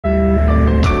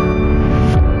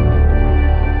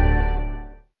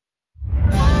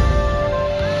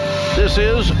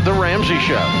This is The Ramsey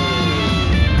Show.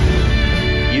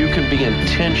 You can be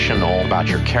intentional about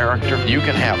your character. You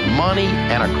can have money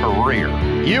and a career.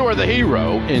 You are the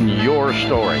hero in your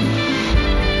story.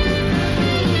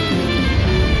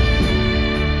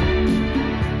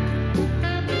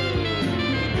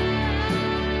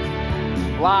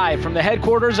 Live from the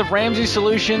headquarters of Ramsey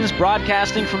Solutions,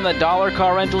 broadcasting from the Dollar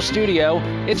Car Rental Studio,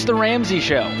 it's The Ramsey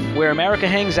Show, where America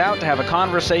hangs out to have a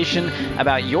conversation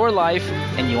about your life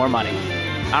and your money.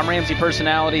 I'm Ramsey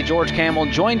personality George Campbell,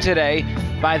 joined today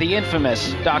by the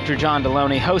infamous Dr. John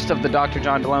Deloney, host of the Dr.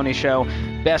 John Deloney Show,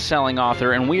 best-selling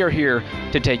author, and we are here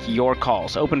to take your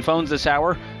calls. Open phones this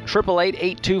hour,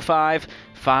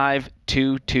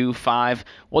 888-825-5225.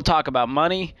 We'll talk about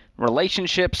money,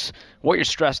 relationships, what you're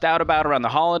stressed out about around the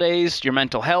holidays, your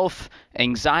mental health,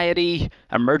 anxiety,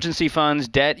 emergency funds,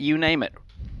 debt, you name it.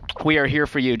 We are here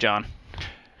for you, John.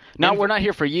 No, we're not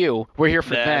here for you. We're here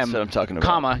for them. That's what I'm talking about.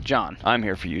 Comma, John. I'm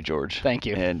here for you, George. Thank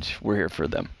you. And we're here for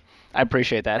them. I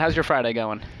appreciate that. How's your Friday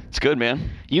going? It's good, man.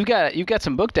 You've got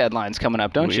some book deadlines coming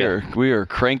up, don't you? We are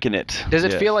cranking it. Does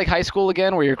it feel like high school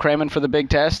again, where you're cramming for the big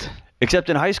test?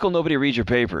 Except in high school, nobody reads your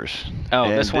papers. Oh,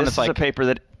 and this one is like a paper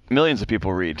that millions of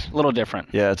people read. A little different.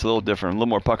 Yeah, it's a little different, a little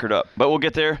more puckered up. But we'll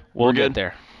get there. We'll get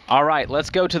there. All right, let's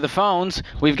go to the phones.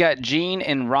 We've got Jean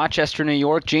in Rochester, New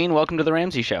York. Jean, welcome to The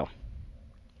Ramsey Show.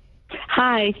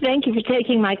 Hi, thank you for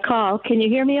taking my call. Can you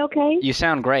hear me okay? You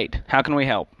sound great. How can we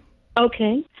help?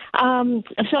 Okay.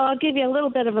 So I'll give you a little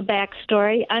bit of a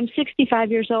backstory. I'm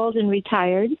 65 years old and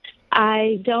retired.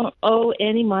 I don't owe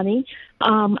any money.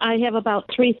 I have about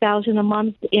 $3,000 a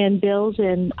month in bills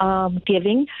and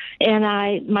giving,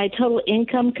 and my total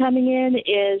income coming in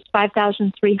is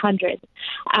 $5,300.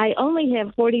 I only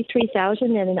have $43,000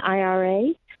 in an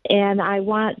IRA, and I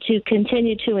want to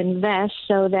continue to invest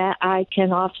so that I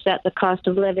can offset the cost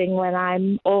of living when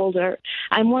I'm older.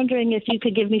 I'm wondering if you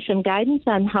could give me some guidance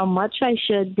on how much I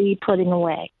should be putting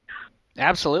away.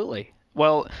 Absolutely.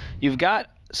 Well, you've got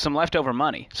some leftover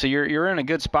money, so you're in a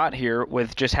good spot here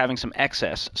with just having some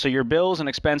excess. So your bills and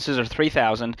expenses are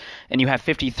 $3,000, and you have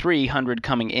 $5,300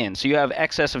 coming in. So you have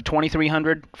excess of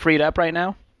 $2,300 freed up right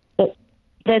now.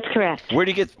 That's correct. Where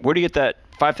do you get that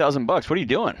 $5,000? What are you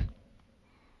doing?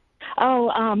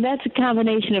 Oh, that's a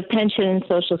combination of pension and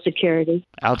Social Security.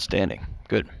 Outstanding.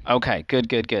 Good. Okay,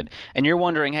 good. And you're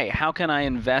wondering, hey, how can I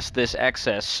invest this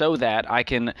excess so that I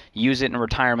can use it in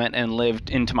retirement and live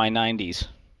into my 90s?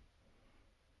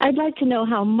 I'd like to know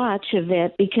how much of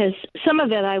it, because some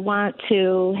of it I want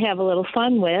to have a little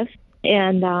fun with,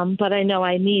 and but I know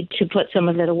I need to put some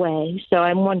of it away. So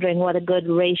I'm wondering what a good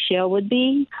ratio would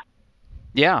be.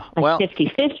 Yeah, well,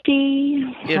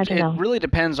 50-50. I don't know. It really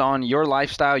depends on your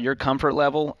lifestyle, your comfort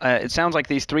level. It sounds like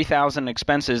these $3,000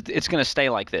 expenses, it's going to stay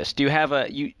like this. Do you have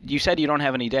you said you don't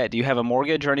have any debt. Do you have a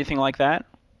mortgage or anything like that?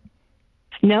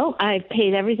 No, I've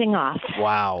paid everything off.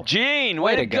 Wow. Gene,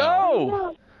 way to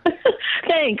go.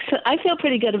 Thanks. I feel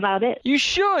pretty good about it. You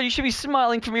should. You should be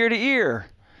smiling from ear to ear.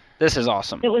 This is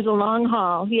awesome. It was a long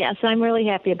haul. Yes, I'm really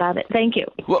happy about it. Thank you.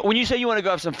 Well, when you say you want to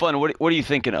go have some fun, what are you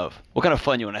thinking of? What kind of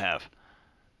fun you want to have?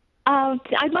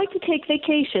 I'd like to take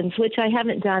vacations, which I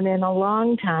haven't done in a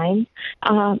long time.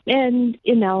 And,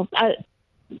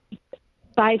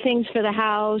 buy things for the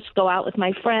house, go out with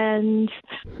my friends,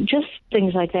 just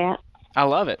things like that. I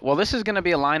love it. Well, this is going to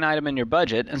be a line item in your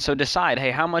budget, and so decide,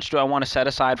 hey, how much do I want to set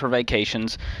aside for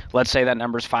vacations? Let's say that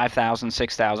number's $5,000,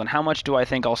 $6,000. How much do I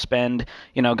think I'll spend,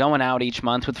 going out each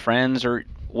month with friends or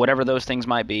whatever those things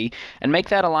might be, and make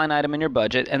that a line item in your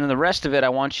budget. And then the rest of it, I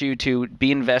want you to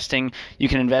be investing. You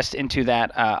can invest into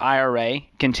that IRA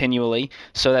continually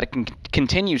so that it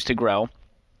continues to grow.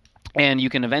 And you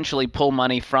can eventually pull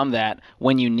money from that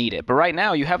when you need it. But right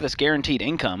now, you have this guaranteed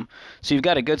income, so you've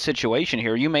got a good situation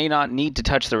here. You may not need to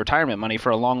touch the retirement money for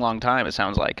a long, long time, it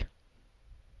sounds like.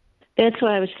 That's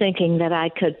what I was thinking, that I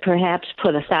could perhaps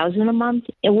put $1,000 a month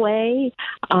away,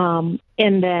 and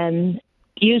then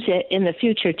use it in the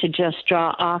future to just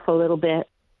draw off a little bit,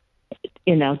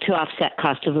 to offset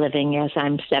cost of living as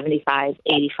I'm 75,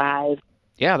 85.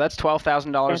 Yeah, that's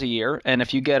 $12,000 a year, and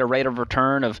if you get a rate of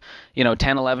return of, 10,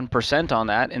 11% on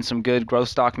that in some good growth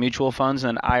stock mutual funds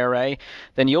and an IRA,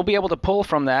 then you'll be able to pull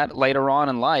from that later on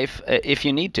in life if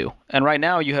you need to. And right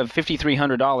now you have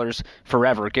 $5,300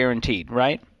 forever guaranteed,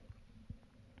 right?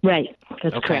 Right,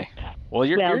 that's correct. Well,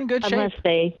 you're in good shape. Unless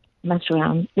they mess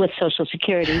around with Social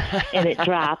Security and it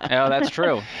drops. Oh, that's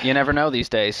true. You never know these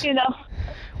days.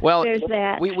 Well, there's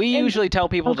that. We usually tell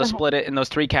people to split it in those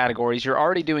three categories. You're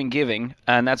already doing giving,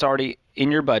 and that's already in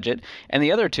your budget. And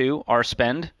the other two are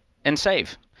spend and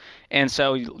save. And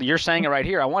so you're saying it right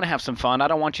here. I want to have some fun. I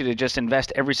don't want you to just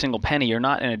invest every single penny. You're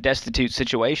not in a destitute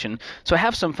situation. So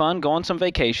have some fun, go on some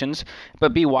vacations,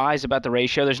 but be wise about the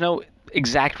ratio. There's no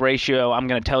exact ratio. I'm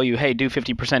going to tell you, hey, do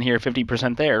 50% here,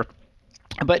 50% there.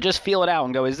 But just feel it out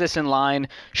and go, is this in line?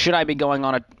 Should I be going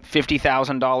on a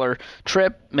 $50,000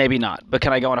 trip? Maybe not. But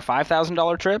can I go on a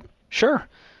 $5,000 trip? Sure.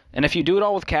 And if you do it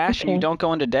all with cash and you don't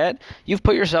go into debt, you've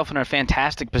put yourself in a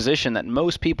fantastic position that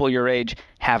most people your age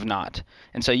have not.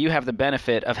 And so you have the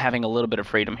benefit of having a little bit of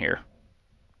freedom here.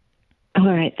 All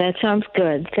right. That sounds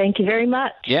good. Thank you very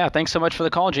much. Yeah, thanks so much for the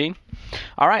call, Gene.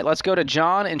 All right, let's go to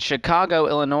John in Chicago,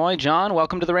 Illinois. John,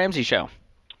 welcome to the Ramsey Show.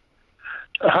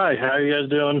 Hi, how are you guys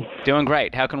doing? Doing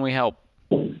great. How can we help?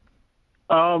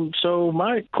 So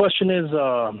my question is,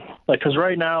 because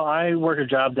right now I work a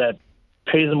job that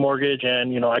pays a mortgage,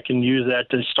 and I can use that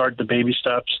to start the baby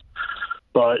steps,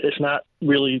 but it's not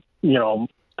really, I don't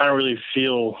really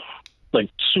feel like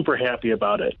super happy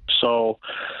about it. So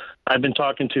I've been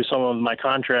talking to some of my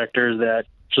contractors that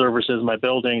services my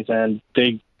buildings, and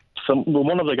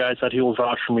one of the guys said he will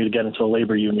vouch for me to get into a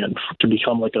labor union to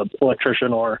become like an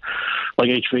electrician or like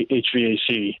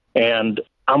HVAC. And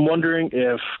I'm wondering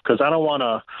because I don't want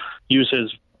to use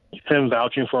him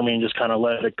vouching for me and just kind of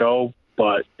let it go.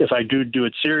 But if I do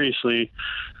it seriously,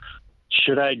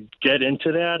 should I get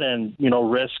into that and,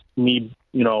 risk me,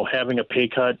 having a pay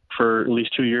cut for at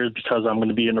least 2 years because I'm going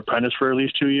to be an apprentice for at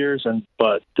least 2 years?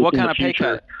 But what kind of pay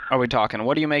cut are we talking?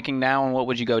 What are you making now and what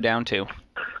would you go down to?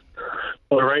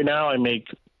 Well, right now I make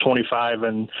 25,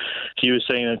 and he was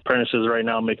saying that apprentices right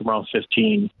now make around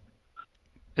 15.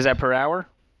 Is that per hour?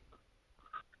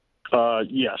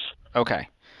 Yes. Okay.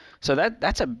 So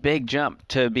that's a big jump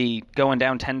to be going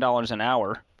down $10 an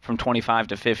hour from 25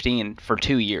 to 15 for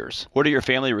 2 years. What are your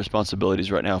family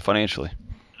responsibilities right now financially?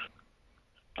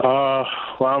 Well,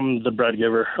 I'm the bread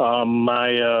giver.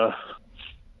 I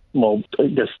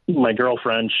guess my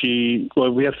girlfriend,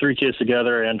 we have 3 kids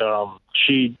together, and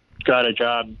she got a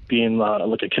job being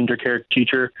like a kindergarten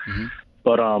teacher,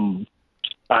 but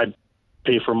I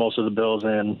pay for most of the bills,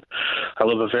 and I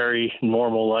live a very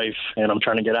normal life, and I'm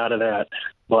trying to get out of that.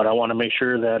 But I want to make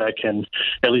sure that I can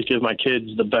at least give my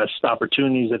kids the best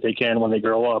opportunities that they can when they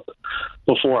grow up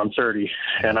before I'm 30,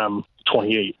 and I'm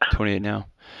 28. 28 now.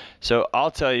 So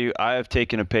I'll tell you, I have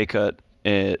taken a pay cut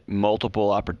in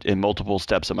multiple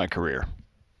steps of my career,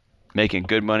 making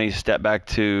good money, step back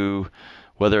to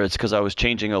whether it's because I was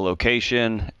changing a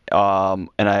location and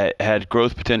I had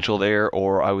growth potential there,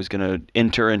 or I was going to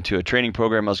enter into a training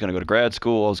program, I was going to go to grad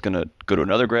school, I was going to go to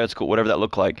another grad school, whatever that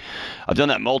looked like. I've done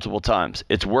that multiple times.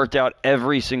 It's worked out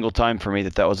every single time for me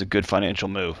that was a good financial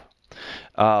move.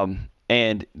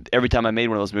 And every time I made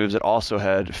one of those moves, it also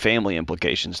had family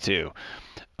implications too.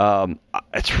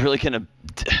 It's really going to,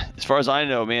 as far as I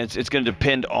know, man, it's going to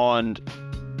depend on,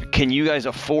 can you guys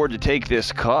afford to take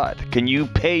this cut? Can you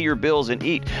pay your bills and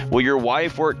eat? Will your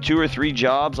wife work 2 or 3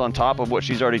 jobs on top of what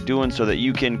she's already doing so that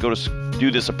you can go to do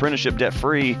this apprenticeship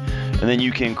debt-free, and then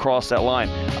you can cross that line?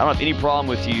 I don't have any problem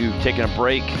with you taking a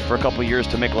break for a couple of years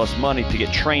to make less money, to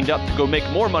get trained up, to go make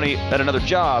more money at another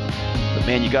job. But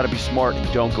man, you got to be smart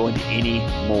and don't go into any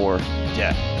more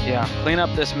debt. Yeah, clean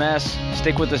up this mess,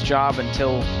 stick with this job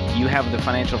until you have the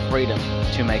financial freedom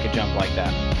to make a jump like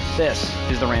that. This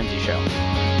is The Ramsey Show.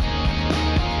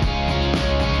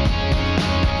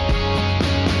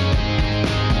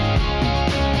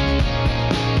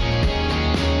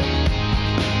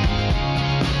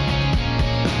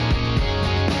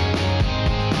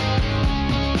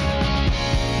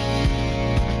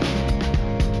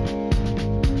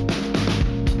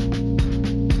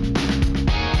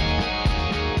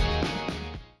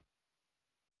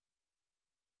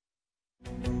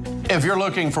 If you're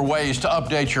looking for ways to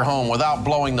update your home without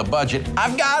blowing the budget,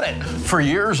 I've got it. For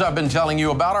years, I've been telling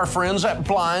you about our friends at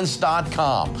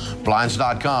Blinds.com.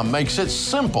 Blinds.com makes it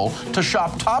simple to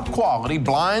shop top quality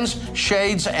blinds,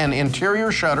 shades, and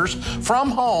interior shutters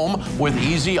from home with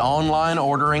easy online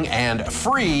ordering and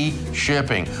free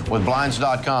shipping. With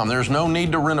Blinds.com, there's no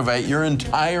need to renovate your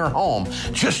entire home.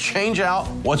 Just change out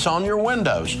what's on your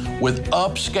windows with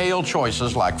upscale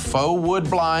choices like faux wood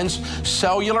blinds,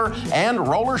 cellular, and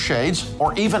roller shades,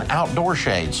 or even outdoor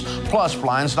shades. Plus,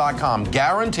 Blinds.com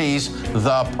guarantees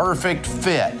the perfect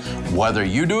fit, whether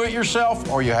you do it yourself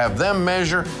or you have them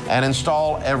measure and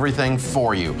install everything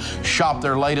for you. Shop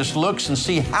their latest looks and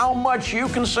see how much you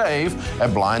can save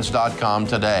at Blinds.com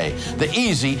today. The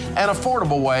easy and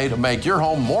affordable way to make your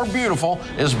home more beautiful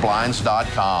is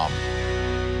Blinds.com.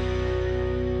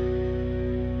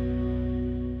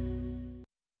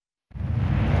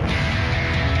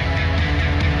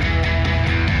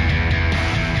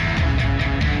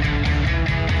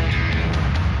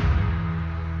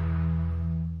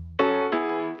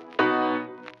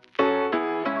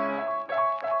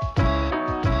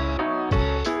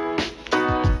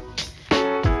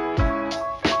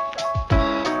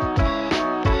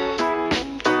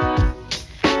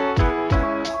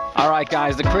 right,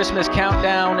 guys, the Christmas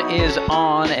countdown is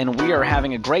on, and we are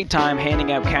having a great time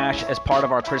handing out cash as part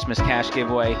of our Christmas cash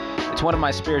giveaway. It's one of my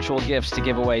spiritual gifts to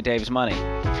give away Dave's money.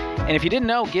 And if you didn't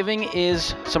know, giving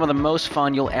is some of the most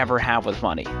fun you'll ever have with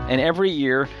money. And every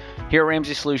year, here at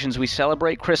Ramsey Solutions, we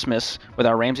celebrate Christmas with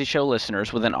our Ramsey Show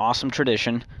listeners with an awesome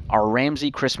tradition, our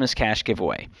Ramsey Christmas Cash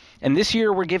Giveaway. And this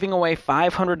year, we're giving away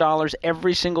 $500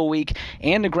 every single week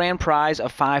and a grand prize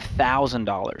of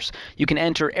 $5,000. You can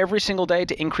enter every single day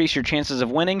to increase your chances of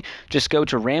winning. Just go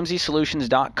to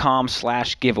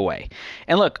RamseySolutions.com/giveaway.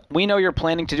 And look, we know you're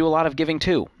planning to do a lot of giving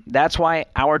too. That's why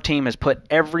our team has put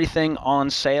everything on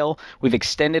sale. We've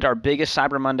extended our biggest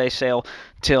Cyber Monday sale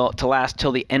to last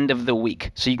till the end of the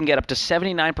week. So you can get up to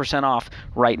 79% off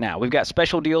right now. We've got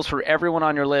special deals for everyone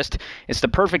on your list. It's the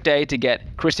perfect day to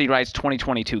get Christy Wright's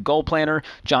 2022 Goal Planner,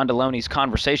 John Deloney's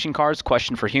Conversation Cards,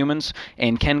 Question for Humans,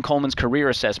 and Ken Coleman's Career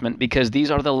Assessment, because these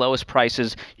are the lowest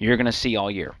prices you're going to see all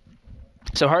year.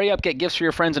 So hurry up, get gifts for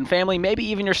your friends and family, maybe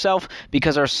even yourself,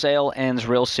 because our sale ends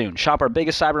real soon. Shop our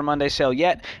biggest Cyber Monday sale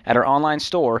yet at our online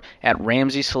store at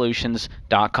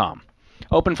RamseySolutions.com.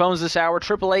 Open phones this hour,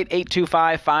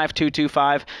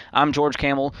 888-825-5225. I'm George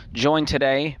Campbell, joined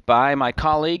today by my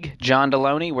colleague, John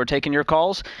Deloney. We're taking your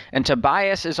calls. And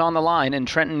Tobias is on the line in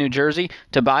Trenton, New Jersey.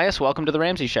 Tobias, welcome to the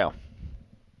Ramsey Show.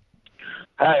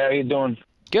 Hi, how you doing?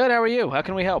 Good, how are you? How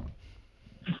can we help?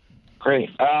 Great.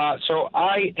 So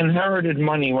I inherited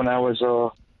money when I was a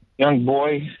young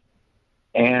boy,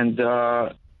 and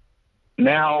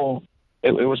now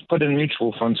it was put in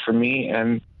mutual funds for me,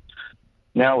 and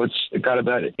now it got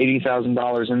about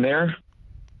 $80,000 in there,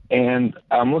 and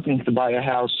I'm looking to buy a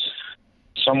house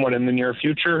somewhat in the near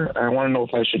future. I want to know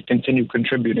if I should continue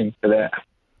contributing to that.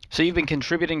 So you've been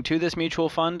contributing to this mutual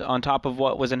fund on top of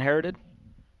what was inherited?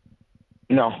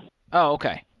 No. Oh,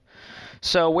 okay.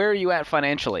 So where are you at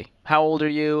financially? How old are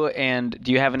you, and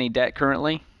do you have any debt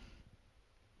currently?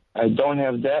 I don't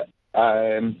have debt.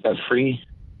 I'm debt-free,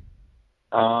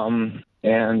 and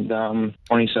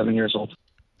 27 years old.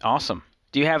 Awesome.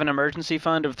 Do you have an emergency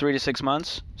fund of 3 to 6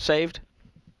 months saved?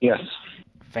 Yes.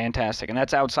 Fantastic. And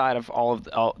that's outside of all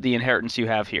the inheritance you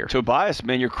have here. Tobias,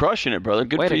 man, you're crushing it, brother.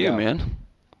 Good Way for to you, go. man.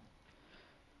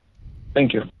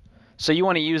 Thank you. So you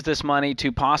want to use this money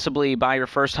to possibly buy your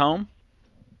first home?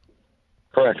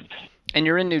 Correct. And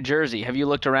you're in New Jersey. Have you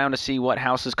looked around to see what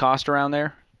houses cost around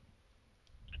there?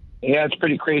 Yeah, it's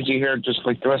pretty crazy here, just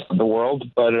like the rest of the world,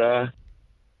 but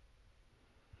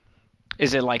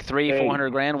Is it like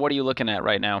 $300,000-$400,000 grand? What are you looking at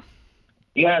right now?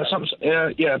 yeah,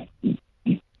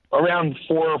 around $400,000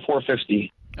 or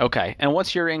 $450,000. Okay. And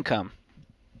what's your income?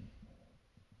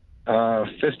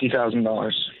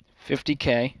 $50,000.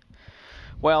 $50K.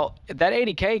 Well, that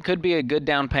 $80K could be a good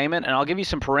down payment, and I'll give you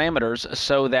some parameters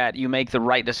so that you make the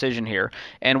right decision here.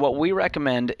 And what we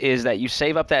recommend is that you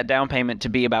save up that down payment to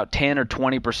be about 10 or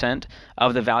 20%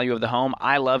 of the value of the home.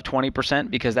 I love 20%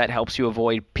 because that helps you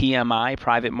avoid PMI,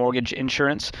 private mortgage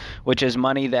insurance, which is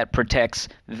money that protects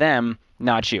them,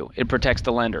 not you. It protects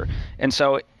the lender. And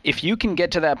so if you can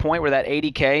get to that point where that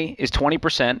 $80K is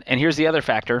 20%, and here's the other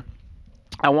factor,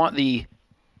 I want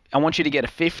you to get a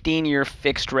 15-year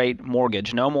fixed-rate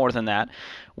mortgage, no more than that,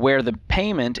 where the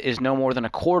payment is no more than a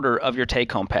quarter of your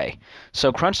take-home pay.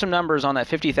 So crunch some numbers on that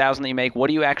 $50,000 that you make. What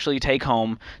do you actually take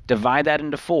home? Divide that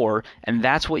into 4, and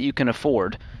that's what you can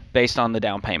afford based on the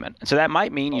down payment. So that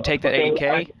might mean you take that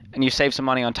 $80K and you save some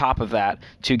money on top of that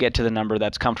to get to the number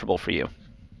that's comfortable for you.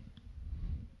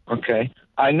 Okay.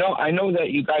 I know that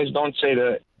you guys don't say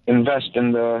to invest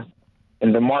in the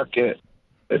market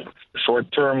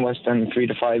short term, less than 3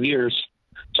 to 5 years.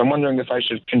 So I'm wondering if I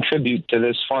should contribute to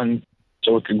this fund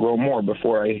so it could grow more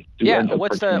before I do end up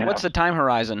purchasing a house. What's the time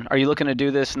horizon? Are you looking to do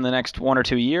this in the next 1 or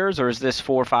 2 years, or is this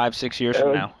 4, 5, 6 years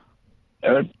from now?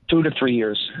 2 to 3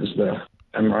 years is the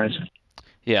time horizon.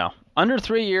 Yeah. Under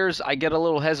 3 years, I get a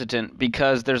little hesitant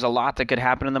because there's a lot that could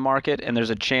happen in the market, and there's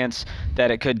a chance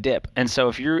that it could dip. And so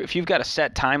if you've got a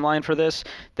set timeline for this,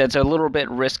 that's a little bit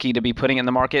risky to be putting in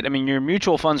the market. I mean, your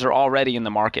mutual funds are already in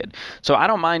the market. So I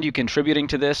don't mind you contributing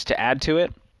to this to add to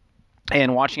it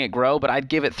and watching it grow, but I'd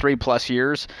give it 3+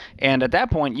 years. And at that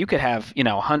point, you could have,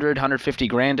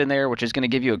 $100,000-$150,000 in there, which is going to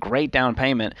give you a great down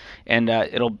payment, and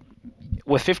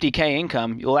with $50K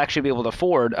income, you'll actually be able to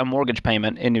afford a mortgage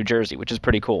payment in New Jersey, which is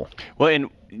pretty cool. Well,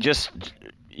 and just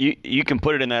you can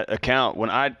put it in that account. When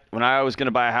I was going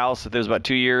to buy a house, if it was about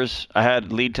 2 years, I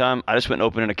had lead time. I just went and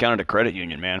opened an account at a credit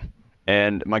union, man.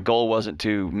 And my goal wasn't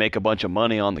to make a bunch of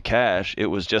money on the cash. It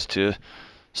was just to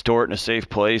store it in a safe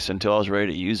place until I was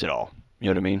ready to use it all. You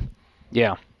know what I mean?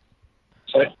 Yeah.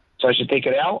 So I should take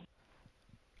it out?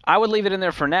 I would leave it in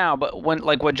there for now, but when,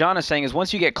 like what John is saying is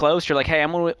once you get close, you're like, hey,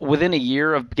 I'm within a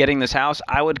year of getting this house,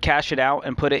 I would cash it out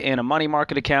and put it in a money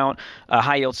market account, a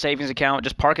high yield savings account,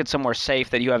 just park it somewhere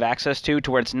safe that you have access to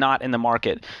where it's not in the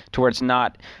market, to where it's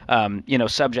not,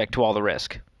 subject to all the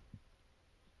risk.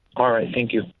 All right,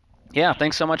 thank you. Yeah,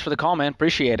 thanks so much for the call, man.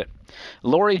 Appreciate it.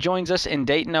 Lori joins us in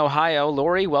Dayton, Ohio.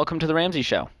 Lori, welcome to the Ramsey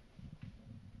Show.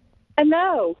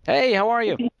 Hello. Hey, how are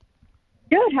you?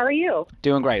 Good. How are you?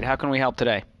 Doing great. How can we help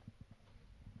today?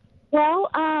 Well,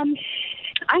 I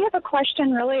have a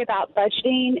question really about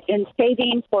budgeting and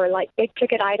saving for like big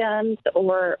ticket items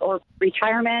or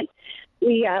retirement.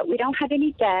 We don't have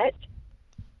any debt,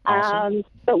 Awesome.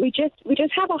 but we just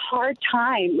have a hard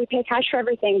time. We pay cash for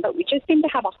everything, but we just seem to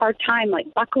have a hard time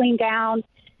like buckling down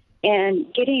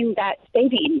and getting that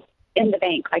savings in the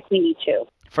bank like we need to.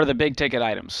 For the big ticket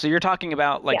items. So you're talking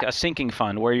about like a sinking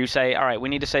fund where you say, all right, we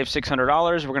need to save $600.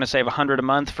 We're going to save $100 a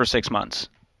month for 6 months.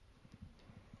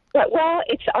 But, well,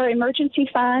 it's our emergency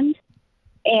fund,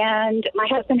 and my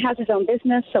husband has his own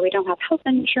business, so we don't have health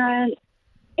insurance.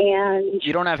 And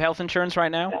you don't have health insurance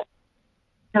right now?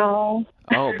 No.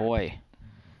 Oh boy,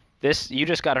 you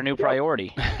just got a new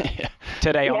priority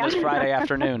today on this Friday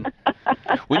afternoon.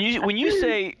 When you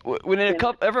say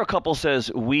a couple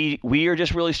says we are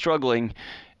just really struggling,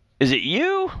 is it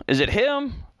you? Is it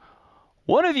him?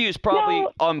 One of you is probably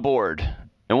on board,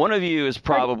 and one of you is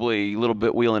probably a little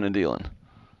bit wheeling and dealing.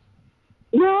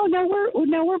 No,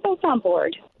 we're both on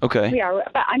board. Okay. We are,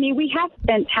 but I mean, we have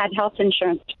had health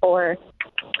insurance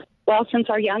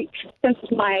since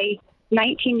my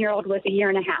 19-year-old was a year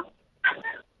and a half.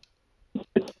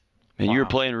 And you were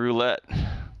playing roulette.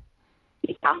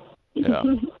 Yeah.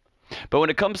 But when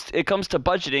it comes to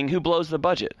budgeting, who blows the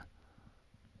budget?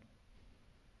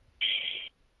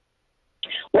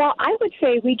 Well, I would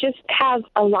say we just have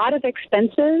a lot of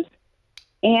expenses,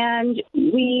 and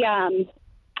we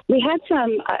had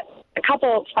a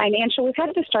couple financial. We've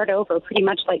had to start over pretty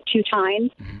much like 2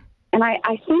 times, and I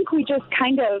think we just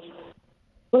kind of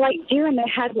we're like deer in the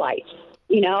headlights,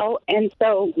 and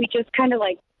so we just kind of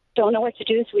like don't know what to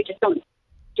do, so we just don't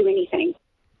do anything.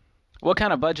 What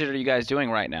kind of budget are you guys doing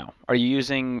right now? Are you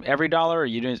using every dollar? Are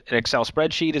you doing an Excel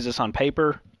spreadsheet? Is this on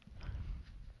paper?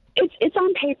 It's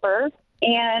on paper,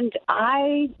 and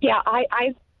I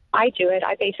do it.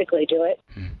 I basically do it.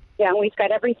 Yeah, and we've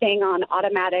got everything on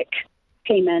automatic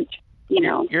payment,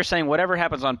 You're saying whatever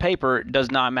happens on paper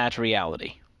does not match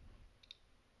reality.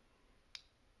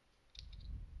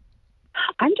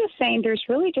 I'm just saying there's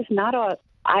really just not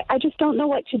I just don't know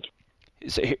what to do.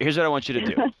 So here's what I want you to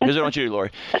do.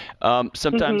 Lori.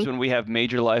 Sometimes when we have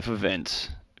major life events,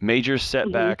 major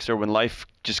setbacks, or when life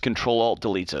just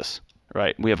Control-Alt-Deletes us,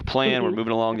 right? We have a plan, we're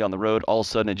moving along down the road, all of a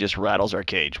sudden it just rattles our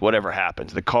cage, whatever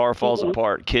happens. The car falls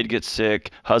apart, kid gets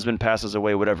sick, husband passes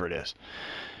away, whatever it is.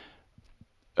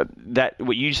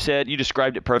 What you said, you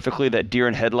described it perfectly, that deer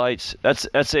in headlights,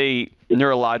 that's a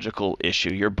neurological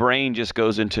issue. Your brain just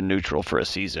goes into neutral for a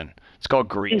season. It's called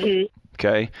grief,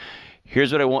 okay?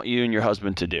 Here's what I want you and your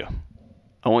husband to do.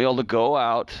 I want you all to go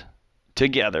out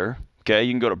together, okay?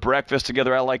 You can go to breakfast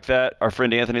together. I like that. Our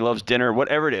friend Anthony loves dinner,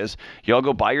 whatever it is. You all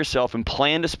go by yourself and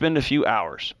plan to spend a few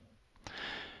hours.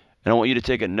 And I want you to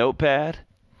take a notepad,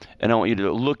 and I want you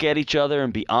to look at each other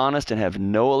and be honest and have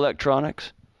no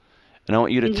electronics. And I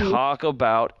want you to talk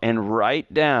about and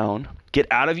write down, get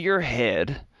out of your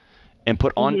head, and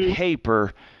put on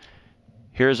paper,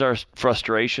 here's our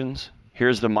frustrations,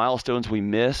 here's the milestones we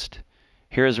missed,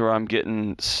 here's where I'm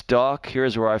getting stuck,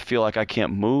 here's where I feel like I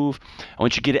can't move. I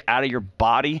want you to get it out of your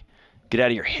body, get it out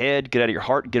of your head, get it out of your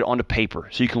heart, get it onto paper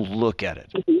so you can look at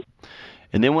it.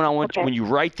 And then when you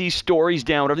write these stories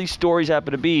down, whatever these stories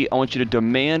happen to be, I want you to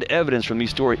demand evidence from these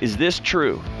stories. Is this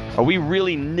true? Are we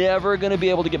really never going to be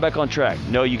able to get back on track?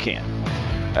 No, you can't.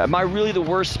 Am I really the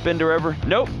worst spender ever?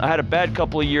 Nope. I had a bad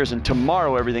couple of years, and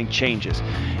tomorrow everything changes.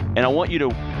 And I want you to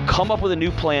come up with a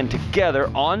new plan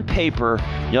together on paper.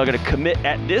 You're going to commit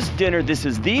at this dinner. This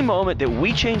is the moment that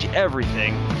we change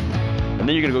everything. And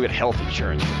then you're going to go get health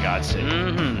insurance, for God's sake.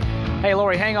 Hey,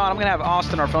 Lori, hang on. I'm going to have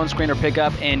Austin, our phone screener, pick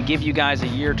up and give you guys a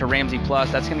year to Ramsey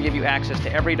Plus. That's going to give you access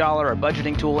to every dollar, our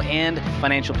budgeting tool, and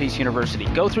Financial Peace University.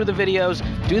 Go through the videos,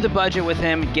 do the budget with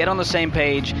him, get on the same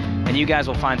page, and you guys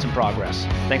will find some progress.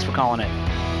 Thanks for calling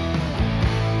in.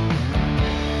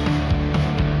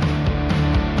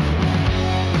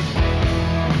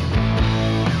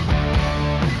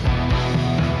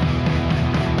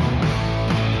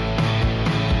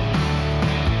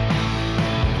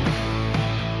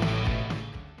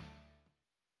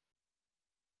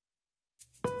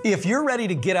 If you're ready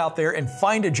to get out there and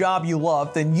find a job you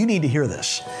love, then you need to hear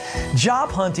this.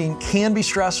 Job hunting can be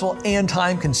stressful and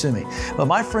time-consuming, but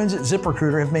my friends at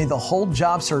ZipRecruiter have made the whole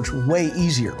job search way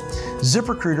easier.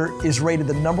 ZipRecruiter is rated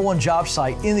the #1 job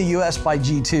site in the U.S. by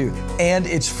G2, and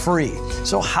it's free.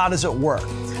 So how does it work?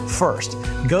 First,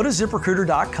 go to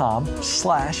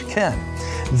ZipRecruiter.com/Ken.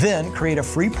 Then create a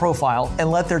free profile and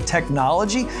let their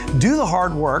technology do the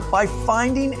hard work by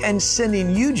finding and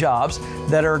sending you jobs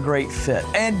that are a great fit.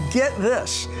 And get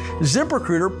this,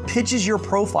 ZipRecruiter pitches your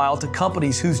profile to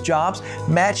companies whose jobs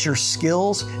match your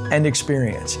skills and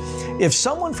experience. If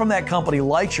someone from that company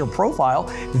likes your profile,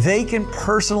 they can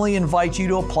personally invite you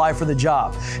to apply for the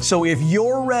job. So if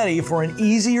you're ready for an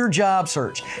easier job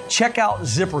search, check out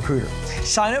ZipRecruiter.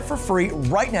 Sign up for free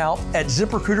right now at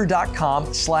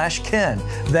ZipRecruiter.com/Ken.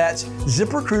 That's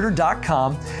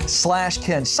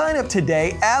ZipRecruiter.com/Ken. Sign up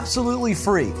today, absolutely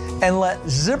free, and let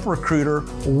ZipRecruiter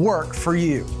work for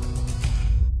you.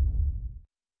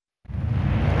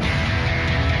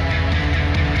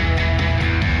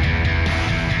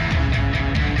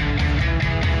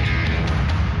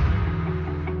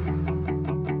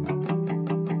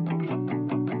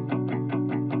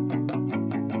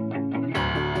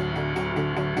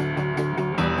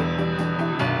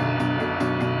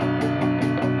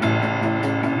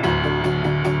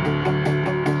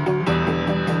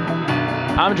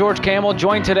 I'm George Camel,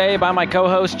 joined today by my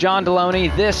co-host John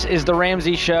Deloney. This is The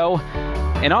Ramsey Show.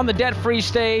 And on the debt-free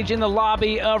stage in the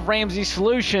lobby of Ramsey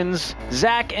Solutions,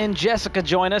 Zach and Jessica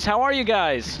join us. How are you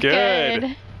guys?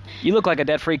 Good. You look like a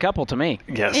debt-free couple to me.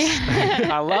 Yes.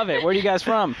 I love it. Where are you guys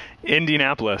from?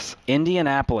 Indianapolis.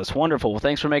 Indianapolis. Wonderful. Well,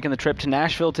 thanks for making the trip to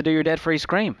Nashville to do your debt-free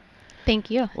scream.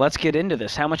 Thank you. Let's get into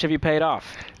this. How much have you paid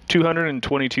off?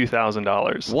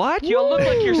 $222,000. What? You look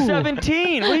like you're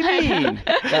 17. What do you mean?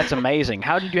 That's amazing.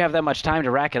 How did you have that much time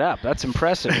to rack it up? That's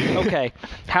impressive. Okay.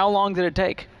 How long did it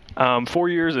take? 4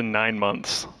 years and 9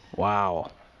 months.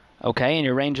 Wow. Okay, and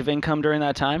your range of income during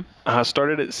that time?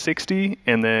 Started at 60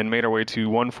 and then made our way to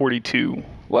 142.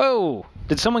 Whoa.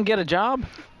 Did someone get a job?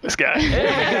 This guy.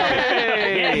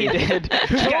 Hey! Yeah, he did.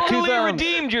 Who's got two Totally thumbs?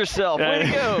 redeemed yourself. Way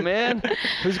to go, man.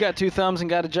 Who's got 2 thumbs and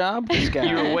got a job? This guy.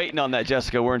 You were waiting on that,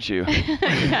 Jessica, weren't you?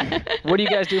 What do you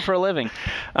guys do for a living?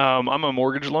 I'm a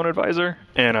mortgage loan advisor,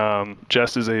 and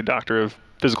Jess is a doctor of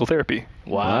physical therapy.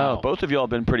 Wow. Both of y'all have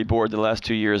been pretty bored the last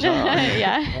 2 years, huh?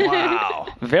 Yeah. Wow.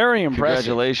 Very impressive.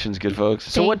 Congratulations, good folks.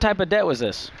 So what type of debt was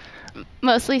this?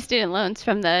 Mostly student loans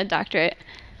from the doctorate.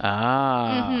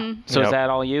 Ah. So Yep. is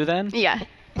that all you then? Yeah.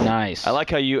 Nice. I like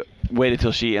how you waited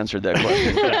till she answered that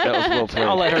question. That was well played.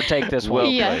 I'll let her take this one.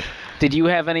 Well Yeah. played. Did you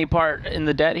have any part in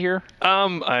the debt here?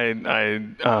 I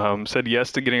said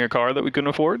yes to getting a car that we couldn't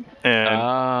afford and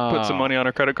put some money on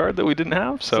a credit card that we didn't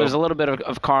have. So there's a little bit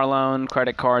of car loan,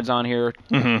 credit cards on here.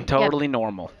 Mhm. Totally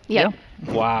normal. Yep.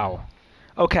 Wow.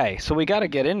 Okay, so we got to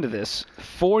get into this.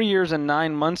 4 years and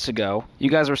 9 months ago, you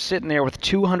guys were sitting there with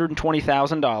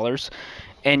 $220,000,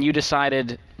 and you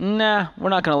decided, nah, we're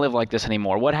not going to live like this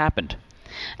anymore. What happened?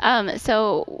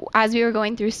 So as we were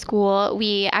going through school,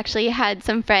 we actually had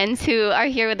some friends who are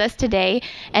here with us today,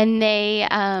 and they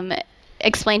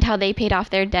explained how they paid off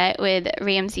their debt with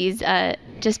Ramsey's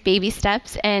just baby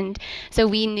steps. And so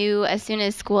we knew as soon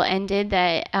as school ended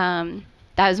that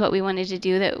that was what we wanted to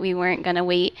do, that we weren't going to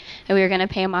wait, and we were going to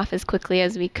pay them off as quickly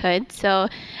as we could. So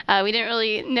we didn't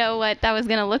really know what that was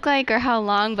going to look like or how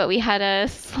long, but we had a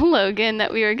slogan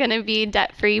that we were going to be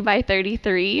debt-free by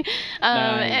 33.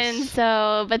 Nice. And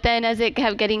so, but then as it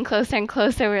kept getting closer and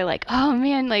closer, we were like, oh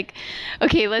man, like,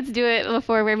 okay, let's do it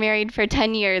before we're married for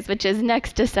 10 years, which is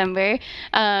next December.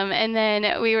 And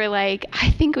then we were like, I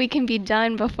think we can be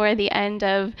done before the end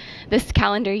of this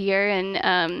calendar year.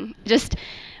 And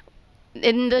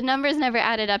and the numbers never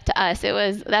added up to us.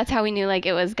 That's how we knew like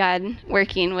it was God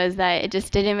working, was that it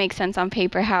just didn't make sense on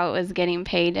paper how it was getting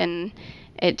paid, and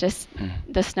it just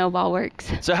the snowball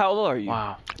works. So how old are you?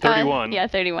 Wow. 31. Yeah,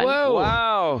 31. Whoa.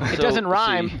 Wow. It So, doesn't let's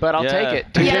rhyme, see. but I'll Yeah. take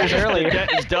it. 2 years earlier.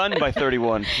 Debt is done by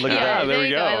 31. Look at Yeah, that. there we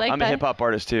you go. I like I'm that. a hip hop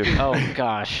artist too. Oh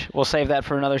gosh, we'll save that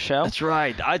for another show. That's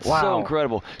right. It's Wow. so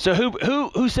incredible. So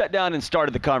who sat down and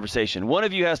started the conversation? One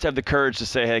of you has to have the courage to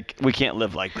say, "Hey, we can't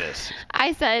live like this."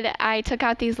 I said I took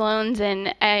out these loans,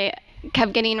 and I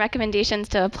kept getting recommendations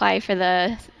to apply for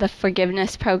the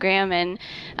forgiveness program and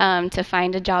to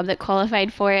find a job that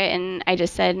qualified for it. And I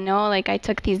just said, no, like I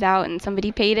took these out and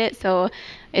somebody paid it, so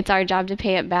it's our job to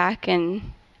pay it back.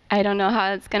 And I don't know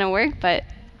how it's going to work, but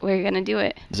we're gonna do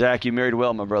it. Zach, you married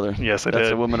well, my brother. Yes, I did.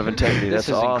 That's a woman of integrity. This That's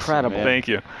is awesome, incredible. man. Thank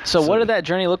you. So what did that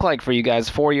journey look like for you guys?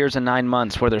 4 years and 9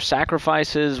 months. Were there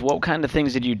sacrifices? What kind of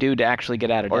things did you do to actually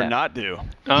get out of Or debt? not do.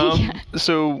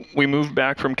 So we moved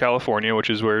back from California, which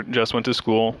is where Jess went to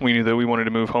school. We knew that we wanted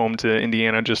to move home to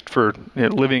Indiana just for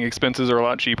living expenses are a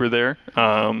lot cheaper there.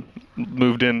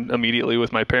 Moved in immediately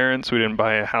with my parents. We didn't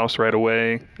buy a house right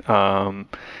away.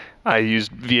 I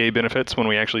used VA benefits when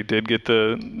we actually did get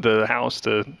the house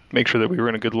to make sure that we were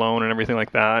in a good loan and everything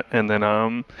like that. And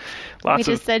then We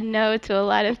just said no to a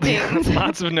lot of things.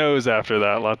 lots of no's after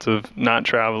that. Lots of not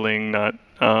traveling, not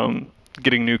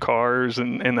getting new cars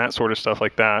and that sort of stuff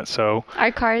like that. So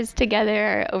Our cars together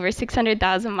are over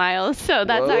 600,000 miles, so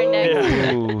that's our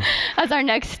next that's our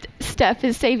next step,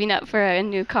 is saving up for a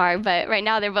new car. But right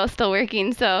now they're both still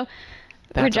working, so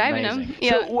we're driving them.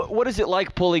 So what is it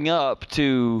like pulling up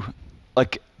to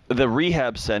like the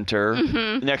rehab center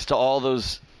next to all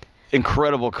those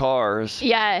incredible cars?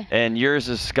 Yeah. And yours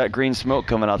has got green smoke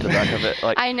coming out the back of it.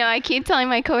 Like, I know. I keep telling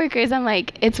my coworkers, I'm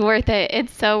like, it's worth it.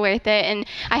 It's so worth it. And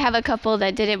I have a couple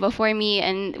that did it before me,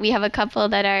 and we have a couple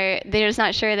that they're just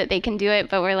not sure that they can do it,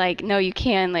 but we're like, no, you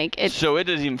can. Like, it's so it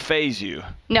doesn't even faze you.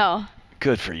 no.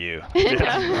 Good for you.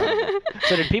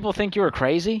 So did people think you were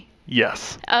crazy?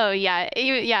 yes, Oh yeah,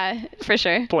 yeah, for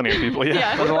sure. plenty of people.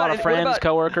 Yeah. Was a lot of What friends, about-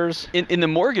 coworkers? In the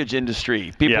mortgage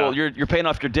industry, people, Yeah. you're paying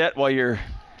off your debt while you're.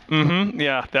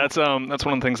 Yeah, that's one of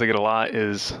the things I get a lot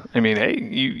is, I mean, hey,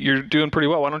 you're doing pretty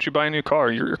well. Why don't you buy a new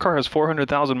car? Your car has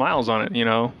 400,000 miles on it, you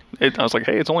know? I was like,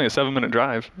 hey, it's only a 7-minute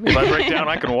drive. If I break down,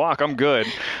 I can walk. I'm good.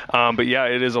 But yeah,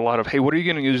 it is a lot of, hey, what are you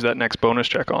going to use that next bonus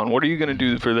check on? What are you going to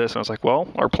do for this? And I was like, well,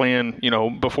 our plan,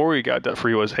 before we got debt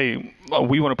free was, hey,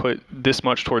 we want to put this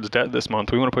much towards debt this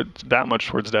month. We want to put that much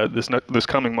towards debt this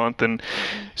coming month. And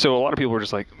so a lot of people were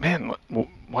just like, man,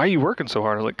 why are you working so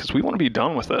hard? I was like, because we want to be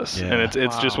done with this. Yeah. And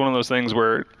it's just one of those things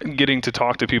where getting to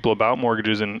talk to people about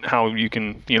mortgages and how you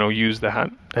can, use that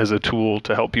as a tool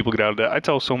to help people get out of debt. I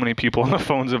tell so many people on the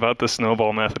phones about the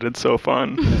snowball method. It's so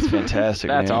fun. That's fantastic.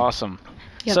 That's man. awesome.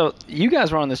 Yep. So you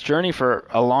guys were on this journey for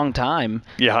a long time.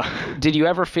 Yeah. Did you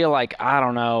ever feel like, I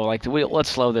don't know, like let's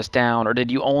slow this down, or did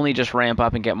you only just ramp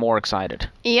up and get more excited?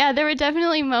 Yeah, there were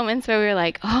definitely moments where we were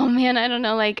like, oh man, I don't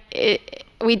know, like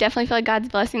we definitely feel like God's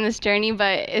blessing this journey,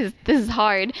 but this is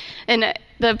hard. And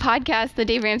the podcast, the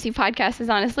Dave Ramsey podcast, is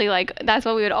honestly like, that's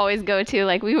what we would always go to.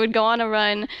 Like, we would go on a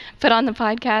run, put on the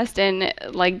podcast, and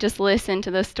like just listen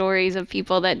to the stories of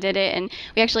people that did it. And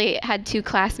we actually had 2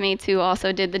 classmates who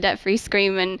also did the debt-free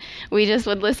scream, and we just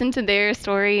would listen to their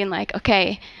story and like,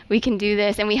 okay, we can do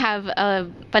this. And we have a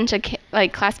bunch of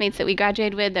classmates that we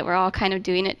graduated with that we're all kind of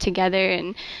doing it together.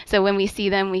 And so when we see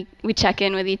them, we check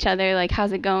in with each other, like,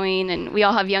 how's it going? And we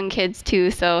all have young kids too,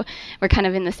 so we're kind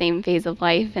of in the same phase of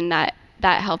life, and that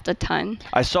helped a ton.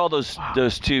 I saw those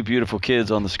 2 beautiful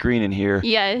kids on the screen in here.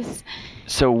 Yes.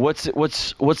 So what's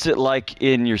it like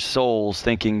in your souls,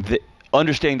 thinking that,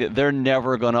 understanding that they're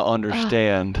never gonna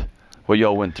understand what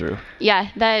y'all went through? Yeah,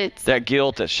 that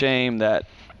guilt, that shame, that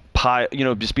pile,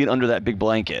 just being under that big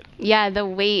blanket. Yeah, the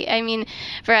weight. I mean,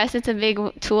 for us, it's a big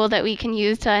tool that we can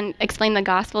use to explain the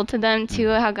gospel to them too,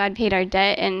 how God paid our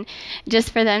debt, and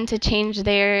just for them to change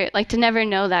their, like, to never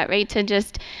know that, right? To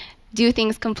just do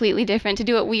things completely different, to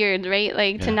do it weird, right?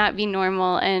 Like, to not be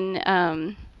normal,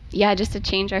 and just to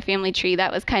change our family tree.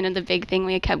 That was kind of the big thing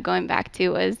we kept going back to,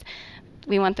 was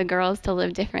we want the girls to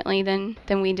live differently than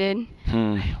we did.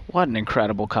 What an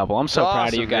incredible couple. I'm so proud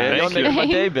of you guys. Y'all made my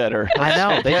day better. I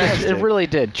know. It really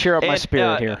did. Cheer up my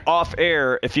spirit here. Off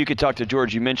air, if you could talk to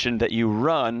George, you mentioned that you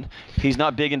run. He's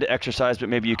not big into exercise, but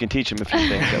maybe you can teach him a few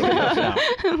things.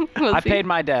 We'll I see. paid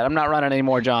my debt. I'm not running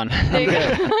anymore, John. There you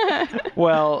go.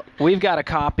 Well, we've got a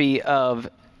copy of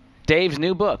Dave's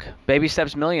new book, Baby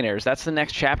Steps Millionaires. That's the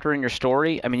next chapter in your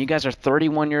story. I mean, you guys are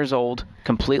 31 years old,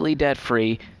 completely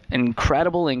debt-free,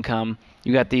 incredible income.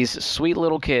 You got these sweet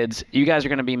little kids. You guys are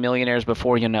going to be millionaires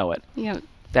before you know it. Yep.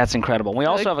 That's incredible. We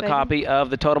also have a copy of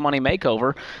the Total Money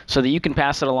Makeover so that you can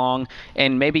pass it along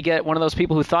and maybe get one of those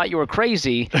people who thought you were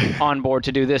crazy on board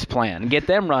to do this plan. Get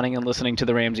them running and listening to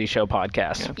the Ramsey Show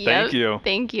podcast. Yeah, thank you.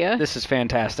 Thank you. This is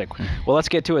fantastic. Well, let's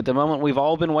get to it. The moment we've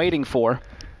all been waiting for.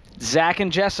 Zach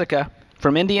and Jessica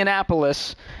from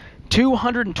Indianapolis,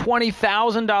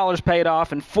 $220,000 paid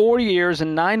off in 4 years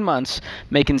and 9 months,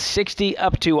 making $60,000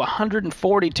 up to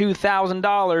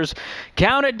 $142,000.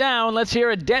 Count it down. Let's hear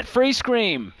a debt-free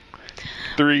scream.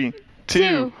 3,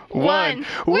 2, 1.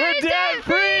 We're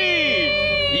debt-free!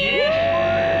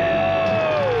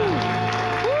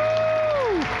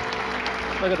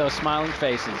 Look at those smiling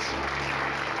faces.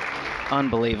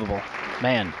 Unbelievable.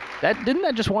 Man, didn't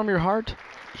that just warm your heart?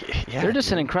 Yeah, they're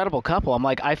just an incredible couple. I'm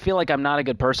like, I feel like I'm not a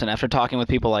good person after talking with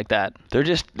people like that. They're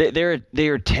just they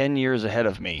are 10 years ahead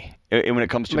of me when it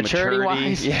comes to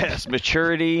Maturity-wise? Yes,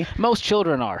 maturity. Most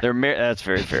children are. That's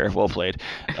very fair. Well played.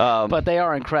 But they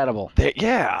are incredible.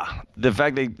 The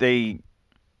fact they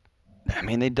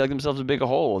dug themselves a big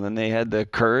hole, and then they had the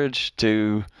courage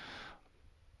to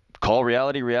call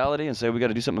reality and say, we got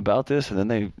to do something about this.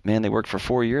 And then they worked for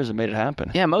 4 years and made it happen.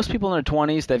 Yeah, most people in their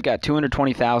 20s, they've got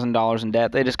 $220,000 in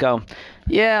debt. They just go,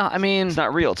 yeah, I mean... It's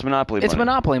not real. It's monopoly money. It's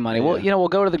monopoly money. Yeah. Well, we'll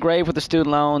go to the grave with the student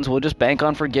loans. We'll just bank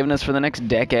on forgiveness for the next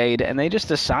decade. And they just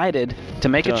decided to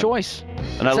make a choice.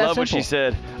 And I love what she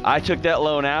said. I took that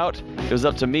loan out. It was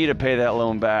up to me to pay that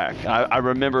loan back. I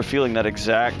remember feeling that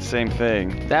exact same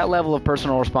thing. That level of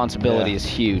personal responsibility is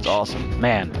huge. It's awesome.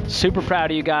 Man, super proud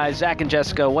of you guys. Zach and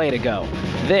Jessica, way to go.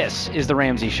 This is The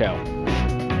Ramsey Show.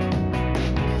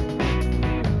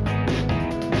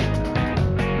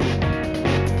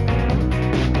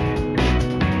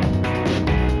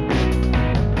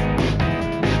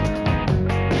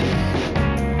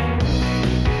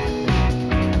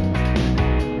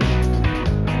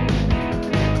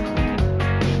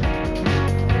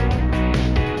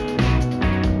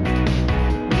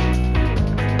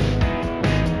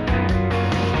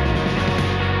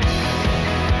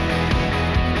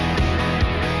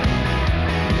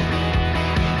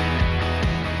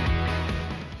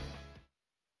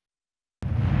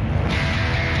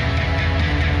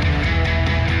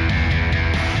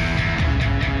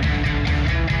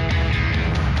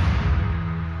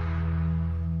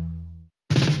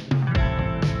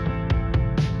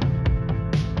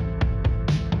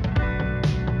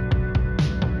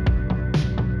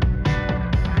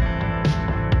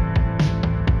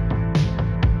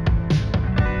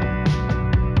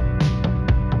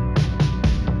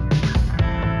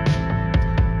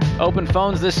 Open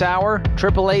phones this hour,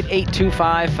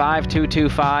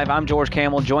 888-825-5225. I'm George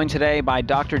Camel, joined today by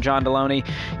Dr. John Deloney.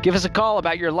 Give us a call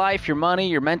about your life, your money,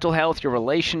 your mental health, your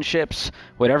relationships,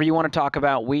 whatever you want to talk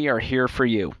about, we are here for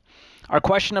you. Our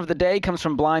question of the day comes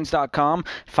from Blinds.com.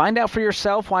 Find out for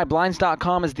yourself why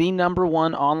Blinds.com is the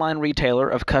 #1 online retailer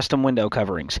of custom window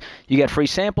coverings. You get free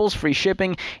samples, free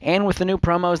shipping, and with the new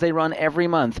promos they run every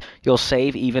month, you'll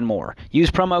save even more.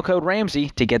 Use promo code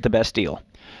Ramsey to get the best deal.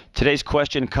 Today's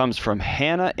question comes from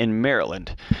Hannah in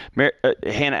Maryland.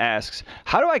 Hannah asks,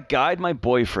 how do I guide my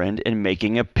boyfriend in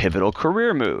making a pivotal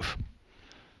career move?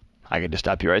 I could just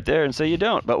stop you right there and say you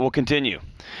don't, but we'll continue.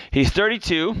 He's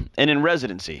 32 and in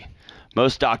residency.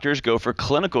 Most doctors go for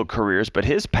clinical careers, but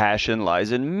his passion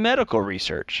lies in medical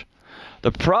research.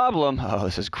 The problem,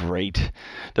 this is great.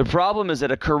 The problem is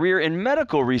that a career in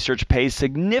medical research pays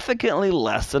significantly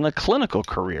less than a clinical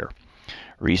career.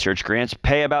 Research grants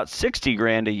pay about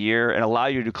 $60,000 a year and allow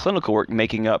you to do clinical work,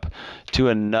 making up to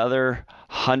another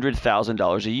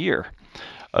 $100,000 a year.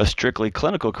 A strictly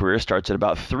clinical career starts at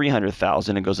about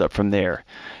 $300,000 and goes up from there.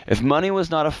 If money was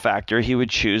not a factor, he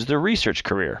would choose the research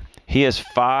career. He has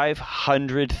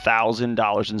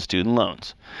 $500,000 in student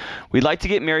loans. We'd like to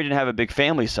get married and have a big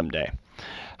family someday.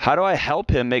 How do I help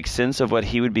him make sense of what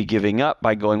he would be giving up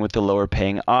by going with the lower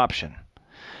paying option?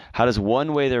 How does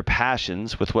one weigh their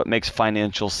passions with what makes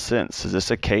financial sense? Is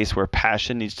this a case where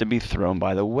passion needs to be thrown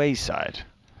by the wayside?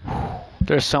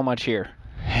 There's so much here.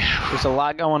 There's a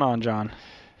lot going on, John.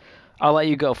 I'll let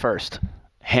you go first.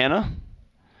 Hannah,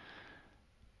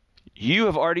 you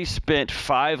have already spent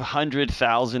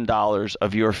 $500,000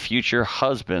 of your future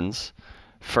husband's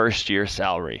first year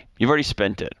salary. You've already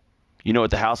spent it. You know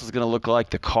what the house is going to look like,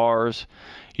 the cars.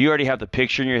 You already have the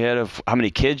picture in your head of how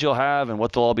many kids you'll have and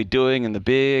what they'll all be doing in the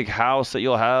big house that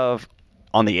you'll have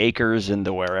on the acres and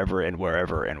the wherever and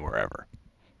wherever and wherever.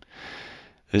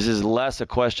 This is less a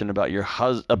question about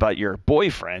your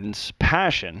boyfriend's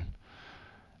passion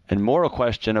and more a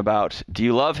question about, do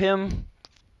you love him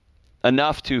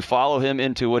enough to follow him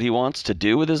into what he wants to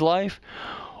do with his life?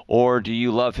 Or do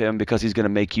you love him because he's going to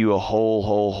make you a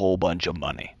whole bunch of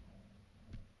money?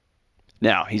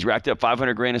 Now, he's racked up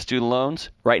 $500,000 in student loans.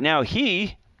 Right now,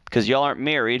 because y'all aren't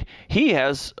married, he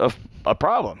has a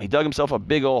problem. He dug himself a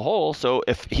big old hole. So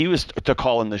if he was to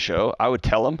call in the show, I would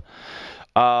tell him,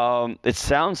 it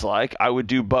sounds like I would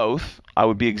do both. I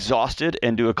would be exhausted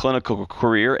and do a clinical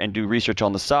career and do research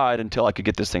on the side until I could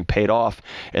get this thing paid off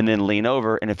and then lean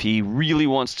over. And if he really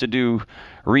wants to do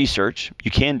research,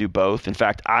 you can do both. In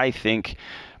fact, I think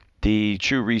the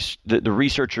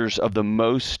researchers of the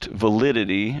most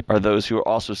validity are those who are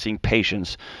also seeing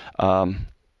patients.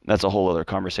 That's a whole other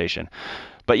conversation.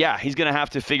 But yeah, he's going to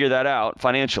have to figure that out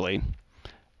financially.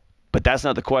 But that's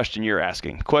not the question you're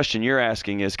asking. The question you're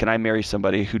asking is, can I marry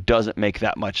somebody who doesn't make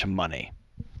that much money?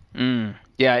 Yeah,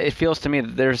 Yeah, it feels to me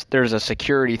that there's a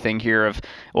security thing here of,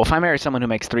 well, if I marry someone who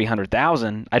makes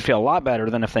 $300,000, I'd feel a lot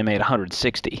better than if they made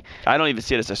 $160,000. I don't even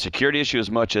see it as a security issue as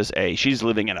much as she's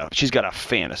got a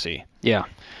fantasy. Yeah.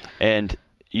 And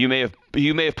you may have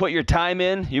put your time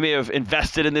in, you may have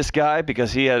invested in this guy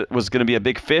because he was going to be a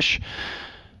big fish.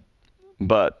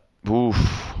 But oof.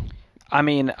 I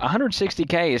mean,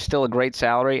 $160K is still a great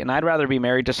salary, and I'd rather be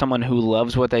married to someone who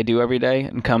loves what they do every day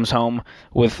and comes home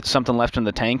with something left in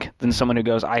the tank than someone who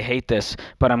goes, I hate this,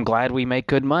 but I'm glad we make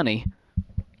good money.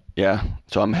 Yeah,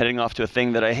 so I'm heading off to a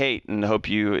thing that I hate and hope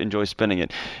you enjoy spending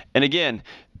it. And again,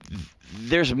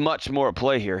 there's much more at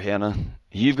play here, Hannah.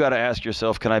 You've got to ask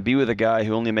yourself, can I be with a guy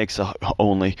who only makes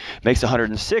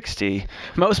 160?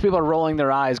 Most people are rolling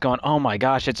their eyes going, oh my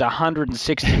gosh, it's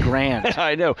 $160,000.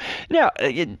 I know. Now,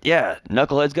 yeah,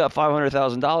 Knucklehead's got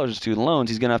 $500,000 in student loans.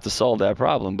 He's going to have to solve that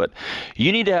problem. But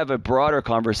you need to have a broader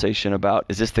conversation about,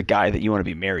 is this the guy that you want to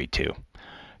be married to?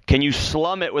 Can you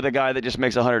slum it with a guy that just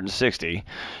makes 160?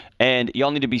 And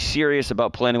y'all need to be serious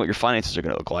about planning what your finances are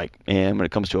going to look like. And when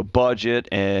it comes to a budget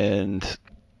and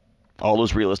all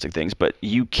those realistic things, but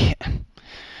you can't.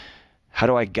 How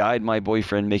do I guide my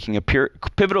boyfriend making a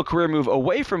pivotal career move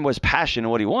away from his passion and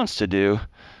what he wants to do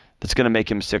that's going to make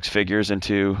him six figures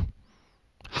into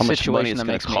how much money it's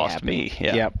going to cost me?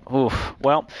 Yeah. Yep. Oof.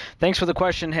 Well, thanks for the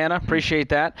question, Hannah. Appreciate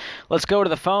that. Let's go to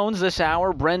the phones this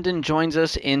hour. Brendan joins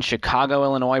us in Chicago,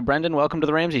 Illinois. Brendan, welcome to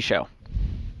the Ramsey Show.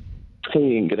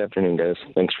 Hey, good afternoon, guys.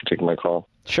 Thanks for taking my call.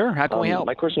 Sure. How can we help?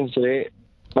 My question today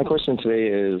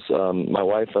is my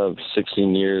wife of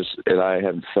 16 years and I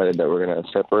have decided that we're going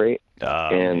to separate.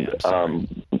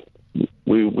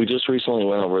 We just recently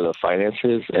went over the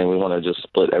finances, and we want to just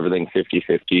split everything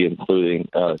 50-50, including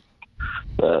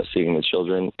seeing the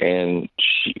children. And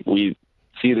we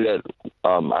see that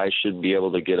I should be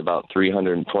able to get about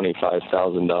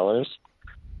 $325,000.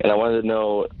 And I wanted to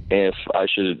know if I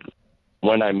should,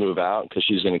 when I move out, because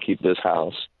she's going to keep this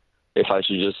house, if I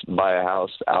should just buy a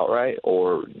house outright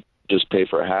or just pay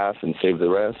for half and save the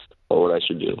rest, or what I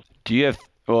should do. Do you have,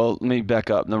 well, let me back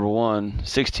up. Number one,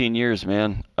 16 years,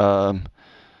 man. How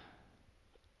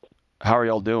are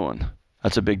y'all doing?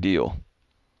 That's a big deal.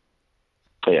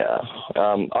 Yeah.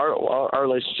 Our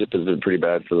relationship has been pretty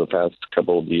bad for the past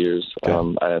couple of years.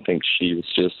 Okay. I think she's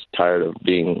just tired of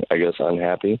being, I guess,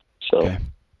 unhappy. So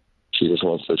she just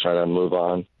wants to try to move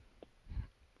on.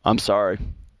 I'm sorry.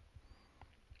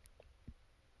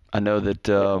 I know that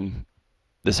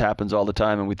this happens all the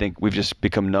time, and we think we've just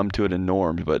become numb to it and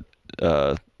normed, but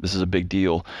this is a big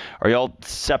deal. Are y'all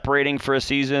separating for a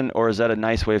season, or is that a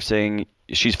nice way of saying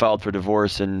she's filed for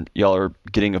divorce and y'all are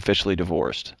getting officially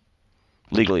divorced,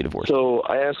 legally divorced? So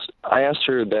I asked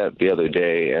her that the other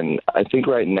day, and I think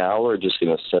right now we're just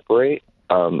going to separate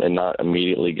and not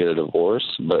immediately get a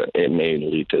divorce, but it may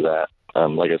lead to that.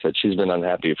 Like I said, she's been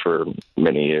unhappy for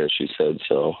many years, she said,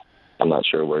 so I'm not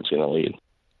sure where it's going to lead.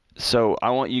 So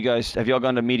I want you guys, have y'all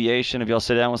gone to mediation? Have y'all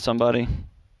sit down with somebody?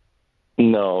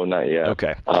 No, not yet.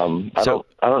 Okay. I don't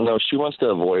know. She wants to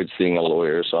avoid seeing a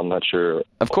lawyer, so I'm not sure.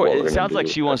 Of course, it sounds like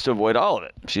she wants to avoid all of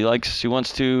it. She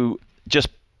wants to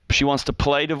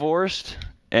play divorced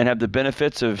and have the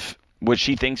benefits of what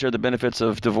she thinks are the benefits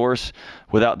of divorce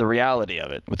without the reality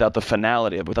of it, without the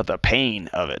finality of it, without the pain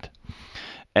of it.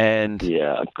 And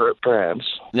yeah, perhaps.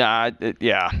 Yeah.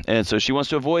 And so she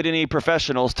wants to avoid any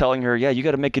professionals telling her, yeah, you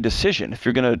got to make a decision. If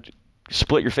you're going to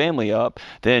split your family up,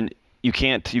 then you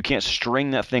can't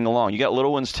string that thing along. You got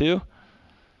little ones too?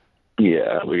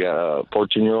 Yeah, we got a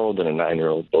 14-year-old and a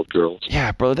 9-year-old, both girls.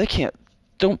 Yeah, brother, they can't.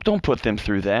 Don't put them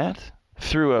through that.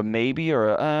 Through a maybe or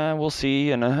a we'll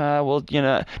see and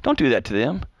don't do that to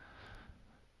them.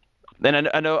 Then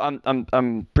I know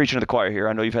I'm preaching to the choir here.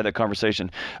 I know you've had that conversation,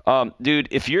 dude.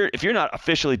 If you're not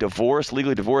officially divorced,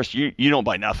 legally divorced, you don't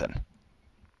buy nothing.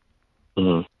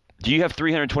 Mm-hmm. Do you have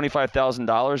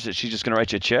 $325,000 that she's just gonna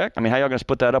write you a check? I mean, how y'all gonna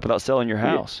split that up without selling your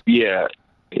house? Yeah,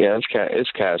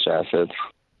 it's cash assets.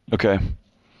 Okay.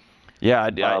 Yeah,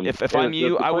 if I'm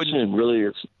you, I wouldn't.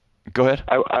 Really, go ahead.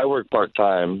 I work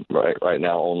part-time right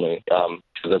now only because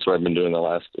that's what I've been doing the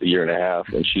last year and a half,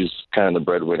 and she's kind of the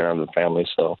breadwinner of the family,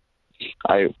 so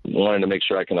I wanted to make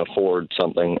sure I can afford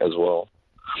something as well.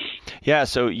 Yeah,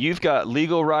 so you've got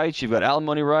legal rights, you've got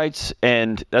alimony rights,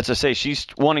 and that's to say she's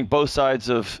wanting both sides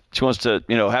of. She wants to,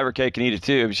 have her cake and eat it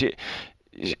too.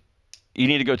 You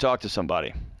need to go talk to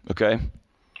somebody, okay?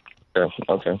 Yeah,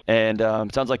 okay. And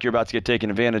it sounds like you're about to get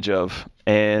taken advantage of.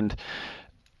 And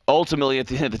ultimately, at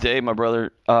the end of the day, my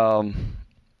brother,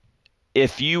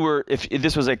 if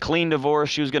this was a clean divorce,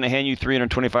 she was going to hand you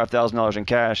 $325,000 in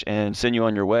cash and send you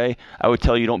on your way, I would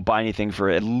tell you don't buy anything for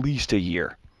at least a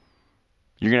year.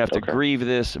 You're going to have to grieve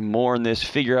this, mourn this,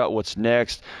 figure out what's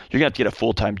next. You're going to have to get a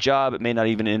full-time job. It may not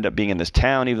even end up being in this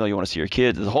town, even though you want to see your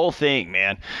kids. The whole thing,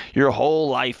 man. Your whole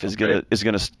life is going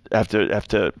to have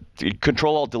to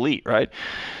control alt delete, right?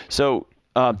 So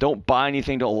don't buy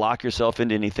anything. Don't lock yourself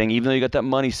into anything. Even though you got that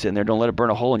money sitting there, don't let it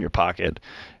burn a hole in your pocket.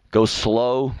 Go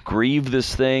slow. Grieve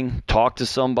this thing. Talk to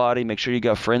somebody. Make sure you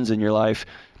got friends in your life.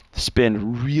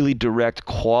 Spend really direct,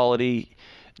 quality,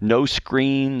 no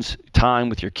screens time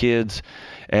with your kids,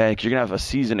 and you're going to have a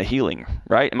season of healing,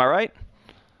 right? Am I right?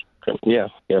 Yeah,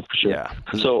 for sure. Yeah.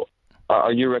 So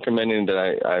are you recommending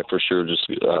that I for sure just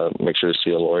make sure to see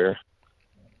a lawyer?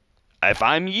 If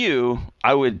I'm you,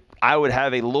 I would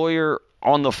have a lawyer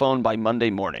on the phone by Monday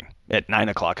morning at 9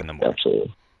 o'clock in the morning.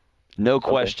 Absolutely. No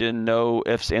question, no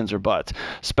ifs, ands, or buts.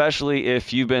 Especially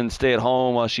if you've been stay at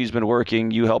home while she's been working,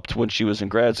 you helped when she was in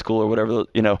grad school or whatever,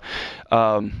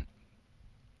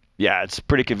 yeah, it's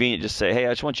pretty convenient. Just say, hey, I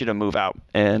just want you to move out,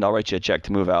 and I'll write you a check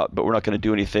to move out. But we're not going to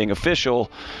do anything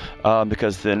official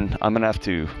because then I'm going to have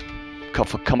to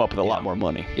come up with a lot more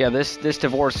money. Yeah, this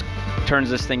divorce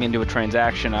turns this thing into a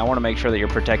transaction. I want to make sure that you're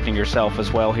protecting yourself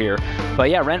as well here.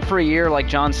 But yeah, rent for a year, like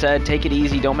John said. Take it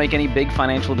easy. Don't make any big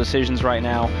financial decisions right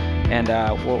now. And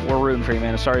we're rooting for you,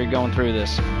 man. I'm sorry you're going through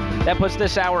this. That puts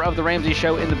this hour of The Ramsey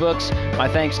Show in the books. My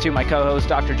thanks to my co-host,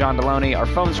 Dr. John Deloney, our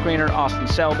phone screener, Austin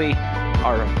Selby,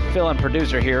 our fill-in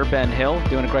producer here, Ben Hill,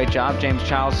 doing a great job. James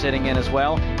Childs sitting in as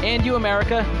well. And you,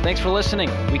 America, thanks for listening.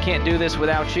 We can't do this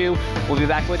without you. We'll be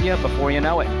back with you before you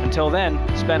know it. Until then,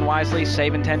 spend wisely,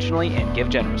 save intentionally, and give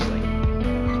generously.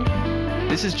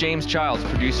 This is James Childs,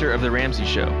 producer of The Ramsey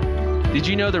Show. Did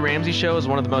you know The Ramsey Show is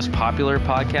one of the most popular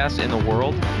podcasts in the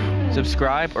world?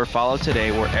 Subscribe or follow today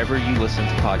wherever you listen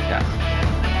to podcasts.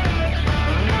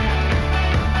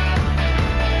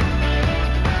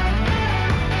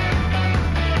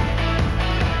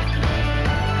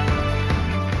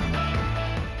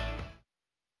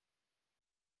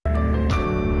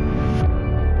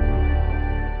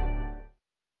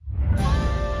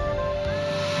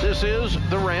 This is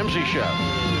The Ramsey Show.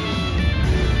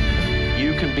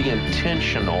 You can be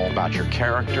intentional about your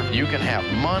character. You can have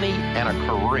money and a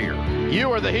career.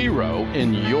 You are the hero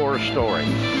in your story.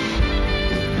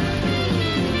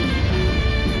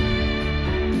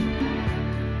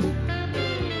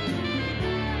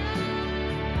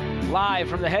 Live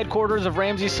from the headquarters of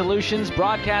Ramsey Solutions,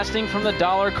 broadcasting from the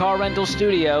Dollar Car Rental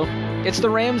Studio, it's The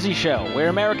Ramsey Show, where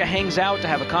America hangs out to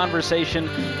have a conversation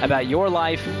about your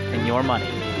life and your money.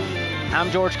 I'm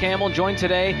George Campbell, joined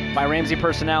today by Ramsey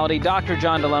personality Dr.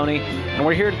 John Deloney, and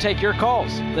we're here to take your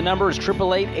calls. The number is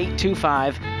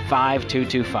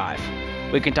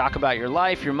 888-825-5225. We can talk about your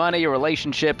life, your money, your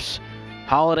relationships,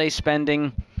 holiday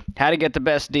spending, how to get the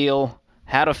best deal,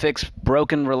 how to fix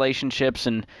broken relationships,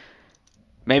 and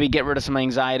maybe get rid of some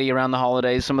anxiety around the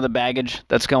holidays, some of the baggage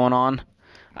that's going on.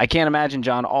 I can't imagine,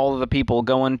 John, all of the people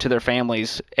going to their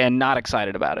families and not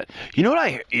excited about it. You know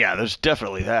what yeah, there's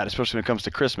definitely that, especially when it comes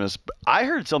to Christmas. But I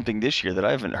heard something this year that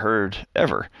I haven't heard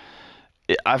ever.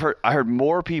 I heard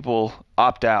more people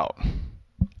opt out,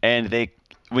 and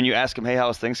when you ask them, hey, how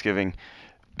was Thanksgiving?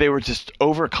 They were just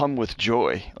overcome with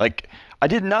joy. Like, I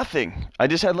did nothing. I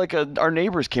just had our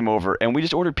neighbors came over and we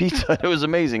just ordered pizza. It was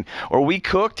amazing. Or we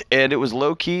cooked and it was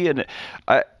low key, and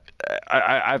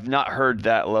I've not heard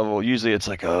that level. Usually it's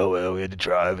like, oh, well, we had to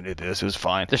drive and do this. It was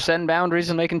fine. They're setting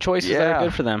boundaries and making choices that are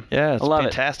good for them. Yeah, it's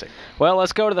fantastic. Well,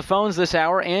 let's go to the phones this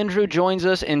hour. Andrew joins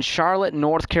us in Charlotte,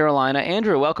 North Carolina.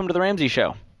 Andrew, welcome to The Ramsey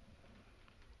Show.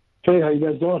 Hey, how you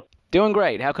guys doing? Doing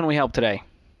great. How can we help today?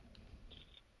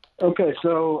 Okay,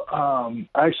 so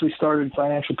I actually started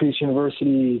Financial Peace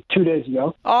University 2 days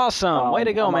ago. Awesome. Way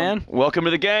to go, man. Welcome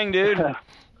to the gang, dude.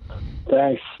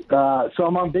 Thanks. So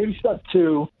I'm on baby step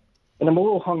 2, and I'm a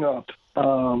little hung up.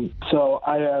 So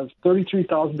I have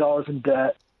 $33,000 in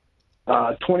debt,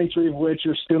 23 of which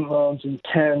are student loans, and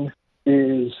 10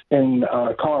 is in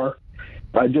a car.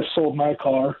 I just sold my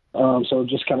car, so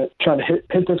just kind of trying to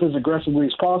hit this as aggressively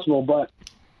as possible. But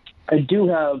I do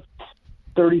have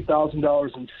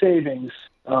 $30,000 in savings,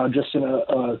 just in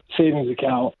a savings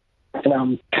account, and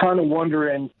I'm kind of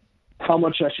wondering how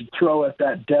much I should throw at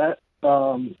that debt.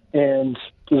 And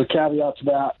there's a caveat to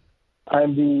that.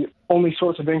 I'm the only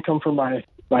source of income for my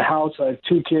house. I have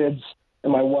 2 kids,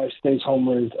 and my wife stays home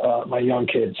with my young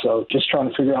kids. So just trying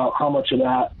to figure out how much of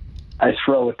that I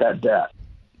throw at that debt.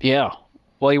 Yeah.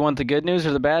 Well, you want the good news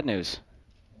or the bad news?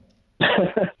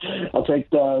 I'll take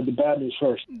the bad news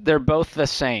first. They're both the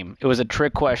same. It was a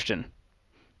trick question.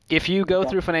 If you go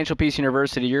through Financial Peace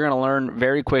University, you're going to learn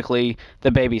very quickly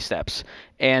the baby steps.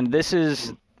 And this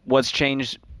is what's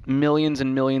changed millions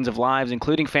and millions of lives,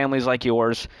 including families like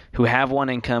yours who have one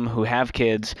income, who have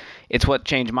kids. It's what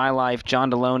changed my life,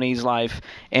 John Deloney's life.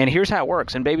 And here's how it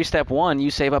works. In baby step 1,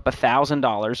 you save up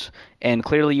 $1,000, and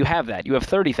clearly you have that. You have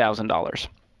 $30,000.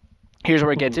 Here's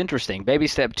where it gets interesting. Baby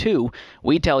step 2,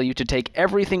 we tell you to take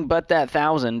everything but that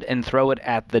 $1,000 and throw it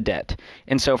at the debt.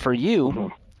 And so for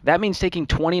you, that means taking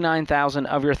 $29,000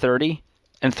 of your $30,000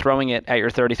 and throwing it at your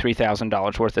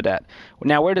 $33,000 worth of debt.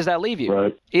 Now, where does that leave you?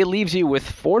 Right. It leaves you with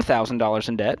 $4,000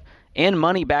 in debt and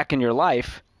money back in your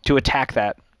life to attack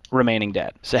that remaining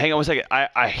debt. So hang on one second.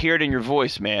 I hear it in your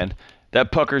voice, man.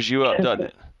 That puckers you up, doesn't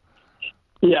it?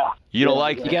 Yeah. You don't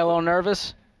like You get a little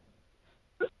nervous?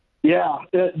 Yeah,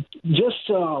 just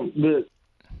the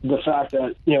fact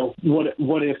that,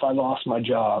 what if I lost my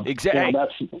job? Exactly.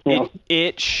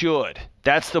 It should.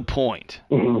 That's the point.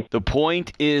 Mm-hmm. The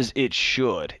point is it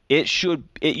should.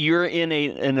 You're in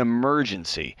an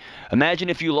emergency. Imagine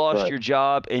if you lost your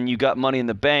job and you got money in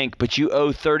the bank, but you owe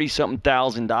 $30-something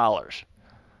thousand.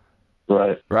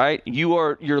 Right. Right?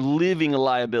 You're living a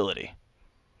liability.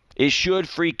 It should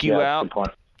freak you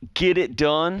out. Get it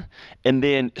done, and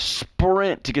then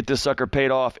sprint to get this sucker paid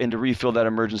off and to refill that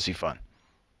emergency fund.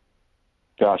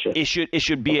 Gotcha. It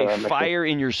should be a fire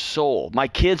in your soul. My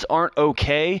kids aren't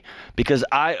okay because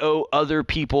I owe other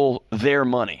people their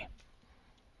money,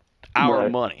 our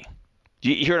money.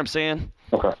 You hear what I'm saying?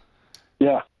 Okay.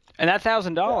 Yeah. And that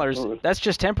 $1,000, that's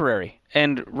just temporary.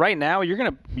 And right now, you're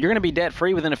gonna be debt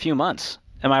free within a few months.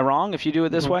 Am I wrong if you do it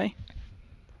this way?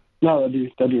 No, that'd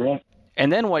be right. And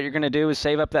then what you're going to do is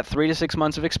save up that 3 to 6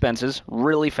 months of expenses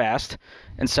really fast.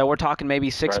 And so we're talking maybe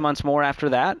 6 months more after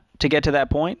that to get to that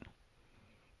point.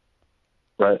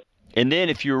 Right. And then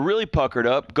if you're really puckered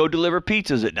up, go deliver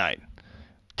pizzas at night.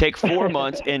 Take 4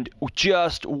 months and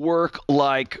just work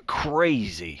like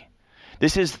crazy.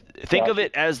 Think of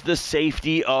it as the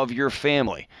safety of your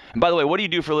family. And by the way, what do you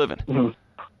do for a living?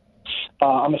 Mm-hmm.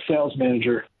 I'm a sales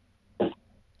manager.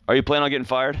 Are you planning on getting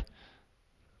fired?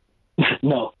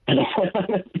 No.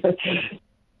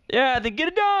 Yeah, then get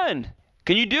it done.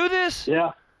 Can you do this?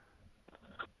 Yeah.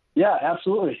 Yeah,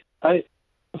 absolutely. A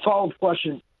follow-up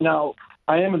question. Now,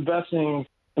 I am investing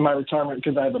in my retirement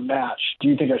because I have a match. Do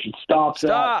you think I should stop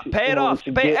that? Pay it off.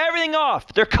 Pay everything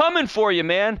off. They're coming for you,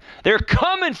 man. They're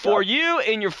coming for you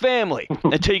and your family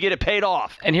until you get it paid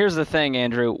off. And here's the thing,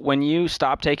 Andrew. When you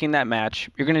stop taking that match,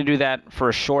 you're going to do that for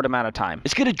a short amount of time.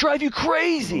 It's going to drive you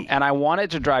crazy. And I want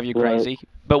it to drive you crazy.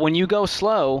 But when you go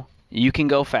slow, you can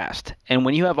go fast. And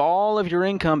when you have all of your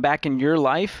income back in your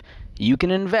life, you can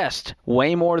invest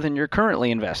way more than you're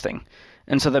currently investing.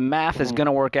 And so the math is going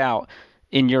to work out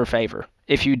in your favor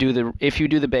if you do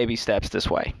the baby steps this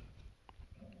way.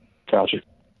 Gotcha.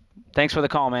 Thanks for the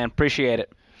call, man. Appreciate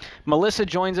it. Melissa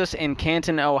joins us in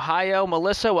Canton, Ohio.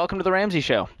 Melissa, welcome to the Ramsey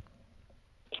Show.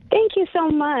 Thank you so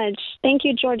much. Thank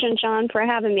you, George and John, for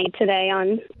having me today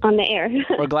on the air.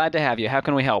 We're glad to have you. How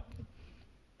can we help?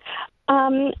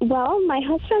 Well, my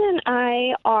husband and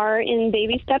I are in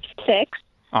baby step 6.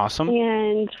 Awesome.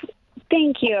 And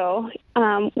thank you.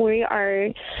 We are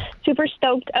super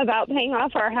stoked about paying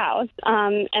off our house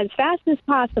as fast as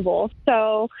possible.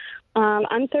 So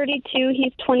I'm 32,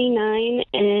 he's 29,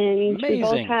 and we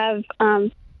both have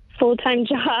full-time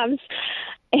jobs.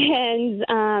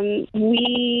 And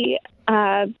we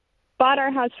bought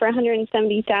our house for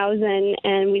 $170,000,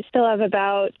 and we still have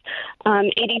about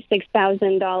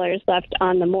 $86,000 left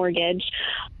on the mortgage.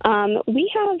 I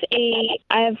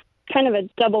have kind of a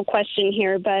double question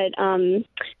here, but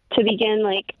to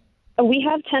begin, we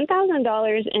have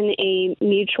 $10,000 in a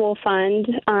mutual fund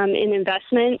in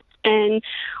investment, and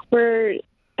we're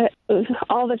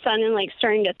all of a sudden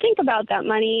starting to think about that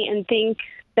money and think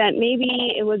that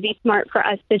maybe it would be smart for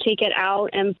us to take it out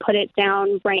and put it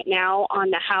down right now on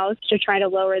the house to try to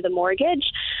lower the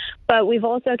mortgage. But we've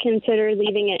also considered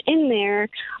leaving it in there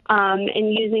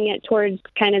and using it towards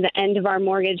kind of the end of our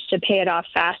mortgage to pay it off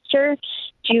faster.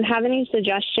 Do you have any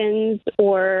suggestions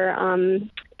or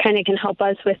kind of can help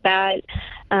us with that?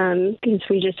 Because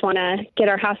we just want to get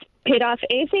our house paid off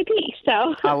ASAP.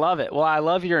 So I love it. Well, I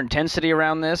love your intensity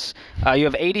around this. You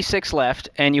have 86 left,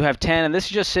 and you have 10, and this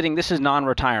is just sitting. This is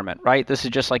non-retirement, right? This is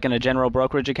just like in a general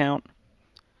brokerage account.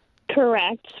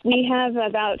 Correct. We have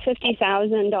about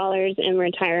 $50,000 in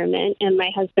retirement, and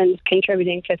my husband's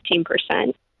contributing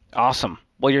 15%. Awesome.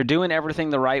 Well, you're doing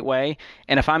everything the right way,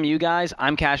 and if I'm you guys,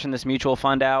 I'm cashing this mutual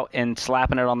fund out and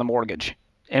slapping it on the mortgage.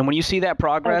 And when you see that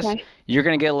progress, you're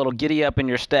going to get a little giddy up in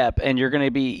your step, and you're going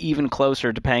to be even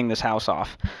closer to paying this house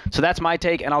off. So that's my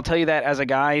take, and I'll tell you that as a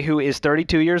guy who is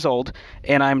 32 years old,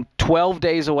 and I'm 12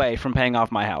 days away from paying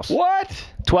off my house. What?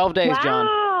 12 days, John.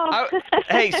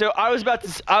 Hey, so I was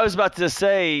about to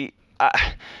say,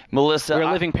 Melissa, we're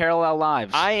living parallel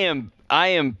lives. I am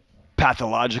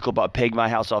pathological about paying my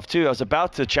house off too. I was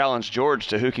about to challenge George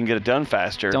to who can get it done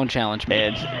faster. Don't challenge me.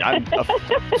 And I'm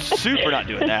super not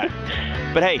doing that.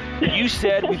 But hey, you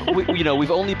said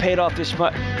we've only paid off this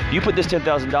much. You put this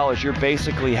 $10,000, you're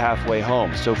basically halfway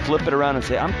home. So flip it around and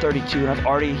say, I'm 32 and I've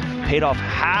already paid off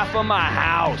half of my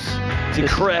house. It's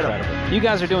incredible. You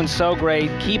guys are doing so great.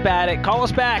 Keep at it. Call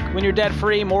us back when you're debt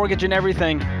free, mortgage and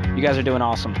everything. You guys are doing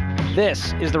awesome.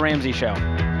 This is The Ramsey Show.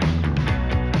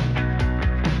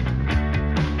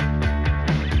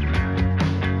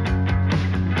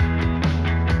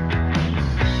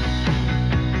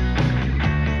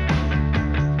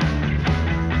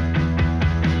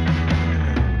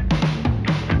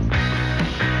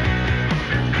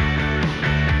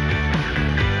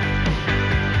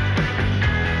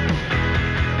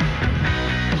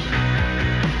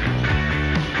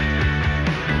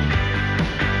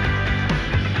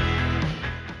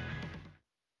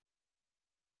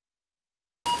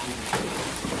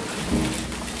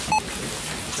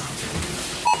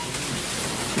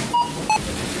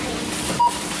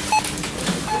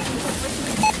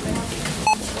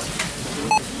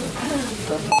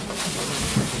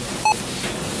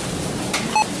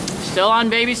 Still on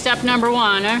baby step number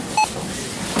 1, eh?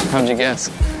 How'd you guess?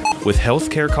 With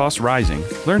healthcare costs rising,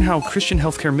 learn how Christian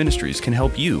Healthcare Ministries can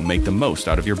help you make the most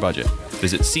out of your budget.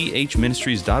 Visit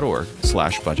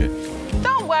chministries.org/budget.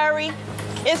 Don't worry,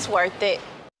 it's worth it.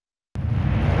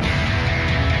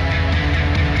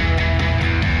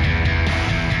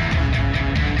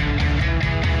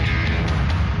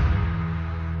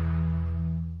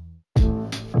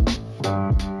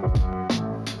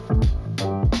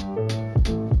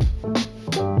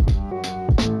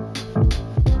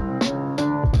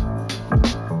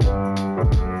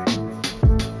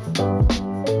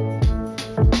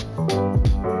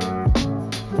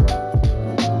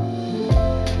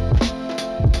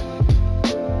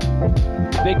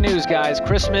 Big news, guys.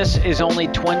 Christmas is only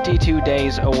 22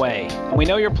 days away. We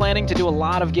know you're planning to do a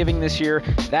lot of giving this year.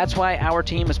 That's why our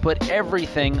team has put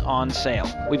everything on sale.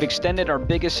 We've extended our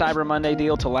biggest Cyber Monday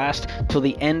deal to last till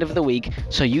the end of the week,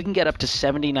 so you can get up to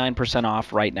 79%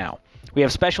 off right now. We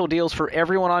have special deals for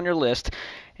everyone on your list,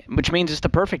 which means it's the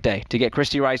perfect day to get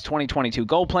Christy Wright's 2022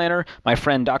 Goal Planner, my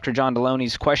friend Dr. John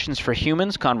Deloney's Questions for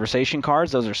Humans conversation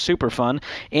cards. Those are super fun.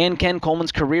 And Ken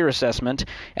Coleman's Career Assessment.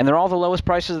 And they're all the lowest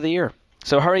prices of the year.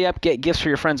 So hurry up, get gifts for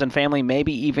your friends and family,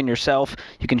 maybe even yourself.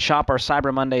 You can shop our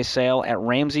Cyber Monday sale at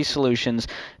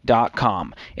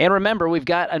RamseySolutions.com. And remember, we've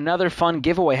got another fun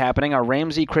giveaway happening, our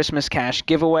Ramsey Christmas Cash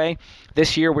giveaway.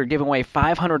 This year, we're giving away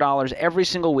 $500 every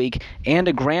single week and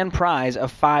a grand prize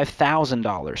of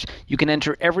 $5,000. You can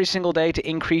enter every single day to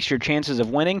increase your chances of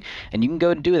winning, and you can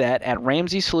go do that at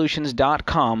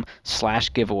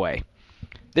RamseySolutions.com/giveaway.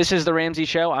 This is The Ramsey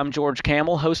Show. I'm George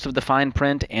Camel, host of the Fine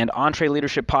Print and Entree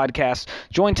Leadership Podcast,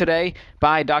 joined today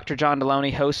by Dr. John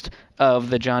Deloney, host of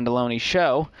The John Deloney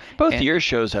Show. Both of your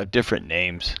shows have different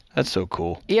names. That's so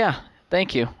cool. Yeah,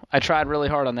 thank you. I tried really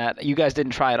hard on that. You guys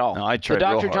didn't try at all. No, I tried The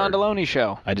real Dr. John hard. Deloney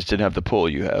Show. I just didn't have the pull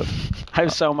you have. I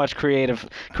have so much creative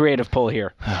pull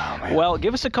here. Oh, man. Well,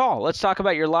 give us a call. Let's talk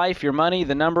about your life, your money.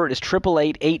 The number is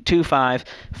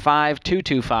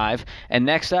 888-825-5225. And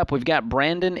next up, we've got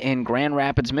Brandon in Grand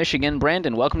Rapids, Michigan.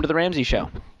 Brandon, welcome to The Ramsey Show.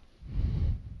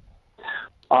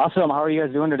 Awesome. How are you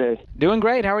guys doing today? Doing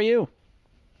great. How are you?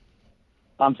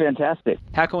 I'm fantastic.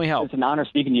 How can we help? It's an honor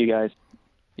speaking to you guys.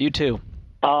 You too.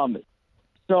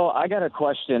 So I got a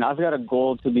question. I've got a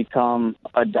goal to become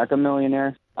a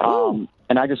decamillionaire,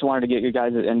 and I just wanted to get your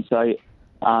guys' insight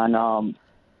on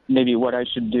maybe what I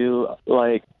should do.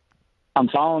 Like, I'm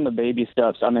following the baby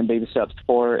steps. I'm in baby steps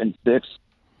 4 and 6.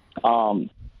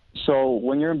 So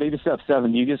when you're in baby step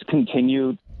 7, do you just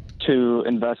continue to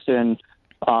invest in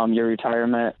your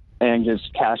retirement and just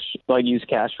use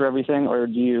cash for everything, or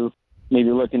do you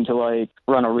maybe look into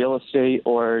run a real estate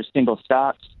or single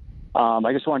stocks?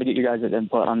 I just wanted to get you guys'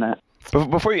 input on that.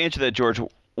 Before you answer that, George,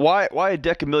 why a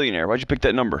decamillionaire? Why'd you pick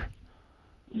that number?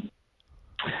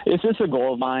 It's just a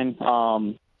goal of mine.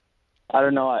 I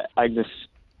don't know.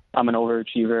 I'm an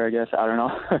overachiever, I guess. I don't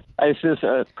know. It's just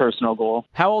a personal goal.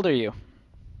 How old are you?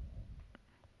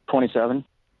 27.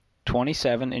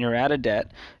 27, and you're out of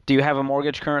debt. Do you have a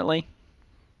mortgage currently?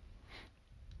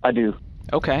 I do.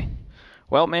 Okay.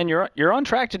 Well, man, you're on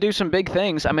track to do some big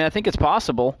things. I mean, I think it's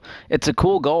possible. It's a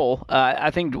cool goal. I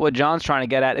think what John's trying to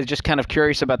get at is just kind of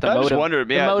curious about the motive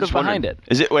behind it.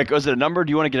 Is it was it a number?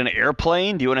 Do you want to get an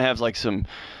airplane? Do you want to have some?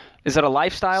 Is it a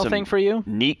lifestyle thing for you?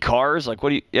 Neat cars?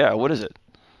 What is it?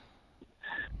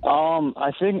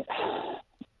 I think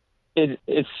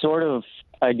it's sort of,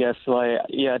 I guess, like,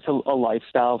 yeah, it's a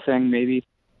lifestyle thing maybe.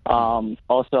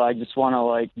 Also, I just want to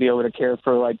like be able to care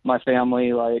for like my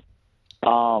family, like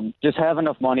just have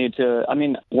enough money to. I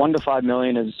mean, 1 to 5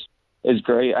 million is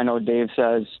great. I know Dave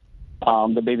says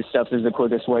the baby steps is the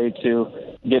quickest way to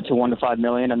get to 1 to 5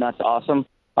 million, and that's awesome.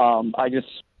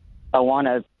 I want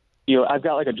to, I've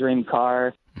got like a dream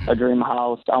car, a dream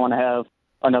house. I want to have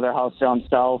another house down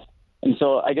south. And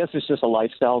so I guess it's just a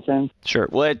lifestyle thing. Sure.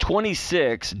 Well, at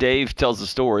 26, Dave tells the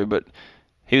story, but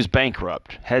he was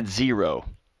bankrupt, had zero,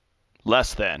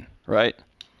 less than, right?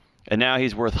 And now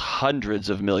he's worth hundreds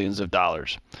of millions of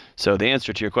dollars. So the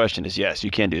answer to your question is yes,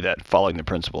 you can do that following the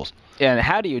principles. Yeah, and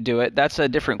how do you do it? That's a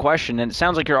different question. And it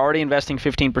sounds like you're already investing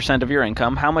 15% of your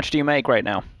income. How much do you make right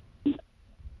now?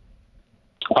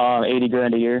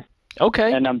 $80,000 a year.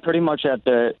 Okay. And I'm pretty much at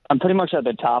the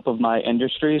top of my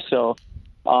industry, so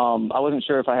I wasn't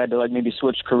sure if I had to like maybe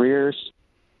switch careers,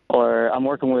 or I'm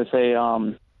working with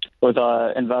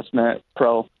a investment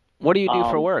pro. What do you do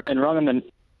for work? In Rungerman,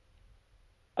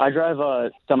 I drive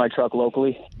a semi truck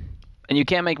locally. And you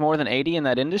can't make more than 80 in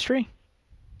that industry?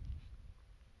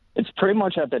 It's pretty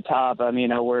much at the top. I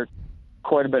mean, I work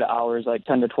quite a bit of hours, like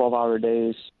 10 to 12-hour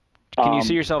days. Can you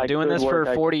see yourself doing this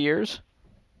for 40 years?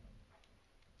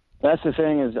 That's the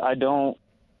thing is I don't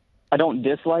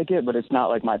dislike it, but it's not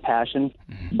like my passion.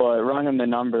 But running the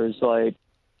numbers, like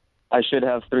I should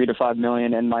have 3 to 5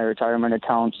 million in my retirement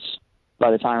accounts by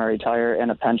the time I retire,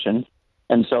 and a pension,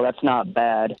 and so that's not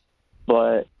bad.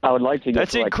 But I would like to get.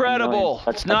 That's to like incredible.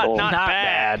 That's it's not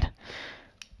bad.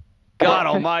 God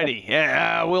Almighty!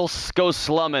 Yeah, we'll go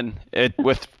slumming it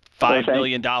with $5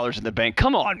 million in the bank.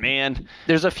 Come on, man.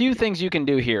 There's a few things you can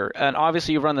do here. And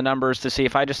obviously, you've run the numbers to see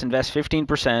if I just invest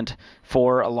 15%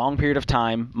 for a long period of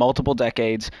time, multiple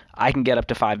decades, I can get up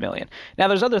to $5 million. Now,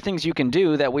 there's other things you can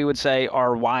do that we would say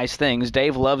are wise things.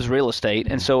 Dave loves real estate.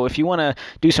 And so if you want to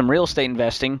do some real estate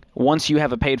investing, once you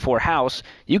have a paid-for house,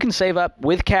 you can save up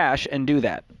with cash and do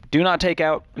that. Do not take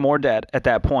out more debt at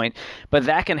that point, but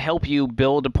that can help you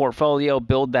build a portfolio,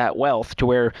 build that wealth to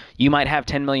where you might have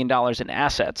 $10 million in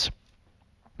assets.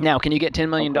 Now, can you get $10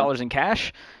 million in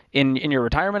cash in your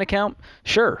retirement account?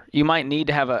 Sure. You might need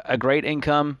to have a great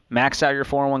income, max out your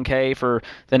 401k for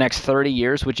the next 30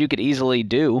 years, which you could easily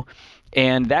do.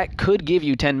 And that could give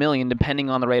you $10 million depending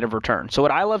on the rate of return. So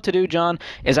what I love to do, John,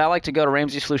 is I like to go to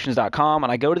RamseySolutions.com and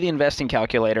I go to the investing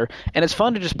calculator, and it's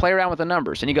fun to just play around with the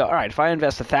numbers. And you go, all right, if I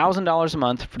invest $1,000 a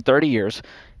month for 30 years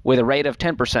with a rate of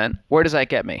 10%, where does that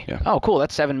get me? Yeah. Oh, cool,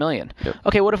 that's $7 million. Yep.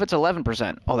 Okay, what if it's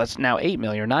 11%? Oh, that's now $8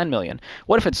 million or $9 million.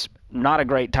 What if it's not a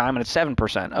great time and it's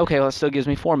 7%? Okay, well, that still gives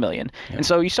me $4 million. Yep. And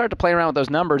so you start to play around with those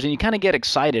numbers and you kind of get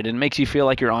excited and it makes you feel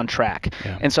like you're on track.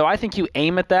 Yeah. And so I think you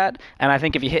aim at that, and I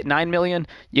think if you hit $9 million,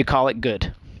 you call it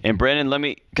good. And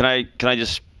Brandon, can I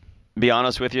just be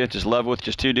honest with you? Just love with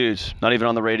just two dudes, not even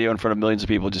on the radio in front of millions of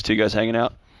people, just two guys hanging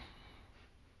out?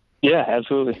 Yeah,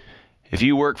 absolutely. If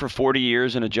you work for 40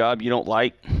 years in a job you don't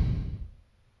like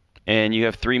and you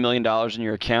have $3 million in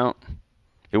your account,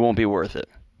 it won't be worth it.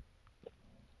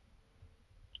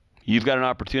 You've got an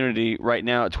opportunity right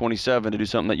now at 27 to do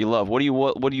something that you love. What do you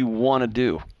want to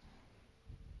do?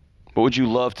 What would you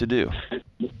love to do?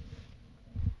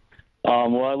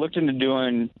 Well, I looked into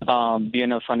doing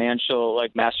being a financial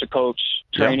master coach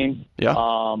training. Yeah.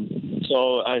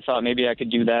 So I thought maybe I could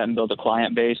do that and build a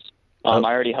client base. I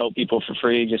already help people for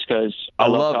free just because I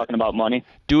love talking about money.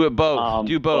 Do it both.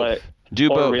 Do both. Do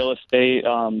both. Real estate.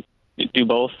 Do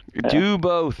both. Do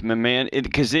both, my man.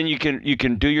 Because then you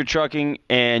can do your trucking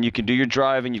and you can do your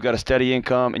driving. You've got a steady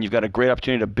income and you've got a great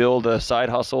opportunity to build a side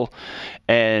hustle.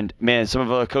 And man, some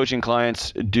of our coaching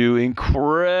clients do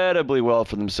incredibly well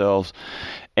for themselves.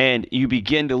 And you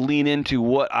begin to lean into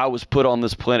what I was put on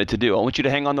this planet to do. I want you to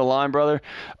hang on the line, brother.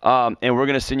 And we're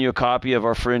going to send you a copy of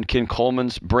our friend Ken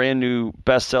Coleman's brand new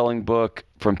best-selling book,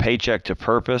 From Paycheck to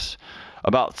Purpose,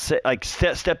 about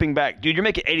stepping back. Dude, you're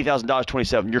making $80,000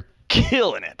 27. You're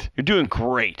killing it. You're doing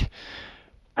great.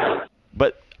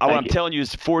 But what I'm telling you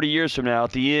is 40 years from now,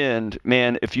 at the end,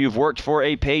 man, if you've worked for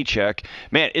a paycheck,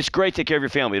 man, it's great to take care of your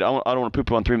family. I don't want to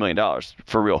poo-poo on $3 million,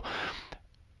 for real.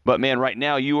 But, man, right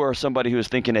now you are somebody who is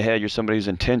thinking ahead. You're somebody who's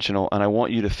intentional, and I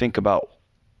want you to think about,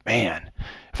 man,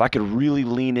 if I could really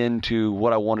lean into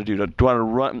what I want to do. Do I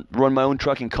want to run my own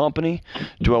trucking company?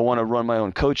 Do I want to run my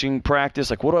own coaching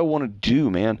practice? What do I want to do,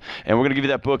 man? And we're going to give you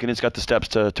that book, and it's got the steps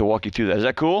to walk you through that. Is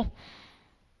that cool?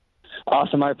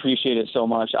 Awesome. I appreciate it so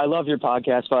much. I love your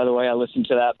podcast, by the way. I listen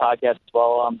to that podcast as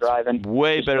well while I'm driving.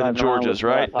 Way better than Georgia's,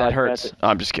 right? That hurts.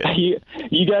 I'm just kidding.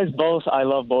 You guys both, I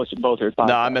love both your podcasts.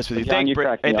 No, I mess with you.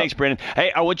 Thanks, Brandon.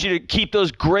 Hey, I want you to keep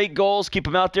those great goals, keep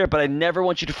them out there, but I never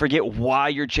want you to forget why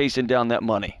you're chasing down that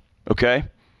money. Okay?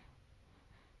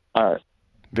 All right.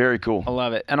 Very cool. I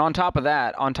love it. And on top of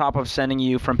that, on top of sending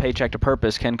you From Paycheck to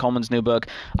Purpose, Ken Coleman's new book,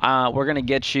 we're going to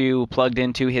get you plugged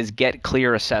into his Get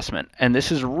Clear assessment. And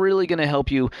this is really going to help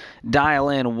you dial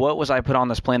in what was I put on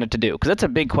this planet to do. Because that's a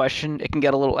big question. It can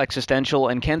get a little existential.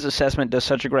 And Ken's assessment does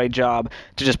such a great job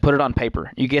to just put it on paper.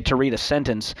 You get to read a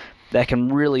sentence that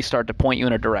can really start to point you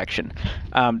in a direction.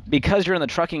 Because you're in the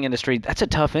trucking industry, that's a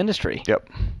tough industry. Yep.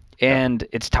 And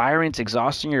it's tiring, it's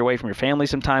exhausting, you're away from your family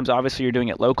sometimes. Obviously, you're doing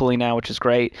it locally now, which is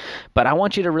great. But I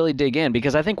want you to really dig in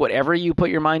because I think whatever you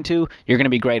put your mind to, you're going to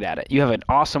be great at it. You have an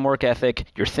awesome work ethic,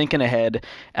 you're thinking ahead,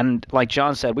 and like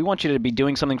John said, we want you to be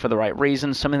doing something for the right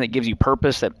reasons, something that gives you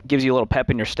purpose, that gives you a little pep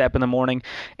in your step in the morning,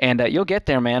 and you'll get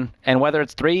there, man. And whether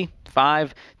it's $3,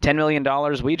 $5, $10 million,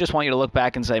 we just want you to look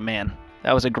back and say, man,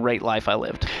 that was a great life I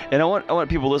lived. And I want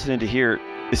people listening to hear,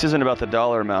 this isn't about the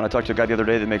dollar amount. I talked to a guy the other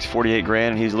day that makes $48,000,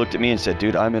 and he's looked at me and said,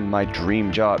 dude, I'm in my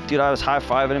dream job. Dude, I was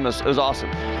high-fiving him. It was awesome.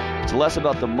 It's less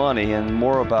about the money and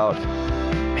more about,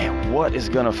 man, what is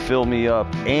going to fill me up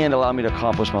and allow me to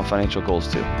accomplish my financial goals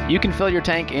too. You can fill your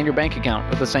tank and your bank account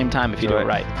at the same time if you do it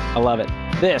right. I love it.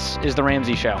 This is The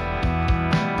Ramsey Show.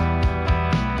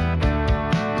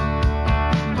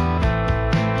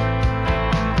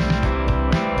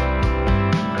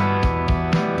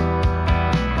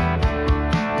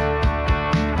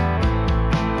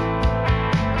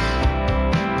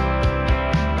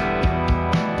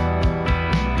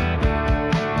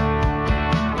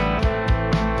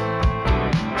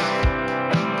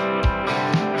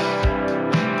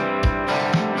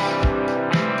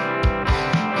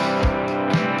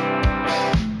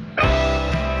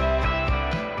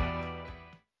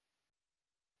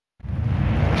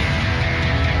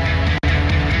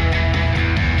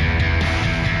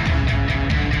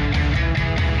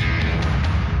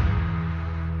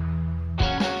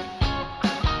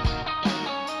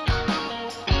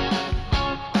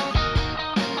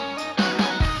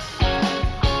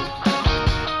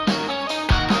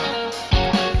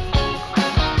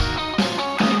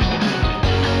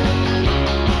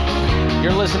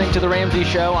 Listening to The Ramsey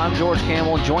Show. I'm George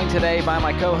Campbell, joined today by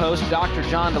my co-host, Dr.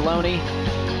 John Deloney.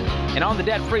 And on the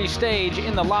debt-free stage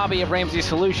in the lobby of Ramsey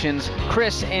Solutions,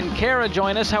 Chris and Kara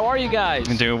join us. How are you guys?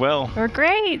 I'm doing well. We're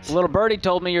great. Little birdie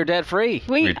told me you're debt-free.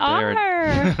 We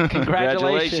are.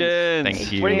 Congratulations.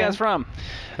 Thank you. Where are you guys from?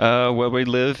 Well, we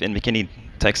live in McKinney,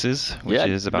 Texas, which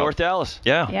is about North Dallas.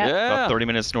 Yeah, about 30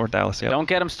 minutes north Dallas. Yeah. Don't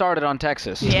get them started on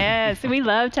Texas. Yes, we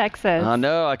love Texas. I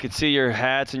know. I could see your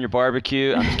hats and your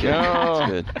barbecue. I'm just kidding.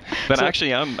 That's good. But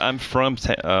actually, I'm from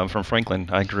Franklin.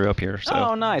 I grew up here. So.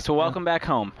 Oh, nice. Well, welcome back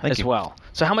home as well.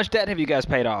 So, how much debt have you guys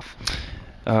paid off?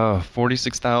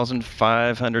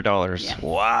 $46,500. Yes.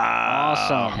 Wow.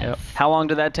 Awesome. Yep. How long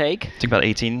did that take? It took about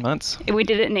 18 months. We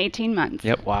did it in 18 months.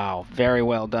 Yep. Wow. Very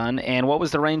well done. And what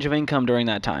was the range of income during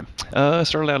that time?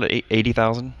 Started out at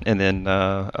 $80,000 and then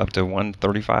up to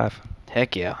 $135,000.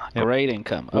 Heck yeah. Yep. Great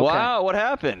income. Okay. Wow. What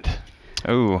happened?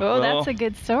 Oh, that's a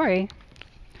good story.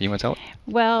 You want to tell it?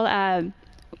 Well,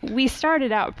 we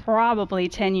started out probably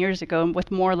 10 years ago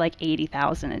with more like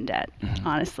 $80,000 in debt,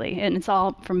 honestly. And it's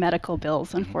all for medical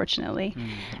bills, unfortunately.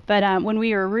 But when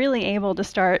we were really able to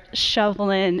start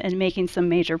shoveling and making some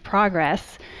major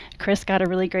progress, Chris got a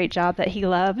really great job that he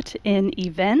loved in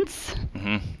events,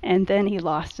 and then he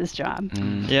lost his job.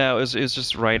 Yeah, it was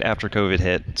just right after COVID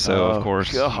hit. So, of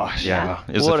course, gosh. Yeah,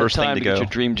 it was what the first a time thing to go. Get your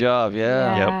dream job,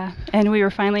 Yeah. Yep. And we were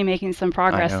finally making some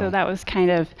progress, I know. so that was kind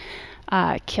of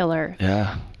killer.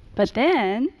 Yeah. But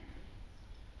then,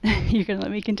 you're going to let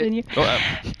me continue?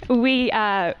 We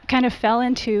kind of fell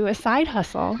into a side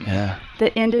hustle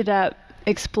that ended up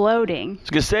exploding. I was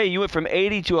going to say, you went from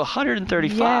 80 to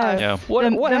 135. Yes. Yeah. What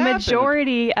the happened?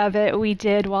 majority of it we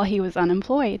did while he was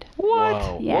unemployed.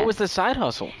 What? Yes. What was the side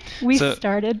hustle? We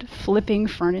started flipping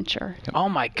furniture. Oh,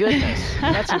 my goodness.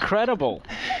 That's incredible.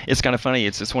 It's kind of funny.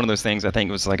 It's one of those things. I think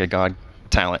it was like a God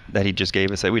talent that he just gave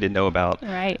us that we didn't know about.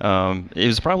 Right. It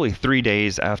was probably 3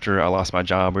 days after I lost my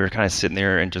job. We were kind of sitting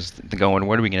there and just going,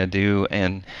 what are we going to do?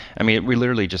 And I mean, we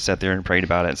literally just sat there and prayed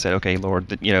about it and said, okay,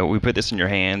 Lord, we put this in your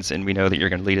hands and we know that you're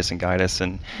going to lead us and guide us.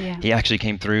 And he actually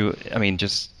came through. I mean,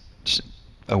 just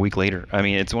a week later. I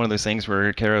mean, it's one of those things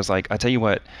where Kara's like, I tell you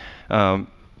what,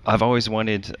 I've always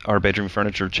wanted our bedroom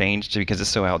furniture changed because it's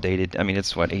so outdated. I mean,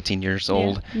 it's 18 years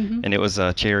old, and it was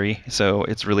cherry, so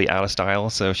it's really out of style.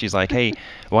 So she's like, "Hey,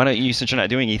 why don't you, since you're not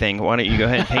doing anything, why don't you go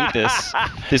ahead and paint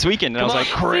this weekend?" And I was like,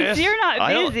 "Chris, since you're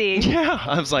not busy." Yeah,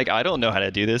 I was like, "I don't know how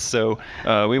to do this." So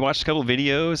we watched a couple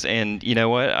videos, and you know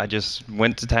what? I just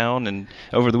went to town and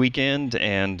over the weekend,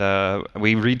 and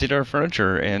we redid our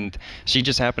furniture. And she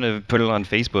just happened to put it on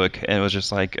Facebook, and it was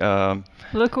just like,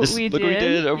 Look what we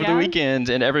did over the weekend,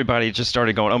 and everybody just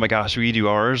started going, "Oh my gosh, we do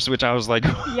ours," which I was like,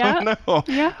 "Oh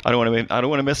no, I don't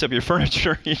want to mess up your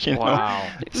furniture." You know? Wow.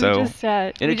 So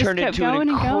and it turned into an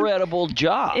incredible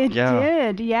job. It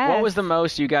did, yes. What was the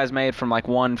most you guys made from like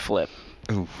one flip?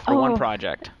 For one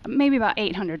project? Maybe about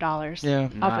 $800.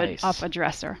 Yeah. Off a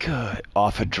dresser. Good.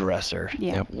 Off a dresser.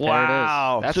 Yeah. Yep.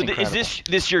 Wow. That's so incredible. is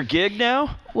this your gig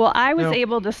now? Well, I was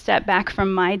able to step back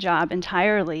from my job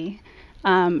entirely.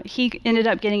 He ended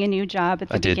up getting a new job at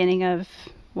the beginning of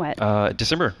what?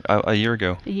 December, a year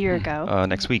ago. A year ago.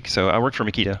 Next week. So I work for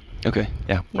Makita. Okay.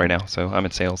 Yeah, right now. So I'm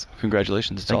in sales.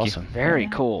 Congratulations. It's awesome. Very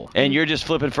cool. And you're just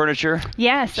flipping furniture?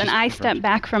 Yes, and I stepped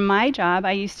back from my job.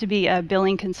 I used to be a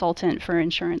billing consultant for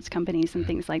insurance companies and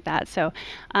things like that. So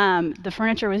the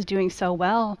furniture was doing so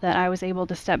well that I was able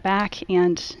to step back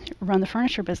and run the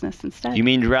furniture business instead. You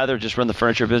mean you'd rather just run the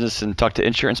furniture business and talk to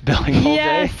insurance billing all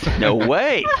Yes. day? No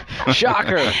way.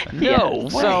 Shocker. No way.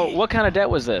 So what kind of debt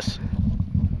was this?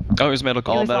 Oh, it was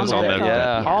medical. It was all medical.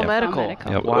 Yeah. All medical.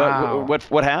 Yep. Wow.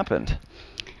 What happened?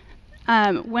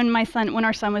 When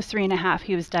our son was 3.5,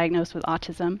 he was diagnosed with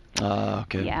autism.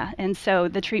 Okay. Yeah, and so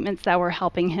the treatments that were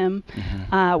helping him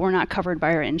were not covered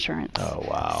by our insurance. Oh,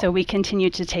 wow. So we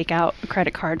continued to take out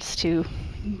credit cards to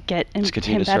get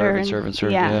him better.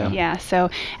 Serve. Yeah. So,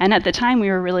 and at the time we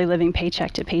were really living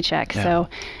paycheck to paycheck. Yeah. So,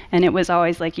 and it was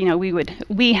always like,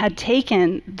 we had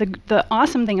taken the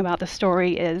awesome thing about the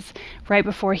story is right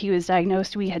before he was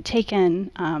diagnosed, we had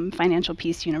taken Financial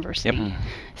Peace University. Yep.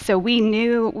 So we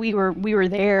knew we were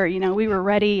there, we were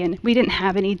ready, and we didn't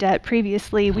have any debt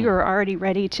previously. We were already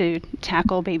ready to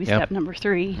tackle baby step number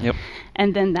 3. Yep.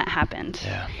 And then that happened.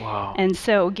 Yeah. Wow. And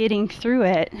so getting through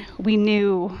it, we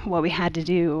knew what we had to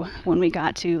do when we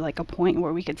got to like a point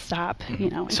where we could stop,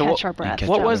 and catch our breath.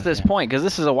 What was this point? Because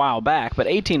this is a while back, but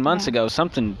 18 months ago,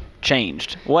 something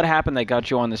changed. What happened that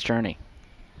got you on this journey?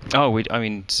 Oh,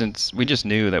 since we just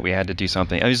knew that we had to do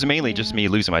something. It was mainly just me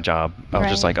losing my job. I was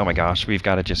just like, oh my gosh, we've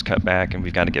got to just cut back, and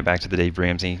we've got to get back to the Dave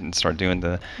Ramsey and start doing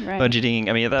the budgeting.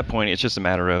 I mean, at that point, it's just a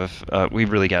matter of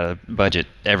we've really got to budget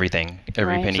everything,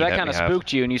 every penny so that we have. kind of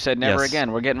spooked you, and you said, never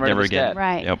again. We're getting rid of this debt.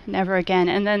 Right. Yep. Never again.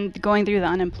 And then going through the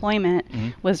unemployment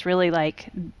was really like,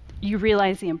 you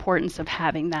realize the importance of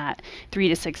having that 3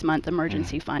 to 6 month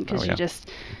emergency fund, because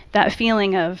that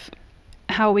feeling of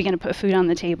how are we going to put food on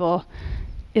the table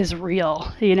is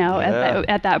real,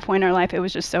 at that point in our life, it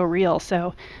was just so real.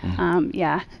 So,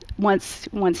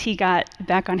 once he got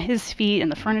back on his feet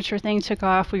and the furniture thing took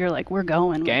off, we were like, we're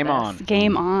going. Game on.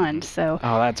 Game on. So.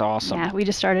 Oh, that's awesome. Yeah, we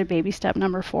just started baby step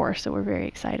number 4, so we're very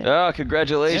excited. Oh,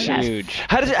 congratulations. Yes. Huge.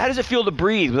 How does it feel to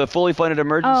breathe with a fully funded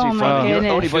emergency Oh, fund? my You don't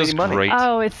owe goodness. anybody money. Great.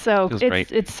 Oh, it's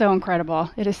great. it's so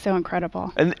incredible. It is so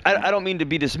incredible. And I don't mean to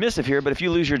be dismissive here, but if you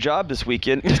lose your job this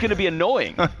weekend, it's going to be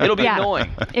annoying. It'll be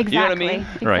annoying. Exactly. You know what I mean?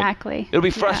 Exactly. It'll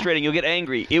be frustrating. You'll get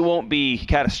angry. It won't be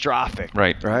catastrophic.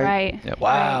 Right. Right. Yep.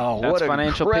 Wow. That's What an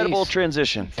financial incredible peace.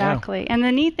 transition. Exactly. And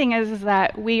the neat thing is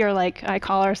that we are like, I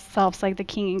call ourselves like the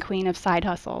king and queen of side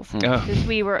hustles. Because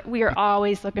we were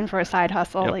always looking for a side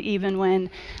hustle. Yep. Like even when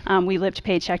we lived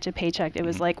paycheck to paycheck, it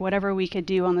was like whatever we could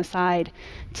do on the side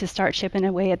to start chipping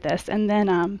away at this. And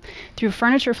then through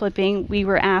furniture flipping, we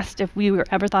were asked if we were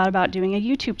ever thought about doing a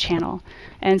YouTube channel.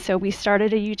 And so we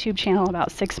started a YouTube channel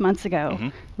about 6 months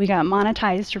ago. We got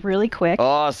monetized really quick.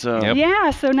 Awesome. Yep.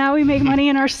 Yeah, so now we make money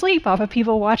in our sleep off of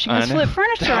people watching us flip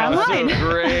furniture online.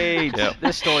 Great.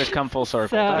 This story's come full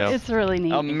circle. So it's really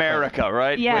neat. America,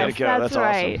 right? Yes, Way to go. that's awesome.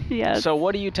 right. Yes. So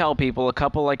what do you tell people, a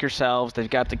couple like yourselves, they've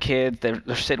got the kids, they're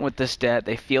sitting with this debt,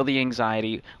 they feel the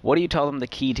anxiety. What do you tell them the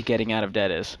key to getting out of debt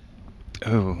is?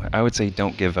 Oh, I would say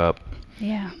don't give up.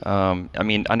 Yeah.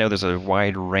 I know there's a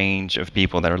wide range of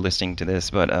people that are listening to this,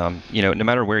 but no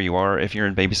matter where you are, if you're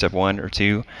in baby step 1 or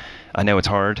 2, I know it's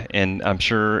hard, and I'm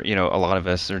sure a lot of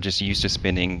us are just used to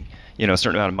spending a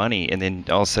certain amount of money, and then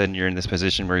all of a sudden you're in this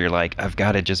position where you're like, I've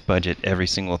got to just budget every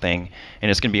single thing,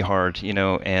 and it's gonna be hard,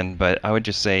 but I would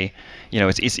just say,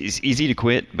 it's easy to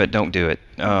quit, but don't do it.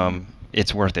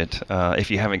 It's worth it.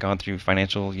 If you haven't gone through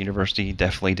financial university,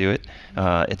 definitely do it.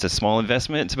 It's a small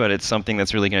investment, but it's something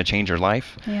that's really going to change your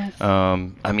life. Yes.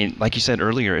 Like you said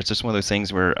earlier, it's just one of those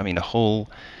things where, the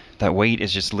that weight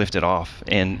is just lifted off.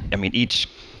 And I mean, each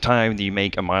time that you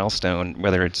make a milestone,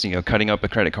 whether it's cutting up a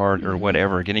credit card or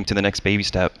whatever, getting to the next baby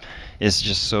step is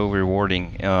just so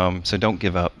rewarding. So don't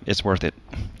give up. It's worth it.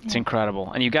 It's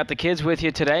incredible. And you got the kids with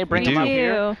you today. Bring We them up do.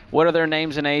 here. What are their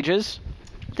names and ages?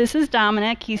 This is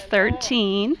Dominic. He's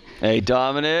 13. Hey,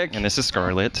 Dominic. And this is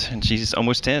Scarlett, and she's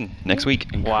almost 10 next week.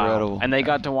 Wow. And they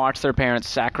got to watch their parents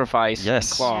sacrifice,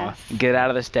 claw, get out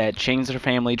of this debt, change their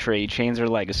family tree, change their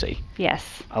legacy.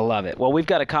 Yes. I love it. Well, we've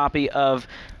got a copy of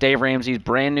Dave Ramsey's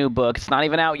brand new book. It's not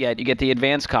even out yet. You get the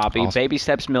advanced copy, Awesome. Baby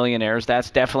Steps Millionaires.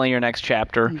 That's definitely your next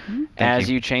chapter as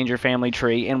you change your family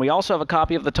tree. And we also have a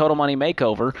copy of the Total Money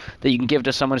Makeover that you can give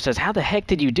to someone who says, how the heck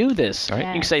did you do this? Right.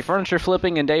 You can say furniture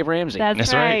flipping and Dave Ramsey.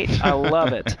 That's right. I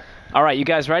love it. All right, you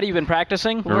guys ready? You've been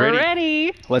practicing? We're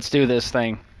ready. Let's do this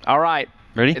thing. All right.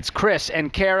 Ready? It's Chris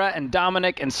and Kara and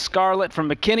Dominic and Scarlett from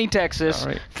McKinney, Texas. All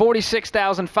right.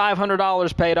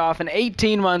 $46,500 paid off in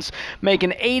 18 months,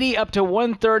 making 80 up to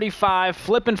 135,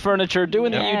 flipping furniture,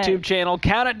 doing the YouTube channel.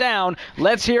 Count it down.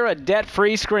 Let's hear a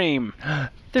debt-free scream.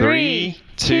 3,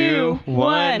 2,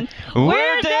 1.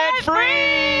 We're debt-free!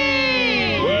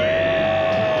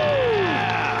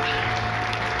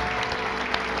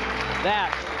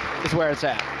 That is where it's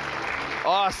at.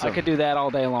 Awesome. I could do that all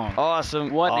day long.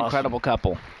 Awesome. What an incredible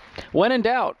couple. When in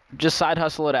doubt, just side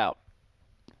hustle it out.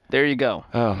 There you go.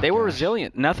 Oh, they were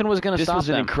resilient. Nothing was going to stop them. This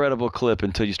was an incredible clip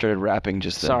until you started rapping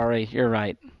just then. Sorry, you're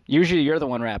right. Usually you're the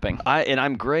one rapping.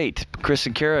 I'm great. Chris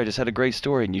and Kara just had a great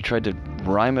story, and you tried to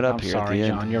rhyme it up I'm here sorry, at the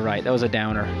end. John. You're right. That was a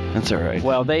downer. That's all right.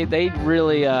 Well, they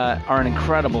really are an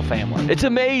incredible family. It's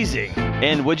amazing.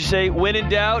 And what'd you say? When in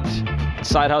doubt,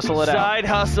 side hustle it out. Side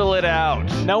hustle it out.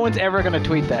 No one's ever going to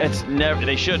tweet that. It's never.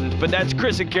 They shouldn't. But that's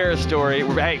Chris and Kara's story.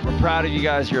 We're proud of you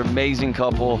guys. You're an amazing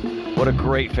couple. What a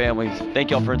great family.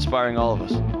 Thank y'all for inspiring all of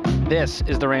us. This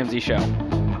is The Ramsey Show.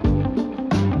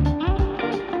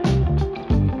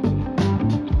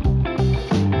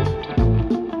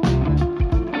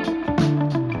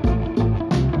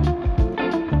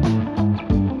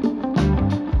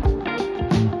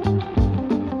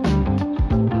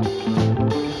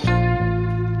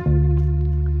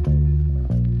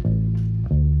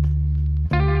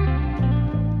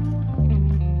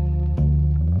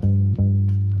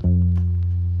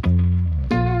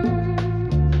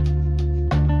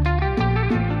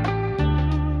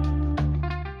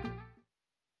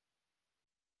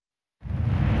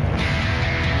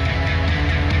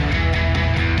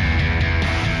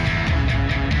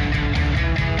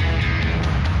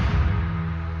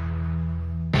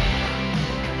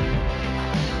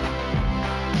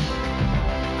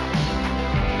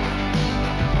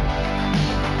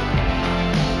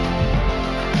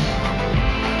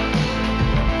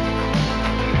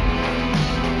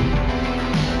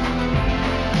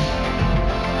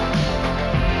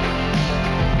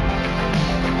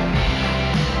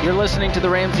 You're listening to The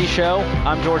Ramsey Show.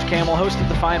 I'm George Camel, host of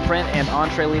the Fine Print and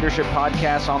Entree Leadership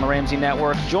podcast on the Ramsey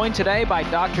Network. Joined today by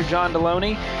Dr. John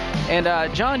Deloney.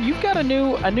 And John, you've got a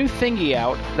new thingy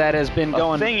out that has been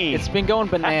going. It's been going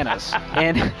bananas.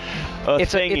 And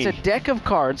it's a deck of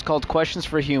cards called Questions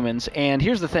for Humans. And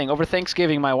here's the thing: over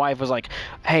Thanksgiving, my wife was like,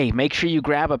 "Hey, make sure you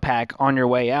grab a pack on your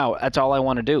way out. That's all I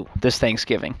want to do this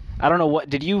Thanksgiving." I don't know what.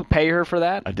 Did you pay her for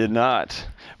that? I did not.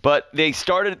 But these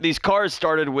cards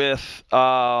started with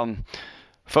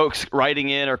folks writing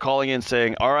in or calling in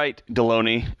saying, "All right,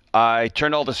 Deloney, I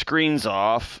turned all the screens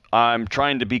off. I'm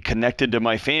trying to be connected to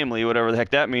my family," whatever the heck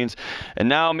that means. "And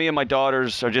now me and my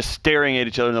daughters are just staring at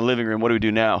each other in the living room. What do we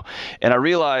do now?" And I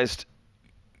realized,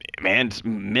 man,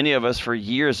 many of us for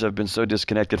years have been so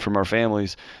disconnected from our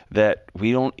families that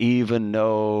we don't even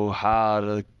know how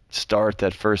to start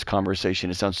that first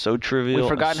conversation. It sounds so trivial. We've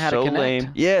forgotten how to so connect.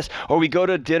 Lame. Yes. Or we go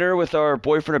to dinner with our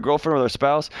boyfriend or girlfriend or our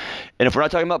spouse, and if we're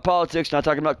not talking about politics, not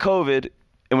talking about COVID,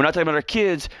 and we're not talking about our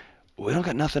kids, we don't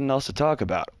got nothing else to talk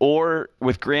about. Or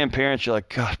with grandparents, you're like,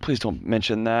 "God, please don't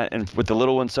mention that." And with the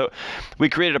little ones, so we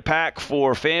created a pack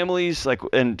for families,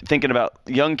 and thinking about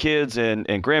young kids and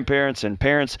grandparents and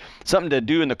parents, something to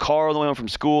do in the car on the way home from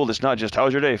school. That's not just, "How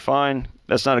was your day?" "Fine."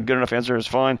 That's not a good enough answer. It's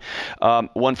fine.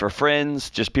 One for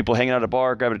friends, just people hanging out at a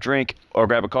bar, grab a drink or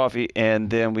grab a coffee. And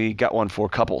then we got one for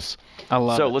couples. I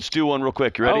love it. So let's do one real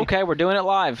quick. You ready? Okay, we're doing it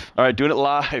live. All right, doing it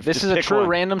live. This Just is a pick true one.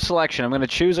 random selection. I'm going to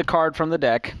choose a card from the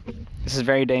deck. This is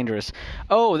very dangerous.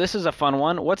 Oh, this is a fun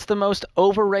one. What's the most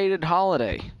overrated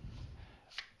holiday?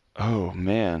 Oh,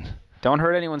 man. Don't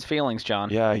hurt anyone's feelings,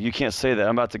 John. Yeah, you can't say that.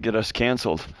 I'm about to get us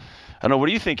canceled. I don't know. What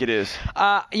do you think it is?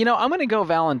 I'm going to go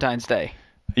Valentine's Day.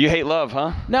 You hate love,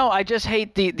 huh? No, I just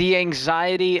hate the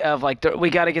anxiety of like we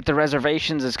got to get the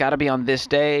reservations. It's got to be on this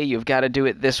day. You've got to do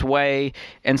it this way.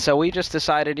 And so we just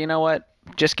decided, you know what?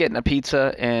 Just getting a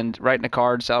pizza and writing a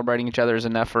card, celebrating each other is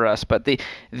enough for us. But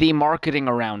the marketing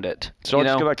around it. So I'll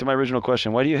just go back to my original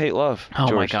question. Why do you hate love, Oh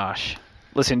George? my gosh!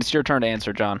 Listen, it's your turn to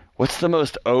answer, John. What's the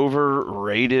most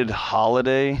overrated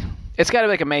holiday? It's got to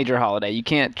be like a major holiday. You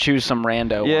can't choose some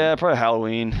rando. Yeah, probably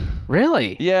Halloween.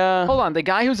 Really? Yeah. Hold on. The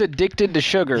guy who's addicted to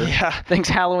sugar thinks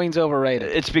Halloween's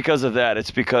overrated. It's because of that.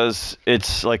 It's because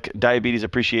it's like Diabetes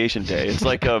Appreciation Day. It's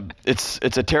like it's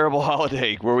a terrible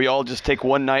holiday where we all just take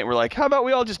one night and we're like, how about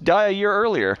we all just die a year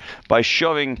earlier by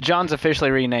shoving... John's officially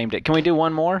renamed it. Can we do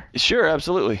one more? Sure,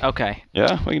 absolutely. Okay.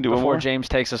 Yeah, we can do one more. Before James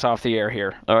takes us off the air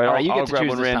here. All right, you I'll get to grab choose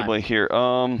one this randomly time. here.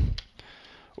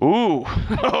 Ooh,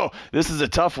 this is a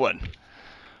tough one.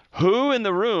 Who in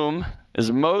the room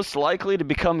is most likely to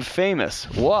become famous?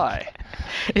 Why?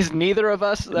 Is neither of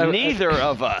us? Neither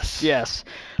of us. Yes.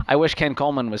 I wish Ken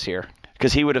Coleman was here.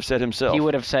 Because he would have said himself. He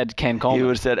would have said Ken Coleman. He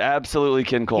would have said absolutely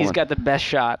Ken Coleman. He's got the best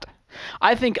shot.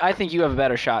 I think you have a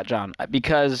better shot, John,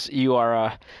 because you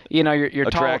are you're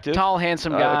attractive, tall,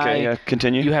 handsome guy. Okay, yeah.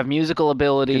 Continue. You have musical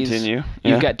abilities. Continue.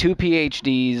 You've got 2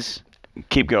 PhDs.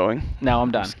 Keep going. No,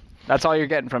 I'm done. That's all you're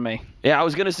getting from me. Yeah, I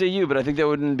was going to say you, but I think that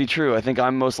wouldn't be true. I think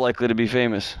I'm most likely to be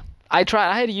famous. I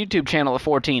tried. I had a YouTube channel at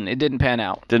 14. It didn't pan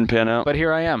out. Didn't pan out? But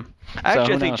here I am.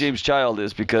 Actually, I think James Child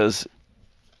is because,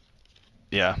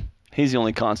 yeah, he's the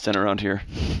only constant around here.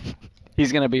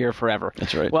 He's going to be here forever.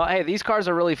 That's right. Well, hey, these cars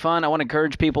are really fun. I want to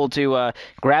encourage people to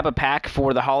grab a pack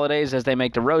for the holidays as they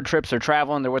make the road trips. They're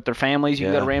traveling. They're with their families. You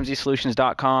can go to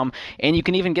RamseySolutions.com, and you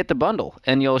can even get the bundle,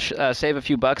 and you'll save a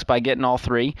few bucks by getting all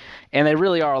 3. And they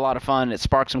really are a lot of fun. It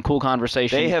sparks some cool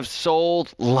conversation. They have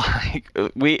sold like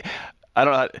we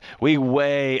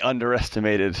way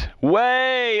underestimated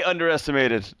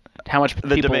how much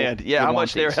the demand. Yeah, how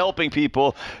much they're helping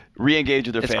people re-engage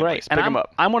with their families. Great. Pick them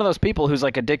up. I'm one of those people who's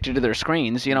like addicted to their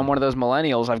screens. I'm one of those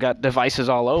millennials. I've got devices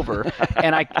all over.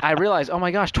 And I realized, oh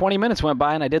my gosh, 20 minutes went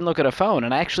by and I didn't look at a phone,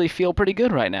 and I actually feel pretty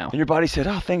good right now. And your body said,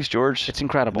 oh, thanks, George. It's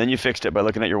incredible. And then you fixed it by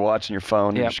looking at your watch and your phone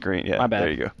and your screen. Yeah, my bad.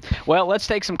 There you go. Well, let's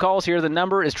take some calls here. The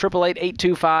number is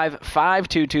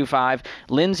 888-825-5225.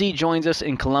 Lindsay joins us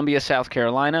in Columbia, South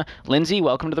Carolina. Lindsay,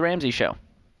 welcome to The Ramsey Show.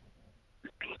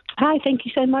 Hi, thank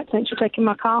you so much. Thanks for taking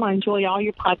my call. I enjoy all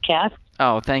your podcasts.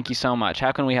 Oh, thank you so much.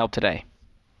 How can we help today?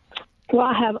 Well,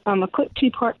 I have a quick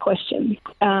 2-part question.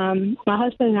 My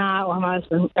husband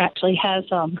actually has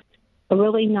a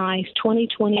really nice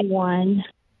 2021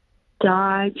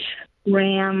 Dodge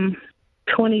Ram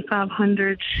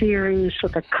 2500 series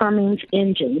with a Cummins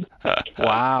engine.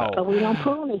 Wow. But we don't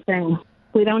pull anything.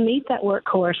 We don't need that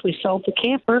workhorse. We sold the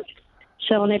camper,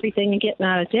 selling everything and getting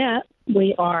out of debt.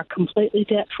 We are completely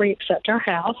debt-free except our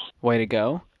house. Way to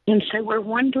go. And so we're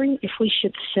wondering if we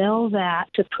should sell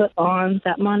that to put on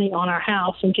that money on our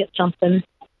house and get something.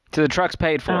 So the truck's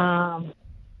paid for?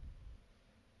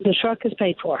 The truck is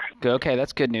paid for. Okay,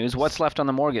 that's good news. What's left on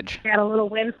the mortgage? He had a little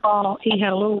windfall.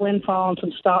 On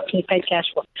some stocks, and he paid cash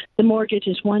for it. The mortgage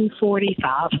is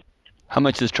 $145. How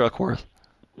much is this truck worth?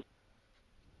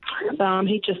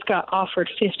 He just got offered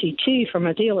 $52 from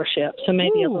a dealership, so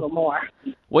maybe a little more.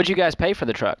 What'd you guys pay for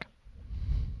the truck?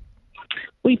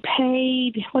 We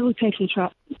paid, what did we pay for the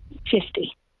truck? $50.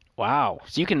 Wow.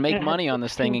 So you can make money on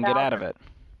this thing and get out of it.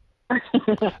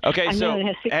 Okay, so,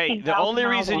 hey, the only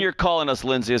reason you're calling us,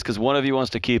 Lindsay, is because one of you wants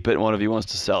to keep it and one of you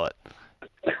wants to sell it.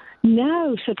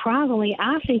 No, surprisingly,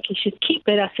 I think you should keep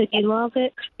it. I said, you love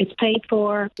it. It's paid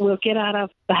for. We'll get out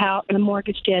of the house and the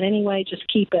mortgage debt anyway. Just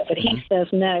keep it. But he says,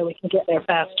 no, we can get there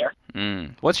faster.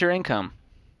 What's your income?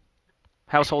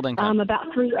 Household income?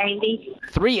 About $380.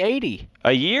 $380?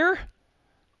 A year?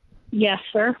 Yes,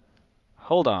 sir.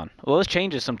 Hold on. Well, this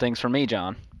changes some things for me,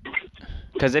 John.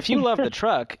 Because if you love the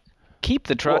truck, keep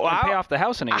the truck and pay off the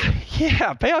house in a year.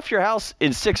 Yeah, pay off your house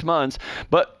in 6 months.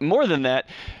 But more than that,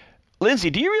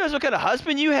 Lindsay, do you realize what kind of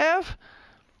husband you have?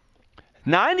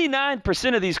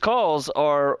 99% of these calls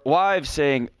are wives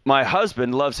saying, my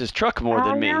husband loves his truck more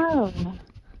than me.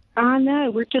 I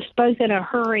know. We're just both in a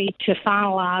hurry to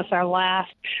finalize our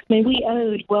last. I mean, we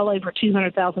owed well over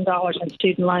 $200,000 in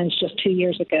student loans just 2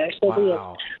 years ago. So we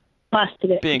have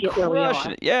busted it to get where we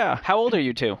are. Yeah. How old are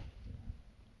you two?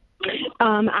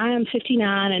 I am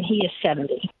 59 and he is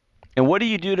 70. And what do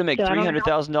you do to make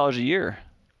 $300,000 a year?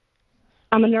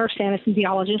 I'm a nurse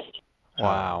anesthesiologist.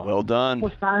 Wow. Well done.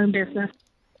 With my own business.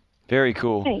 Very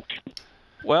cool. Thanks.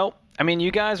 Well, I mean,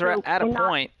 you guys are at a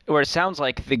point where it sounds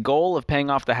like the goal of paying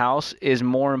off the house is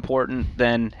more important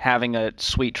than having a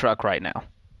sweet truck right now.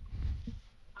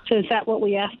 So is that what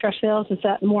we ask ourselves? Is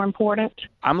that more important?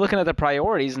 I'm looking at the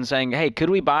priorities and saying, hey, could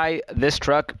we buy this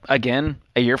truck again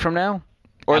a year from now?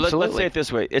 Or let's say it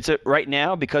this way. Right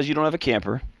now, because you don't have a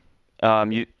camper,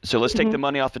 so let's take the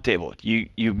money off the table.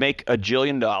 You make $1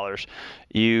 jillion,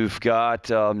 you've got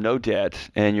no debt,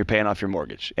 and you're paying off your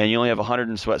mortgage. And you only have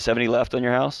 170 left on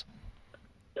your house?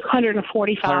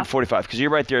 145. 145, because you're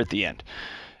right there at the end.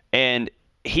 And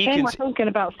we're thinking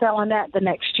about selling that the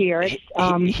next year.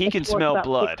 He can smell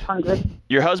blood. 600.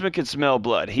 Your husband can smell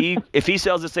blood. If he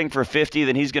sells this thing for 50,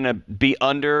 then he's going to be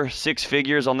under 6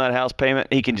 figures on that house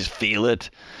payment. He can just feel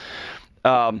it.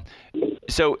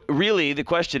 So really, the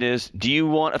question is, do you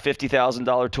want a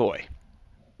 $50,000 toy?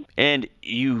 And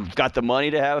you've got the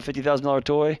money to have a $50,000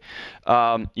 toy.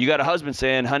 You got a husband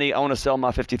saying, honey, I want to sell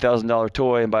my $50,000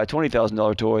 toy and buy a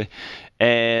 $20,000 toy.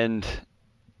 And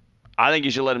I think you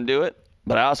should let him do it.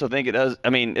 But I also think it does.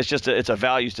 I mean, it's a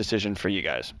values decision for you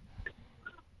guys.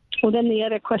 Well, then the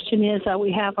other question is,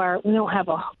 we don't have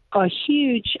a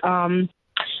huge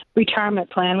retirement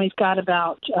plan. We've got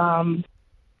about $500,000,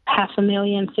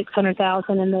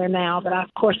 $600,000 in there now. But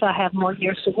of course, I have more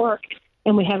years to work,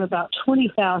 and we have about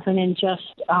 $20,000 in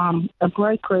just a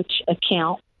brokerage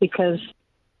account because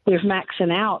we're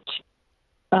maxing out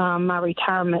my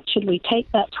retirement. Should we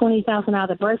take that $20,000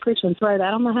 out of the brokerage and throw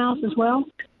that on the house as well?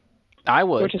 I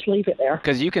would. Or just leave it there.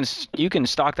 Because you can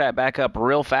stock that back up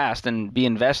real fast and be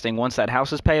investing once that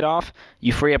house is paid off.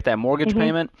 You free up that mortgage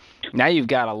payment. Now you've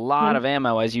got a lot of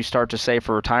ammo as you start to save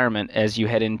for retirement as you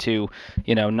head into,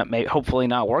 hopefully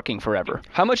not working forever.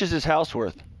 How much is this house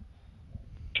worth?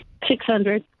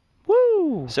 $600,000.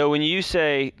 Woo! So when you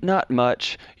say not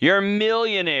much, you're a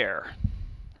millionaire,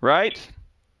 right?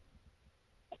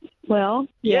 Well,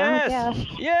 yes,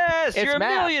 you're a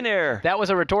millionaire. That was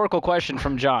a rhetorical question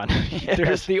from John.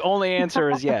 Yes. The only answer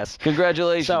is yes.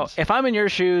 Congratulations. So if I'm in your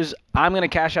shoes, I'm going to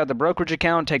cash out the brokerage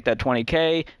account, take that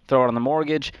 $20K, throw it on the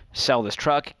mortgage, sell this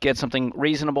truck, get something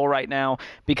reasonable right now.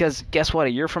 Because guess what? A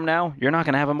year from now, you're not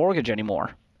going to have a mortgage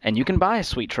anymore, and you can buy a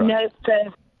sweet truck. No,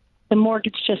 the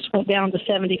mortgage just went down to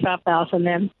 $75,000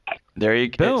 then. There you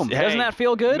go. Boom. Doesn't that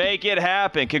feel good? Make it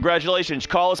happen. Congratulations.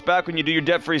 Call us back when you do your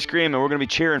debt-free scream, and we're going to be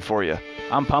cheering for you.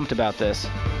 I'm pumped about this.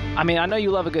 I mean, I know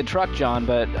you love a good truck, John,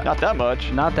 but... Not that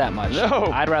much. Not that much. No.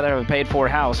 I'd rather have a paid-for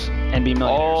house and be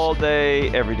millionaires. All day,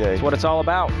 every day. That's what it's all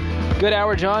about. Good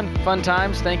hour, John. Fun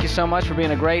times. Thank you so much for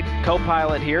being a great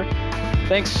co-pilot here.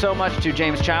 Thanks so much to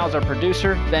James Childs, our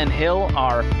producer, Ben Hill,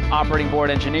 our operating board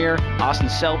engineer, Austin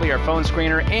Selby, our phone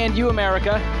screener, and you,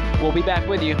 America. We'll be back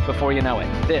with you before you know it.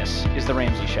 This is The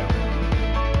Ramsey Show.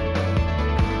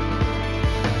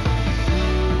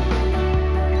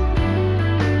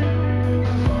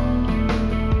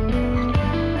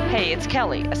 Hey, it's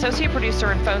Kelly, associate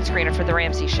producer and phone screener for The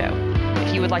Ramsey Show.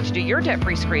 If you would like to do your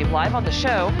debt-free scream live on the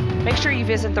show, make sure you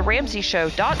visit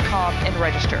theramseyshow.com and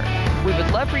register. We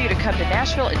would love for you to come to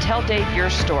Nashville and tell Dave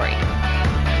your story.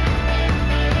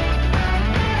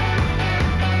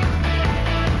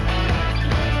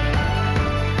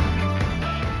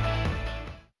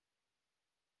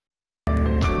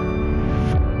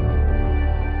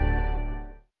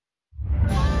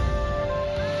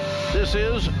 This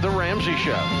is The Ramsey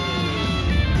Show.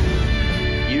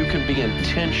 You can be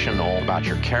intentional about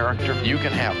your character. You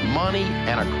can have money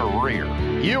and a career.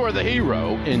 You are the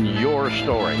hero in your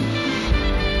story.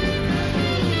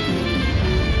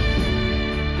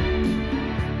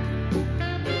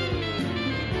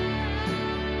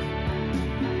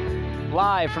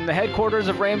 Live from the headquarters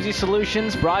of Ramsey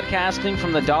Solutions, broadcasting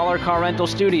from the Dollar Car Rental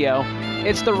Studio,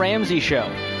 it's The Ramsey Show,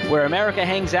 where America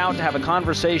hangs out to have a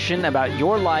conversation about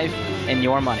your life and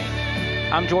your money.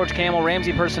 I'm George Camel,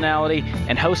 Ramsey personality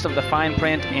and host of the Fine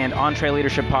Print and Entree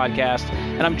Leadership podcast,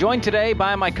 and I'm joined today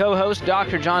by my co-host,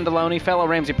 Dr. John Deloney, fellow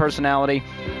Ramsey personality,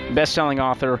 best-selling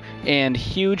author, and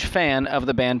huge fan of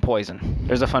the band Poison.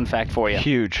 There's a fun fact for you.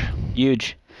 Huge.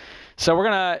 So we're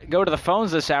going to go to the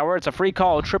phones this hour. It's a free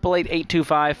call,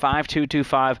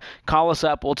 888-825-5225. Call us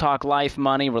up. We'll talk life,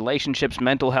 money, relationships,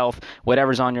 mental health,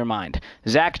 whatever's on your mind.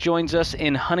 Zach joins us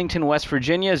in Huntington, West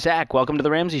Virginia. Zach, welcome to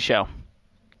The Ramsey Show.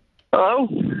 Hello.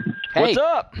 Hey, what's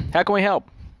up? How can we help?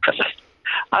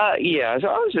 Yeah, so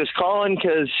I was just calling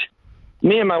because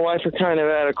me and my wife are kind of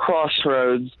at a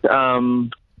crossroads.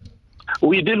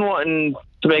 We've been wanting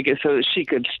to make it so that she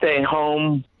could stay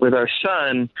home with our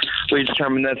son. We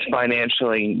determined that's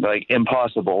financially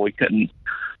impossible. We couldn't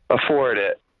afford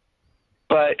it.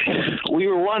 But we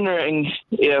were wondering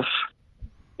if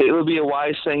it would be a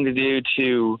wise thing to do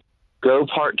to go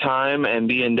part-time and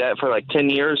be in debt for 10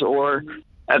 years, or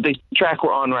at the track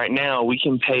we're on right now, we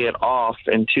can pay it off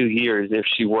in 2 years if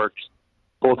she works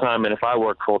full-time and if I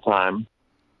work full-time.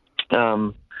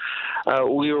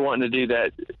 We were wanting to do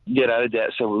that, get out of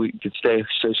debt, so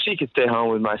she could stay home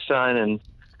with my son, and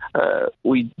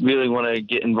we really want to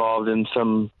get involved in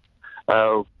some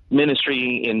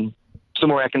ministry in some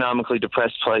more economically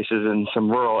depressed places in some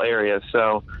rural areas.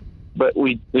 So, but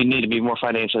we need to be more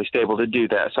financially stable to do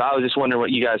that. So I was just wondering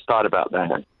what you guys thought about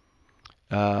that.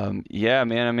 Yeah,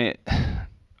 man. I mean,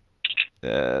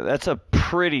 that's a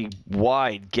pretty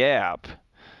wide gap.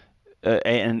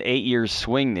 An 8-year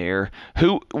swing there.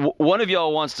 One of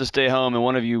y'all wants to stay home and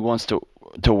one of you wants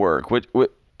to work.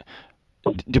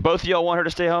 Do both of y'all want her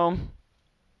to stay home?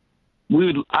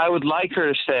 I would like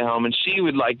her to stay home, and she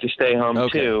would like to stay home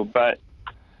too. But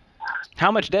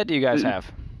how much debt do you guys have?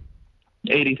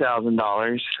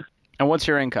 $80,000. And what's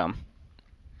your income?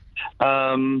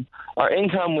 Our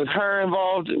income with her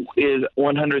involved is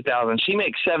 $100,000. She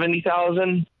makes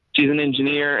 $70,000. She's an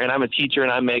engineer, and I'm a teacher,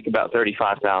 and I make about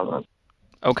 $35,000.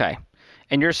 Okay.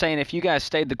 And you're saying if you guys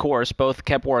stayed the course, both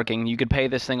kept working, you could pay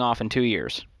this thing off in 2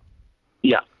 years?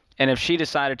 Yeah. And if she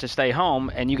decided to stay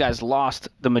home and you guys lost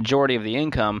the majority of the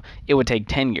income, it would take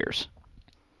 10 years?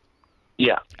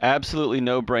 Yeah. Absolutely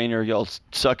no-brainer. Y'all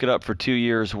suck it up for 2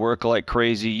 years, work like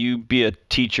crazy. You be a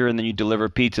teacher, and then you deliver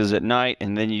pizzas at night,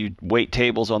 and then you wait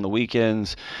tables on the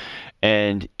weekends,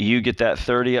 and you get that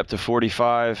 30 up to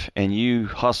 45, and you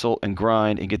hustle and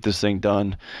grind and get this thing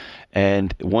done.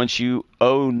 And once you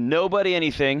owe nobody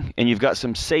anything and you've got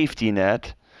some safety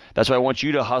net, that's why I want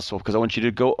you to hustle, because I want you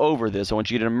to go over this. I want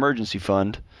you to get an emergency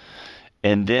fund.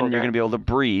 And then you're going to be able to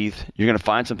breathe. You're going to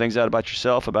find some things out about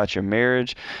yourself, about your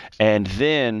marriage. And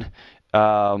then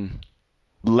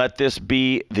let this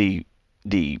be the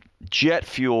jet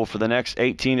fuel for the next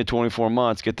 18 to 24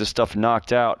 months. Get this stuff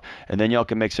knocked out. And then y'all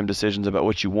can make some decisions about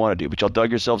what you want to do. But y'all dug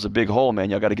yourselves a big hole, man.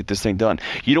 Y'all got to get this thing done.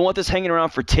 You don't want this hanging around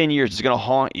for 10 years. It's going to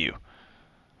haunt you.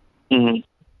 Mm-hmm.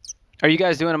 Are you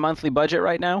guys doing a monthly budget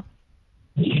right now?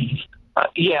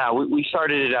 Yeah, we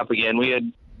started it up again. We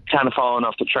had kind of fallen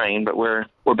off the train, but we're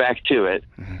back to it.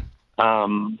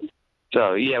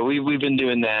 So yeah, we've been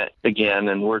doing that again,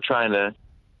 and we're trying to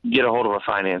get a hold of our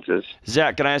finances.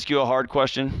 Zach, can I ask you a hard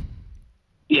question?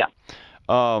 Yeah.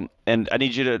 And I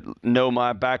need you to know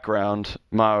my background.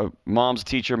 My mom's a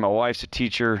teacher, my wife's a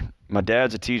teacher, my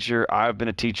dad's a teacher, I've been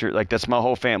a teacher. Like, that's my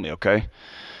whole family, okay?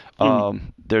 You're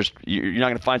not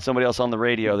going to find somebody else on the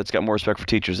radio that's got more respect for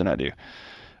teachers than I do.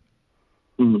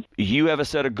 You have a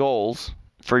set of goals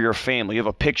for your family. You have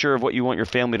a picture of what you want your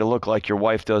family to look like. Your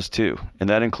wife does too.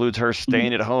 And that includes her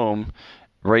staying at home,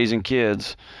 raising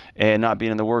kids, and not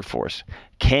being in the workforce.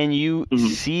 Can you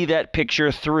see that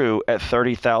picture through at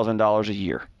 $30,000 a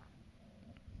year?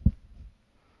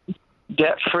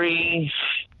 Debt-free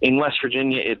in West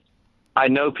Virginia, I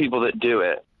know people that do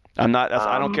it. I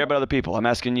don't care about other people. I'm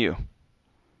asking you.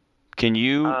 Can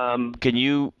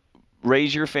you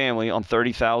raise your family on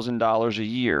 $30,000 a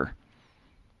year?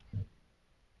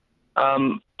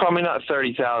 Probably not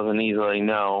 30,000 easily.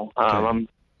 No. Okay.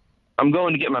 I'm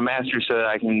going to get my master's so that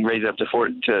I can raise it up to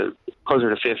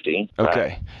closer to 50.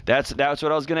 Okay, that's what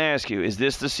I was going to ask you. Is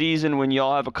this the season when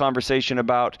y'all have a conversation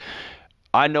about,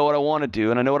 I know what I want to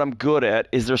do and I know what I'm good at?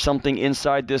 Is there something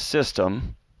inside this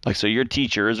system? Like, so you're a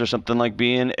teacher, is there something like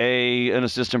being an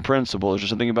assistant principal? Is there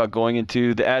something about going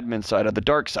into the admin side of the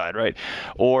dark side, right?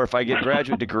 Or if I get a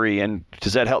graduate degree, and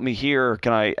does that help me here?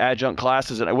 Can I adjunct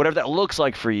classes? And whatever that looks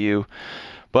like for you.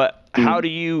 But how do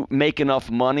you make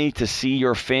enough money to see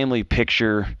your family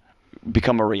picture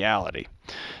become a reality?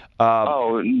 You got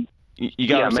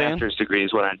what I'm saying? Master's degree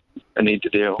is what I need to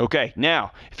do. Okay,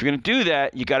 now, if you're going to do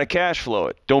that, you got to cash flow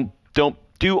it. Don't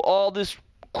do all this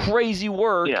crazy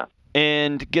work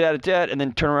and get out of debt and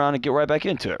then turn around and get right back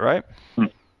into it, right? Well,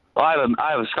 I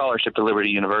have a scholarship to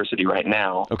Liberty University right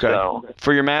now. Okay. So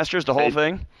for your master's, the whole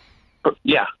thing?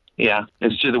 Yeah.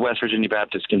 It's to the West Virginia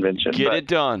Baptist Convention. Get it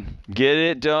done.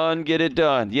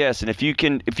 Yes, and if you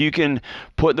can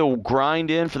put the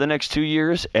grind in for the next 2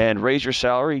 years and raise your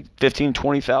salary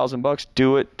 $15,000-$20,000,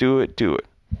 do it.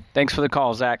 Thanks for the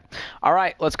call, Zach. All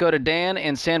right, let's go to Dan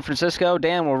in San Francisco.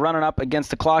 Dan, we're running up against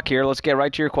the clock here. Let's get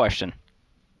right to your question.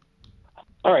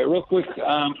 All right, real quick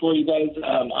for you guys.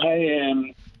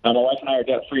 My wife and I are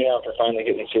debt-free now after finally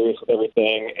getting serious with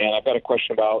everything, and I've got a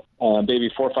question about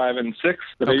baby 4, 5, and 6,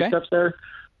 the baby steps there.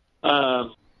 I'm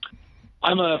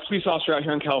a police officer out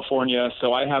here in California,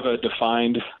 so I have a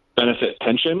defined benefit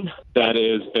pension that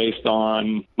is based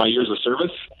on my years of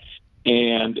service,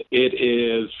 and it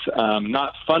is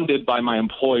not funded by my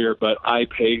employer, but I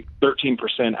pay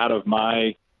 13% out of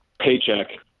my paycheck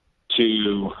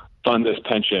to fund this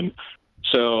pension.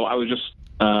 So I was just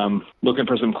looking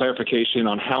for some clarification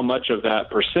on how much of that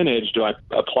percentage do I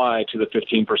apply to the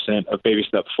 15% of baby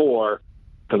step 4,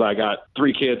 because I got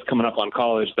 3 kids coming up on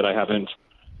college that I haven't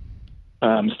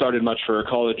started much for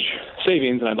college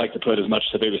savings, and I'd like to put as much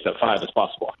to baby step 5 as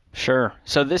possible. Sure.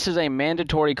 So this is a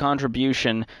mandatory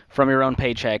contribution from your own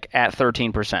paycheck at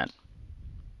 13%.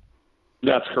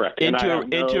 That's correct.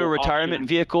 Into a retirement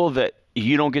vehicle that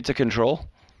you don't get to control?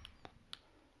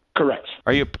 Correct.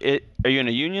 Are you in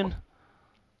a union?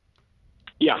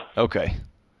 Yeah. Okay.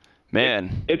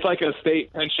 Man. It's like a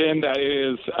state pension that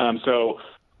is, so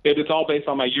it's all based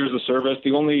on my years of service.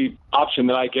 The only option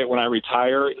that I get when I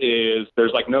retire is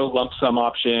there's like no lump sum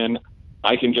option.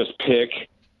 I can just pick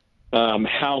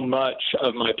how much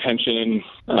of my pension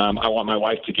I want my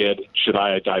wife to get should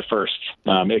I die first.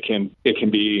 It can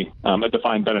be a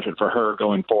defined benefit for her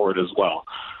going forward as well.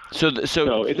 So it's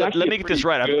let me get this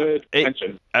right. Good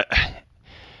pension.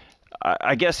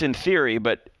 I guess in theory,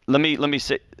 but let me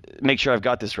make sure I've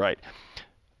got this right.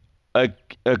 A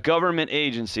government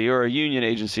agency or a union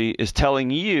agency is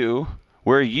telling you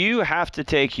where you have to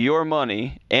take your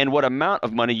money and what amount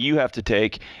of money you have to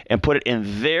take and put it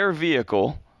in their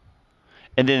vehicle,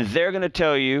 and then they're going to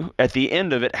tell you at the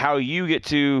end of it how you get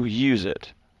to use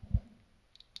it.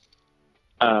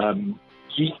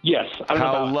 Yes. I don't know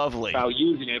how lovely. About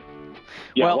using it.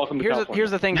 Yeah, well, welcome to California.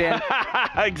 Here's the thing, Dan.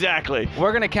 Exactly.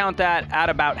 We're going to count that at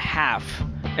about half.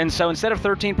 And so instead of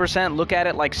 13%, look at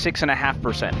it like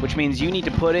 6.5%, which means you need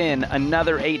to put in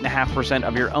another 8.5%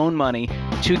 of your own money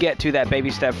to get to that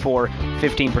baby step 4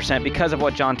 15% because of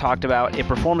what John talked about. It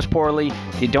performs poorly.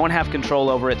 You don't have control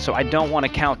over it, so I don't want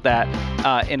to count that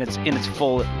in its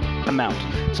full amount.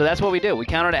 So that's what we do. We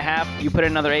count it at half. You put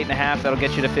in another 8.5. That'll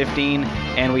get you to 15,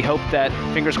 and we hope that,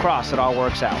 fingers crossed, it all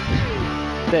works out.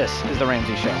 This is The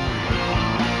Ramsey Show.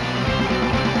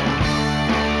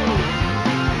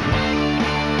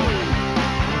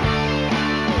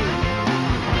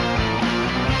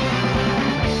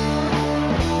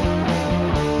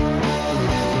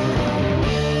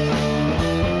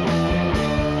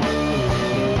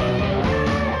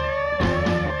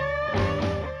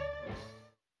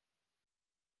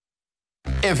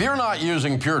 If you're not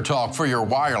using Pure Talk for your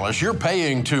wireless, you're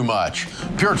paying too much.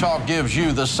 Pure Talk gives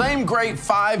you the same great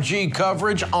 5G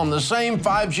coverage on the same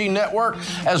 5G network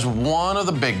as one of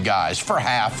the big guys for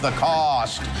half the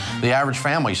cost. The average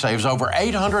family saves over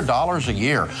 $800 a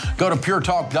year. Go to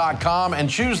puretalk.com and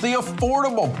choose the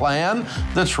affordable plan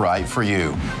that's right for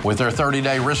you. With their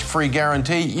 30-day risk-free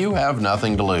guarantee, you have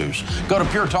nothing to lose. Go to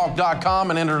puretalk.com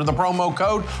and enter the promo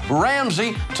code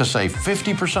Ramsey to save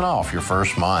 50% off your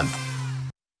first month.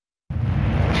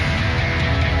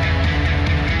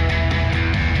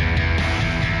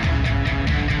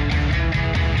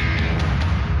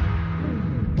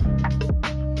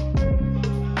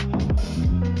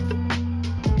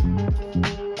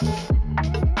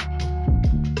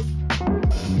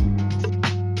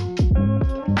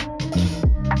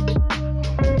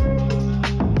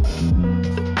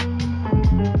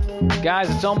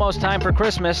 Guys, it's almost time for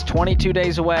Christmas, 22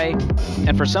 days away.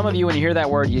 And for some of you, when you hear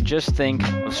that word, you just think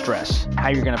of stress. How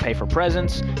you're going to pay for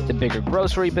presents, the bigger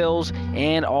grocery bills,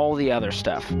 and all the other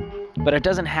stuff. But it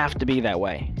doesn't have to be that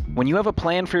way. When you have a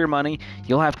plan for your money,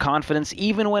 you'll have confidence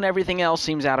even when everything else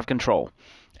seems out of control.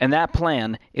 And that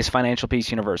plan is Financial Peace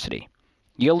University.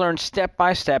 You'll learn step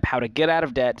by step how to get out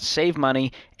of debt, save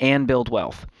money, and build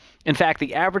wealth. In fact,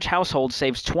 the average household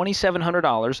saves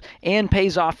 $2,700 and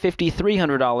pays off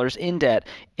 $5,300 in debt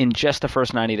in just the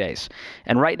first 90 days.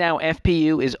 And right now,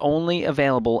 FPU is only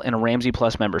available in a Ramsey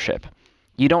Plus membership.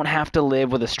 You don't have to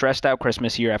live with a stressed out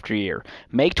Christmas year after year.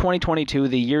 Make 2022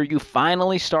 the year you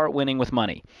finally start winning with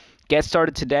money. Get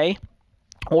started today,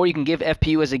 or you can give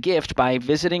FPU as a gift by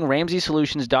visiting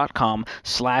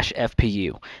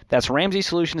RamseySolutions.com/FPU. That's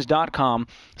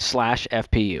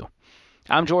RamseySolutions.com/FPU.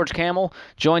 I'm George Camel,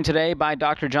 joined today by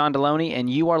Dr. John Deloney, and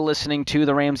you are listening to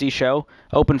The Ramsey Show.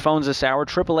 Open phones this hour,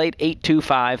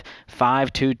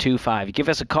 888-825-5225. Give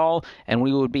us a call, and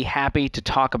we would be happy to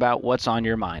talk about what's on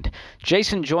your mind.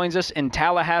 Jason joins us in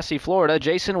Tallahassee, Florida.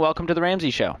 Jason, welcome to The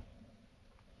Ramsey Show.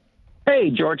 Hey,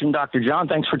 George and Dr. John,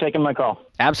 thanks for taking my call.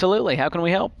 Absolutely. How can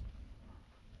we help?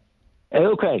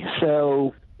 Okay,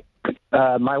 so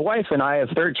my wife and I have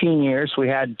 13 years. We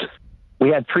had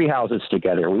 3 houses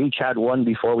together. We each had one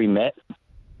before we met,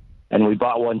 and we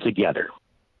bought one together.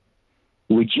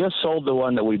 We just sold the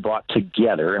one that we bought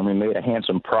together, and we made a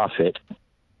handsome profit.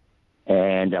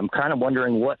 And I'm kind of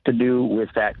wondering what to do with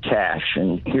that cash.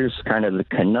 And here's kind of the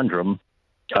conundrum.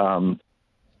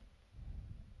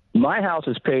 My house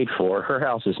is paid for. Her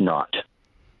house is not.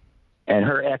 And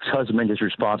her ex-husband is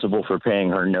responsible for paying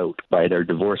her note by their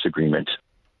divorce agreement.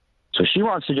 So she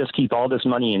wants to just keep all this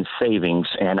money in savings,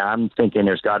 and I'm thinking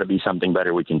there's got to be something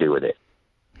better we can do with it.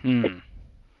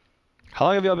 How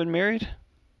long have y'all been married?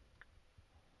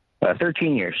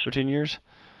 13 years. 13 years?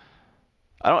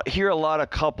 I don't hear a lot of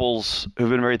couples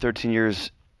who've been married 13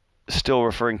 years still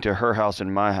referring to her house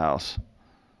and my house.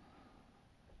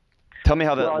 Tell me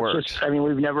how that works. Just, I mean,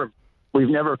 we've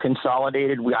never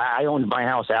consolidated. I owned my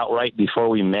house outright before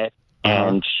we met,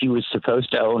 and she was supposed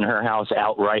to own her house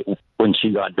outright when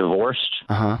she got divorced.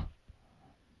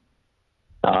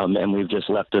 And we've just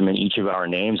left them in each of our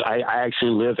names. I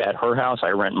actually live at her house. I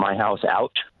rent my house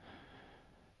out,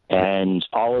 and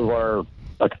all of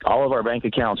our bank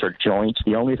accounts are joint.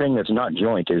 The only thing that's not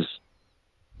joint is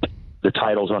the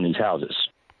titles on these houses.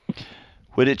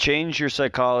 Would it change your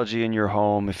psychology in your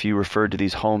home if you referred to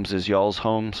these homes as y'all's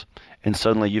homes, and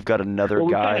suddenly you've got another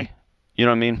guy? You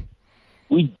know what I mean?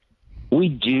 We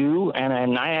do,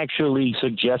 and I actually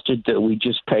suggested that we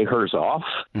just pay hers off.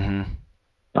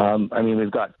 I mean,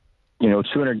 we've got,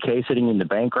 $200K sitting in the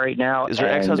bank right now. Is her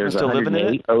ex-husband still living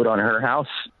in it? Owed on her house.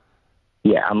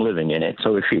 Yeah, I'm living in it.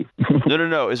 So is she.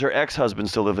 No. Is her ex-husband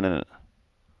still living in it?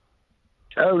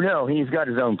 Oh, no. He's got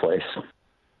his own place.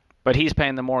 But he's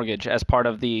paying the mortgage as part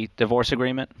of the divorce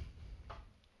agreement?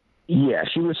 Yeah,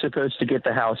 she was supposed to get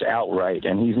the house outright,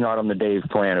 and he's not on the Dave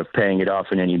plan of paying it off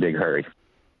in any big hurry.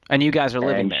 And you guys are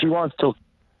living there?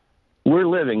 We're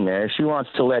living there. She wants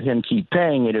to let him keep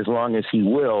paying it as long as he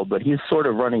will, but he's sort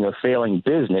of running a failing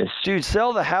business. Dude,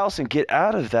 sell the house and get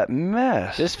out of that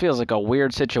mess. This feels like a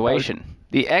weird situation.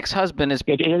 The ex-husband is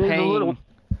paying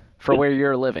for where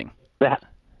you're living. Yeah,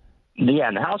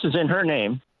 and the house is in her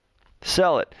name.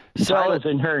 Sell it. Sell it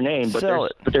in her name, but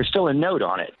there's still a note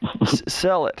on it.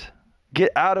 Sell it.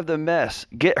 Get out of the mess.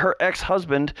 Get her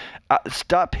ex-husband.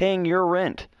 Stop paying your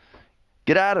rent.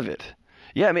 Get out of it.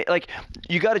 Yeah, I mean,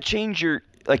 you got to change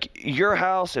your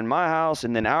house and my house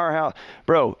and then our house.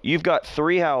 Bro, you've got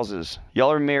 3 houses.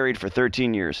 Y'all are married for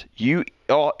 13 years.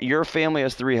 Your family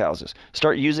has 3 houses.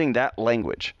 Start using that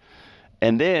language.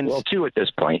 And then 2 at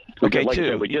this point. Okay, like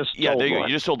 2. We just there you go. You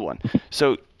just sold 1.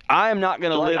 So I'm not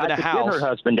going to live in a house. Get her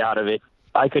husband out of it.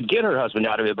 I could get her husband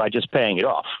out of it by just paying it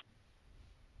off.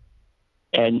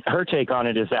 And her take on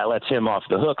it is that lets him off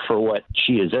the hook for what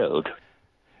she is owed.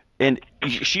 And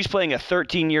she's playing a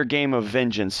 13-year game of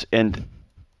vengeance, and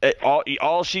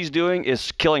all she's doing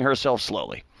is killing herself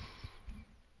slowly.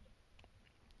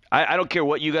 I don't care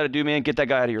what you got to do, man. Get that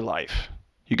guy out of your life.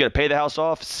 You got to pay the house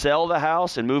off, sell the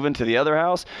house, and move into the other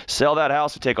house. Sell that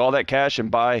house and take all that cash and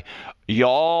buy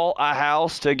y'all a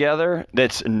house together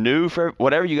that's new for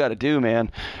whatever you got to do,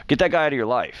 man. Get that guy out of your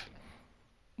life.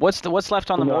 What's left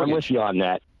on the mortgage? I'm with you on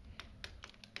that.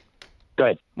 Go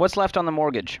ahead. What's left on the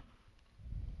mortgage?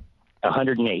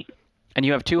 108. And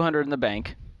you have 200 in the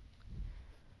bank.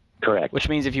 Correct. Which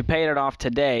means if you paid it off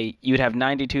today, you'd have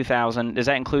 92,000. Does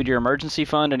that include your emergency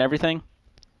fund and everything?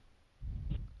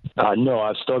 No,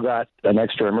 I've still got an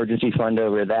extra emergency fund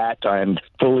over that. I'm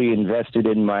fully invested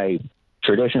in my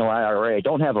traditional IRA. I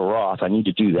don't have a Roth. I need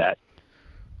to do that.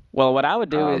 Well, what I would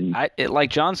do is, like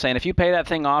John's saying, if you pay that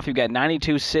thing off, you've got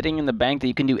 92 sitting in the bank that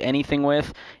you can do anything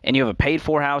with, and you have a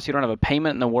paid-for house, you don't have a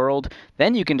payment in the world,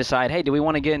 then you can decide, hey, do we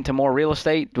want to get into more real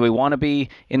estate? Do we want to be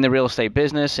in the real estate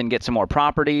business and get some more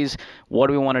properties? What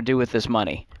do we want to do with this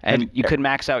money? And you could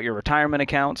max out your retirement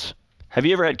accounts. Have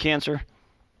you ever had cancer?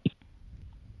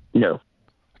 No.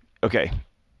 Okay.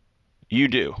 You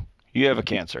do. You have a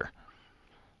cancer.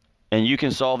 And you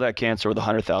can solve that cancer with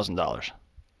 $100,000.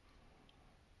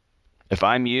 If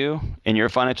I'm you in your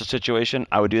financial situation,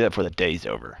 I would do that before the day's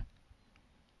over.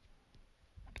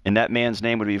 And that man's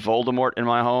name would be Voldemort in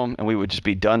my home, and we would just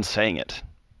be done saying it.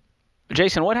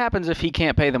 Jason, what happens if he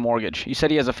can't pay the mortgage? You said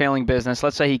he has a failing business.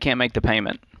 Let's say he can't make the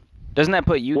payment. Doesn't that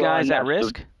put you guys at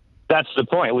risk? That's the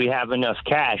point. We have enough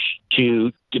cash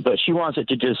but she wants it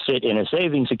to just sit in a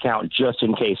savings account just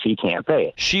in case he can't pay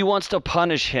it. She wants to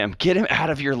punish him. Get him out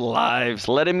of your lives.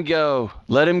 Let him go.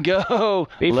 Let him go.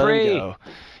 Be free. Let him go.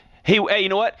 Hey, you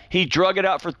know what? He drug it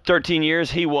out for 13 years.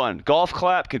 He won. Golf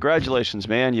clap. Congratulations,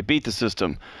 man. You beat the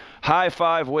system. High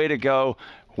five. Way to go.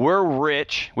 We're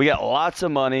rich. We got lots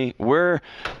of money. We're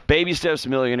baby steps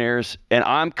millionaires. And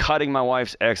I'm cutting my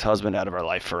wife's ex-husband out of our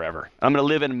life forever. I'm going to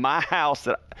live in my house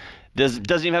that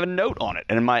doesn't even have a note on it.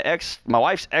 And my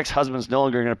wife's ex-husband's no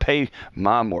longer going to pay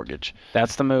my mortgage.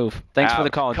 That's the move. Thanks for the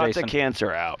call, Jason. Jason. Cut the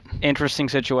cancer out. Interesting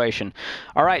situation.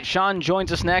 All right, Sean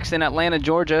joins us next in Atlanta,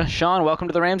 Georgia. Sean, welcome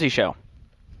to the Ramsey Show.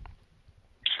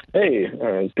 Hey,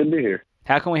 it's good to be here.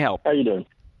 How can we help? How you doing?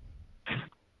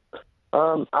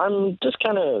 I'm just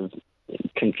kind of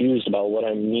confused about what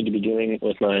I need to be doing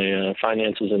with my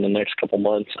finances in the next couple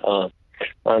months.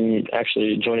 I'm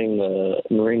actually joining the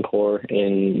Marine Corps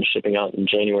and shipping out in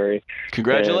January.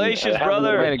 Congratulations,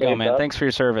 brother! Way to go, man! Thanks for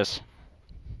your service.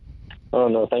 Oh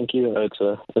no, thank you. It's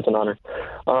an honor.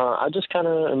 I just kind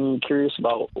of am curious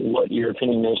about what your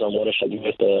opinion is on what I should do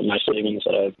with my savings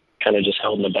that I've kind of just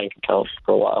held in the bank account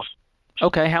for a while.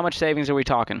 Okay, how much savings are we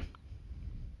talking?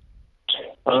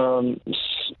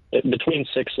 Between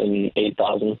 $6,000 and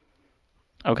 $8,000.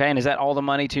 Okay, and is that all the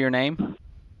money to your name?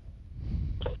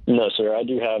 No, sir. I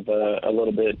do have a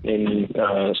little bit in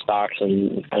stocks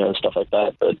and stuff like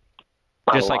that, but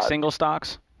not Just a like lot. single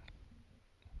stocks?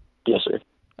 Yes, sir.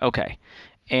 Okay.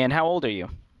 And how old are you?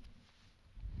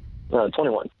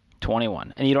 21.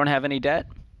 21. And you don't have any debt?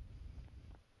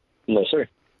 No, sir.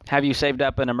 Have you saved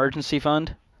up an emergency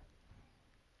fund?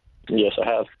 Yes, I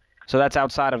have. So that's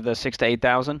outside of the 6,000 to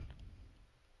 8,000?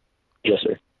 Yes,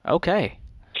 sir. Okay.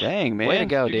 Dang, man. Way to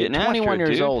go, You're dude. getting 21 after it,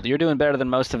 years dude. old. You're doing better than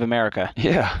most of America.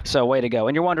 Yeah. So way to go.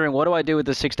 And you're wondering, what do I do with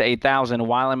the 6,000 to 8,000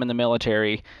 while I'm in the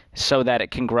military so that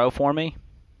it can grow for me?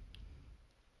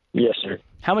 Yes, sir.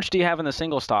 How much do you have in the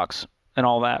single stocks and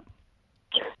all that?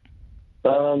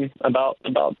 About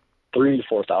 3,000 to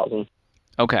 4,000.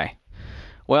 Okay.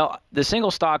 Well, the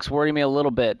single stocks worry me a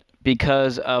little bit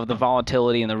because of the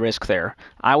volatility and the risk there.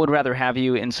 I would rather have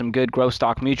you in some good growth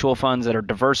stock mutual funds that are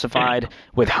diversified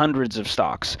with hundreds of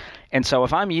stocks. And so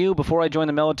if I'm you, before I join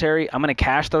the military, I'm going to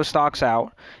cash those stocks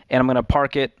out, and I'm going to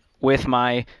park it with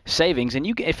my savings.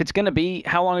 And if it's going to be,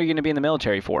 how long are you going to be in the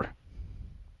military for?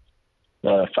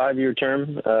 5-year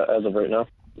term as of right now.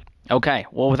 Okay.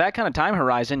 Well, with that kind of time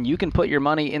horizon, you can put your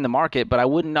money in the market, but I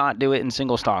would not do it in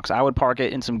single stocks. I would park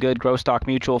it in some good growth stock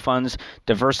mutual funds,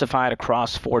 diversified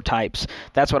across 4 types.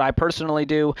 That's what I personally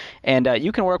do, and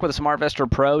you can work with a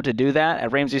SmartVestor Pro to do that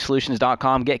at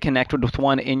RamseySolutions.com. Get connected with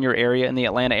one in your area, in the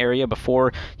Atlanta area,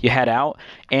 before you head out,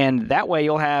 and that way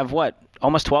you'll have,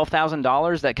 almost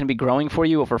 $12,000 that can be growing for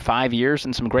you over 5 years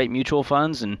in some great mutual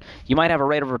funds, and you might have a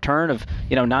rate of return of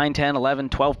 9, 10, 11,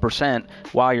 12%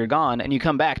 while you're gone, and you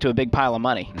come back to a big pile of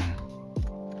money.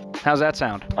 How's that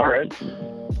sound? All right.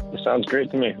 It sounds great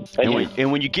to me. Thank you.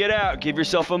 And when you get out, give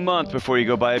yourself a month before you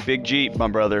go buy a big Jeep, my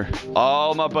brother.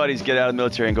 All my buddies get out of the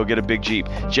military and go get a big Jeep.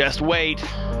 Just wait.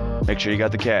 Make sure you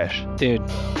got the cash. Dude,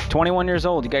 21 years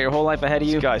old. You got your whole life ahead of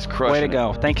you. This guy's crushing Way to it.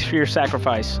 go. Thanks for your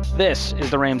sacrifice. This is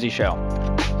The Ramsey Show.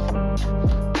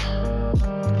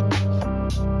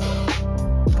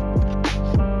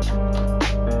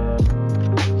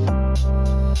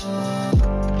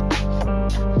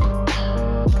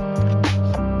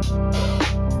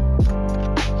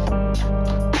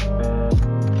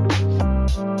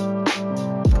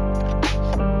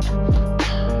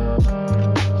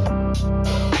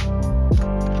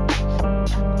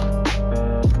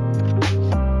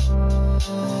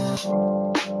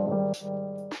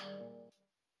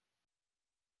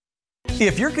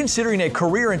 If you're considering a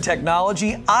career in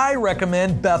technology, I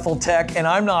recommend Bethel Tech, and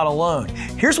I'm not alone.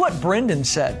 Here's what Brendan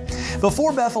said.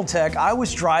 Before Bethel Tech, I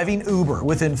was driving Uber.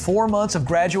 Within 4 months of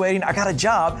graduating, I got a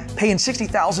job paying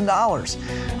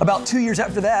 $60,000. About 2 years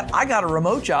after that, I got a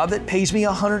remote job that pays me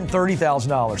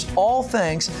 $130,000, all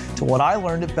thanks to what I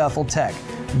learned at Bethel Tech.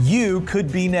 You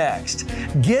could be next.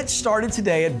 Get started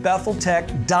today at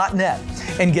BethelTech.net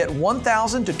and get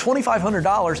 $1,000 to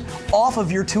 $2,500 off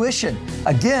of your tuition.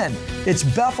 Again, it's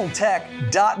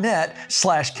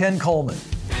BethelTech.net/Ken Coleman.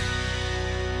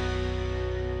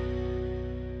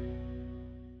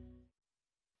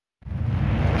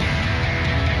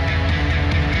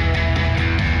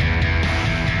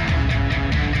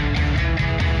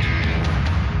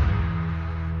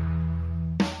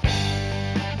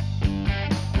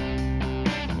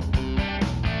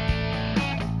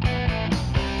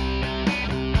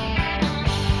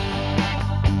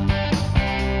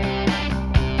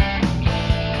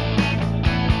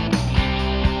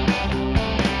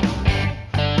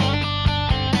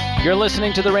 You're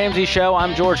listening to The Ramsey Show.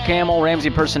 I'm George Camel, Ramsey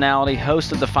personality,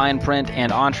 host of the Fine Print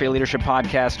and Entree Leadership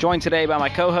Podcast, joined today by my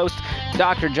co-host,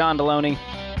 Dr. John Deloney.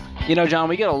 You know, John,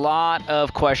 we get a lot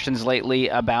of questions lately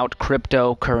about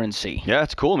cryptocurrency. Yeah,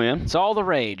 it's cool, man. It's all the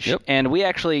rage. Yep. And we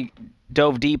actually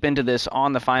dove deep into this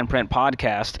on the Fine Print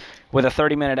Podcast with a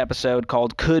 30-minute episode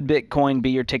called Could Bitcoin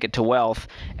Be Your Ticket to Wealth?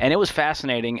 And it was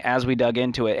fascinating as we dug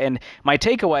into it. And my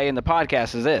takeaway in the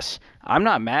podcast is this. I'm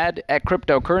not mad at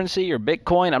cryptocurrency or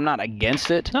Bitcoin. I'm not against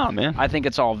it. No, man. I think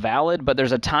it's all valid, but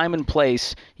there's a time and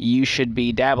place you should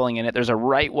be dabbling in it. There's a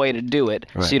right way to do it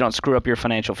so you don't screw up your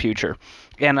financial future.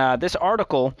 And this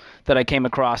article that I came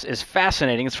across is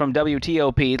fascinating. It's from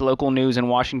WTOP, local news in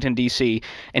Washington, D.C.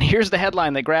 And here's the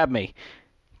headline that grabbed me.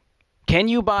 Can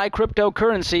you buy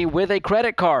cryptocurrency with a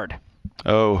credit card?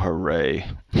 Oh, hooray.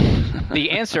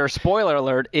 The answer, spoiler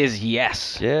alert, is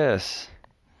yes. Yes.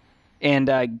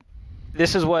 And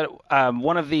this is what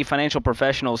one of the financial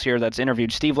professionals here that's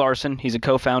interviewed, Steve Larson, he's a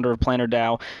co-founder of Planner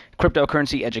DAO,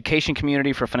 cryptocurrency education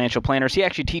community for financial planners. He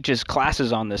actually teaches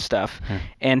classes on this stuff.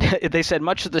 And they said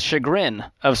much to the chagrin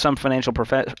of some financial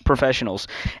professionals.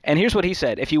 And here's what he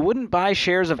said. If you wouldn't buy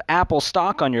shares of Apple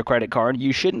stock on your credit card,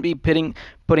 you shouldn't be putting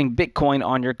Bitcoin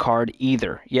on your card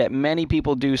either. Yet many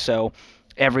people do so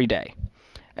every day.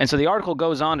 And so the article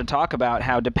goes on to talk about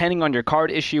how depending on your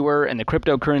card issuer and the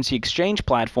cryptocurrency exchange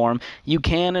platform, you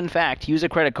can, in fact, use a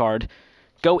credit card,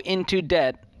 go into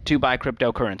debt to buy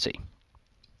cryptocurrency.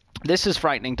 This is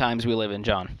frightening times we live in,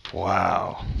 John.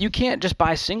 Wow. You can't just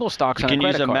buy single stocks on a credit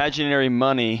card. You can use imaginary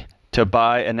money to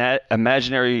buy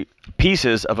imaginary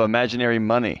pieces of imaginary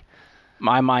money.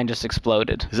 My mind just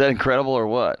exploded. Is that incredible or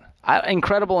what?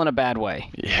 Incredible in a bad way.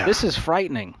 Yeah. This is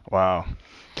frightening. Wow.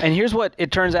 And here's what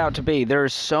it turns out to be.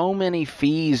 There's so many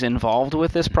fees involved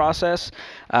with this process.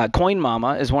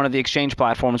 CoinMama is one of the exchange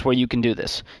platforms where you can do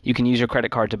this. You can use your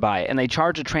credit card to buy it. And they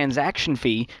charge a transaction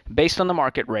fee based on the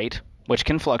market rate, which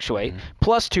can fluctuate,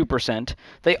 plus 2%.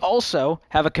 They also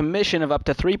have a commission of up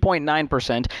to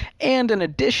 3.9% and an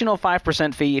additional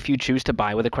 5% fee if you choose to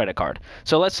buy with a credit card.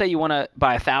 So let's say you want to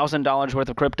buy $1,000 worth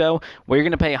of crypto, where you're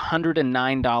going to pay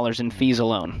 $109 in fees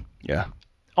alone. Yeah.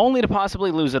 Only to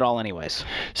possibly lose it all anyways.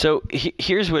 So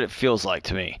here's what it feels like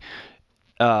to me.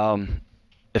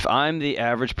 If I'm the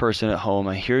average person at home,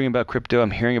 I'm hearing about crypto,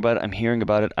 I'm hearing about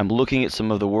it, I'm looking at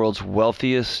some of the world's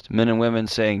wealthiest men and women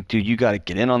saying, dude, you got to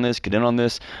get in on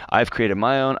this. I've created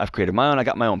my own. I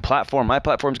got my own platform. My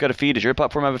platform's got a feed. Does your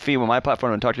platform have a feed? Well, my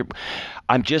platform, I'm talking to you.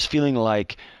 I'm just feeling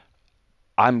like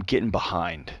I'm getting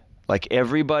behind. Like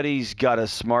everybody's got a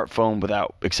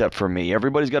smartphone except for me.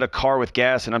 Everybody's got a car with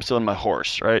gas and I'm still in my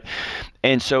horse, right?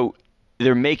 And so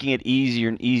they're making it easier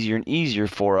and easier and easier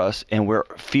for us, and we're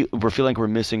feeling like we're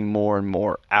missing more and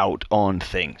more out on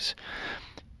things.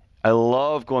 I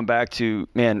love going back to,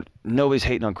 man, nobody's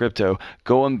hating on crypto.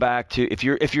 Going back to, if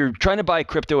you're trying to buy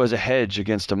crypto as a hedge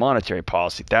against a monetary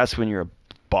policy, that's when you're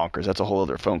bonkers. That's a whole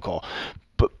other phone call.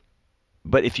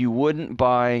 But if you wouldn't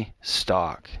buy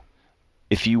stock,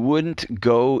 if you wouldn't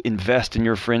go invest in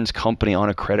your friend's company on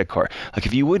a credit card, like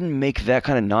if you wouldn't make that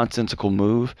kind of nonsensical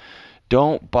move,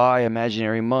 don't buy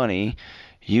imaginary money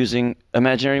using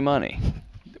imaginary money.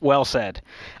 Well said.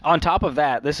 On top of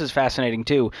that, this is fascinating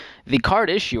too. The card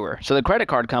issuer, so the credit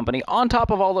card company, on top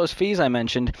of all those fees I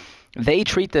mentioned, they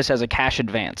treat this as a cash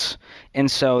advance. And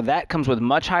so that comes with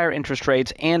much higher interest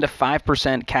rates and a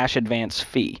 5% cash advance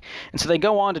fee. And so they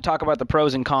go on to talk about the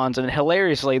pros and cons, and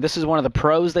hilariously, this is one of the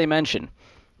pros they mention.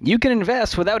 You can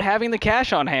invest without having the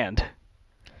cash on hand.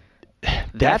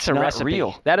 That's a recipe.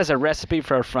 Real. That is a recipe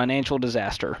for a financial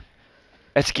disaster.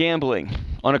 It's gambling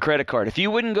on a credit card. If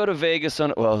you wouldn't go to Vegas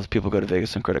people go to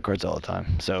Vegas on credit cards all the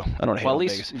time, so I don't hate Well, at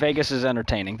least Vegas is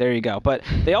entertaining. There you go. But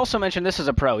they also mentioned this as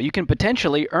a pro. You can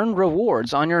potentially earn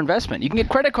rewards on your investment. You can get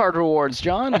credit card rewards,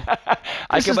 John.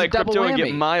 I can buy crypto and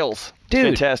get miles. Dude,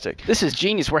 fantastic. This is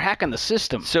genius. We're hacking the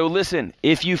system. So listen,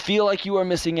 if you feel like you are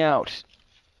missing out,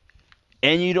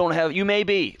 and you don't have, you may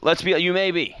be.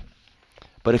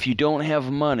 But if you don't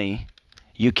have money,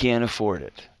 you can't afford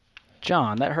it.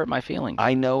 John, that hurt my feelings.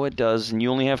 I know it does, and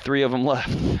you only have 3 of them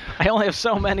left. I only have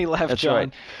so many left, That's John.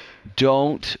 Right.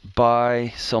 Don't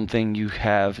buy something you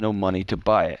have no money to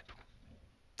buy it.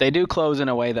 They do close in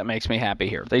a way that makes me happy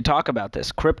here. They talk about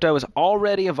this. Crypto is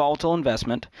already a volatile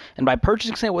investment, and by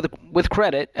purchasing it with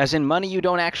credit, as in money you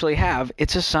don't actually have,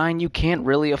 it's a sign you can't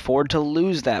really afford to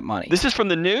lose that money. This is from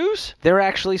the news? They're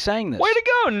actually saying this. Way to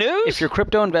go, news! If your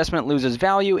crypto investment loses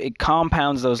value, it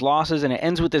compounds those losses, and it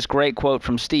ends with this great quote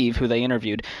from Steve, who they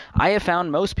interviewed. I have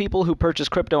found most people who purchase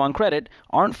crypto on credit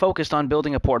aren't focused on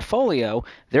building a portfolio.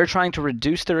 They're trying to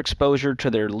reduce their exposure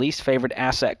to their least favorite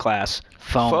asset class,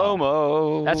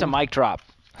 FOMO. That's a mic drop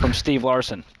from Steve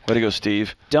Larson. Way to go,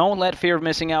 Steve. Don't let fear of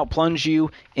missing out plunge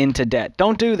you into debt.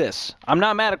 Don't do this. I'm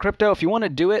not mad at crypto. If you want to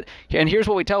do it, and here's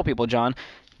what we tell people, John,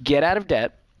 get out of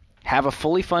debt, have a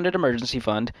fully funded emergency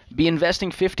fund, be investing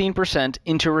 15%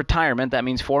 into retirement. That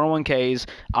means 401ks,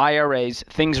 IRAs,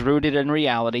 things rooted in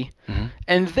reality. Mm-hmm.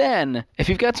 And then, if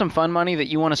you've got some fun money that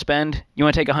you want to spend, you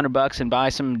want to take $100 and buy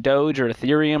some Doge or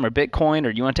Ethereum or Bitcoin, or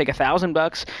you want to take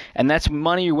 $1,000 and that's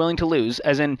money you're willing to lose,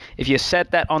 as in if you set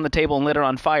that on the table and lit it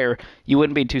on fire, you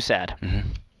wouldn't be too sad. Mm-hmm.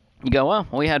 You go, well,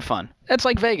 we had fun. That's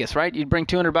like Vegas, right? You bring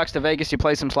 $200 to Vegas, you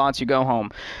play some slots, you go home.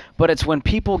 But it's when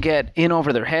people get in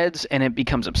over their heads and it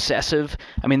becomes obsessive.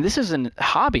 I mean, this is a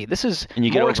hobby. This is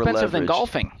more expensive than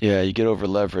golfing. Yeah, you get over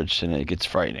leveraged and it gets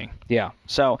frightening. Yeah.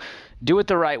 So do it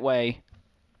the right way.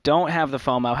 don't have the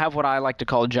FOMO, have what I like to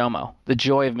call JOMO, the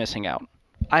joy of missing out.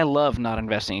 I love not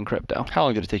investing in crypto. How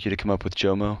long did it take you to come up with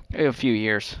JOMO? A few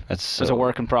years. That's It was a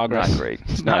work in progress. Not great.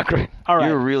 It's not great. All right.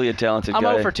 You're really a talented I'm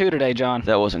guy. 0 for 2 today, John.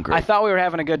 That wasn't great. I thought we were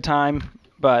having a good time,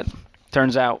 but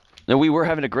turns out. No, we were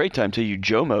having a great time till you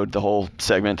JOMO'd the whole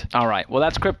segment. All right. Well,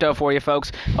 that's crypto for you,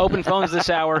 folks. Open phones this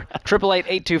hour,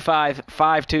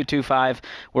 888-825-5225.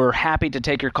 We're happy to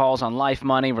take your calls on life,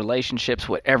 money, relationships,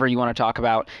 whatever you want to talk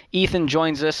about. Ethan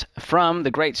joins us from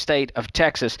the great state of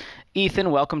Texas.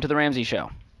 Ethan, welcome to the Ramsey Show.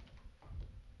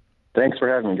 Thanks for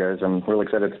having me, guys. I'm really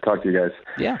excited to talk to you guys.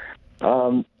 Yeah.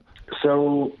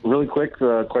 So really quick,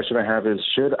 the question I have is,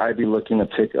 should I be looking to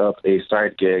pick up a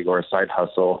side gig or a side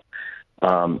hustle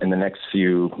in the next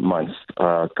few months?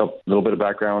 Little bit of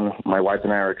background. My wife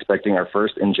and I are expecting our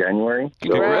first in January.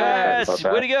 Congrats!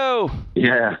 Way to go!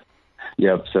 Yeah.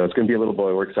 Yep. So it's going to be a little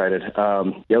boy. We're excited.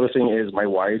 The other thing is my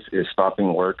wife is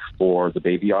stopping work for the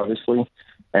baby, obviously.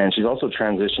 And she's also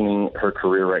transitioning her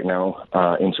career right now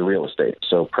into real estate.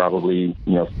 So probably,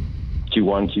 Q1,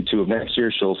 Q2 of next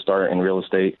year, she'll start in real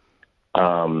estate.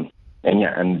 And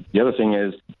the other thing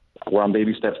is we're on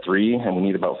baby step 3 and we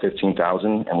need about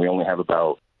 15,000 and we only have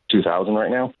about 2,000 right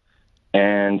now.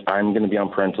 And I'm going to be on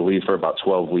parental leave for about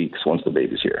 12 weeks once the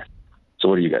baby's here. So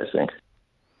what do you guys think?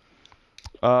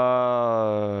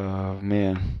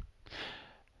 Man.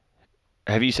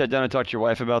 Have you sat down and talked to your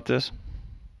wife about this?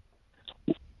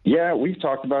 Yeah, we've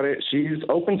talked about it. She's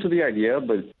open to the idea,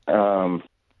 but I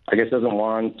guess doesn't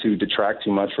want to detract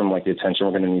too much from like the attention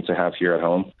we're going to need to have here at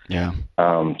home. Yeah.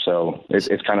 So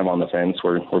it's kind of on the fence.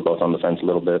 We're both on the fence a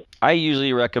little bit. I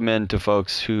usually recommend to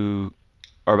folks who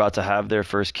are about to have their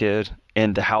first kid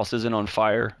and the house isn't on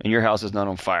fire and your house is not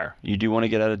on fire. You do want to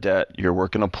get out of debt. You're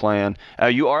working a plan.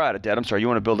 You are out of debt. I'm sorry. You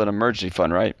want to build an emergency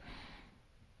fund, right?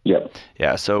 Yep.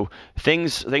 Yeah. So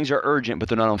things are urgent, but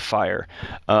they're not on fire.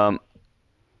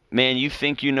 Man, you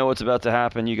think you know what's about to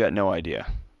happen, you got no idea.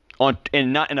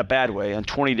 And not in a bad way, in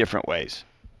 20 different ways.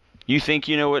 You think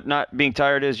you know what not being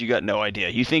tired is, you got no idea.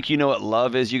 You think you know what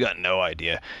love is, you got no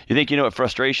idea. You think you know what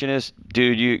frustration is,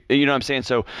 dude, you know what I'm saying?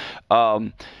 So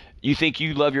you think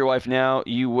you love your wife now,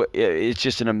 it's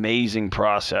just an amazing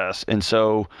process. And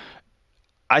so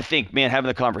I think, man, having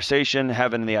the conversation,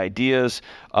 having the ideas,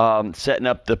 setting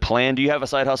up the plan. Do you have a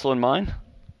side hustle in mind?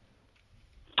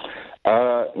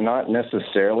 Not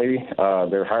necessarily.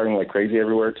 They're hiring like crazy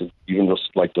everywhere to even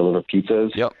just like deliver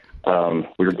pizzas. Yep.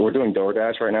 We're doing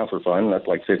DoorDash right now for fun. That's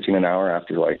like $15 an hour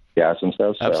after like gas and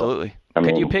stuff. So, absolutely.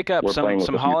 Could you pick up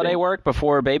some holiday work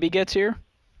before baby gets here?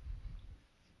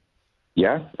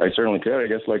 Yeah, I certainly could. I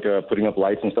guess like putting up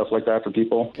lights and stuff like that for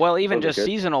people. Well, even just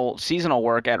seasonal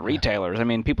work at retailers. I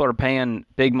mean, people are paying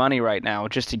big money right now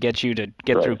just to get you to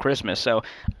get through Christmas. So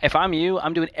if I'm you,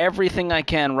 I'm doing everything I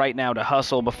can right now to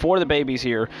hustle before the baby's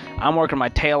here. I'm working my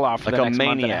tail off for the next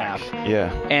month and a half.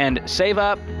 Yeah. And save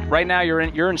up. Right now you're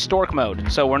in stork mode.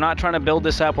 So we're not trying to build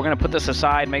this up. We're going to put this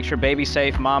aside, make sure baby's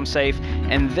safe, mom's safe,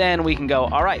 and then we can go,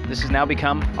 all right, this has now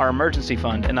become our emergency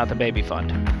fund and not the baby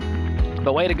fund.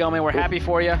 But way to go, man. We're happy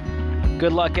for you.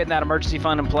 Good luck getting that emergency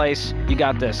fund in place. You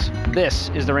got this. This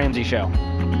is The Ramsey Show.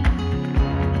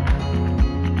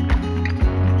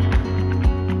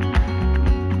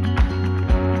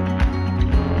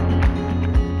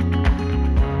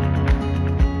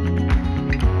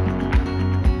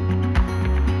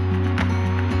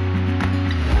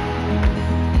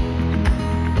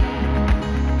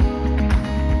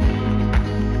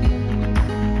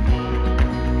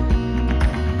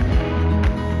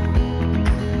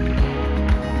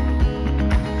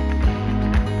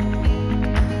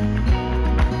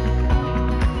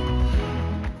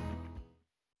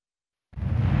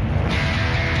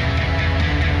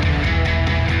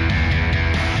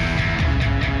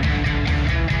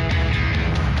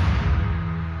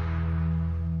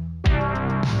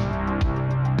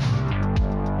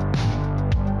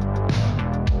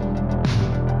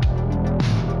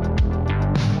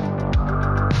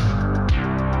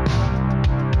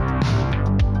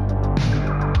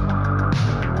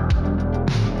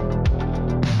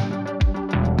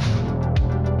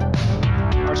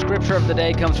 Of the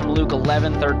day comes from Luke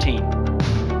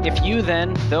 11:13. If you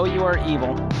then, though you are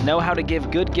evil, know how to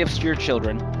give good gifts to your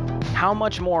children, how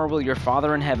much more will your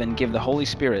Father in heaven give the Holy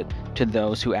Spirit to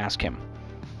those who ask him?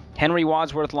 Henry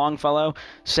Wadsworth Longfellow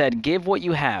said, "Give what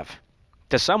you have.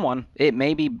 To someone, it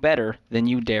may be better than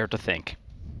you dare to think."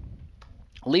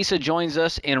 Lisa joins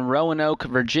us in Roanoke,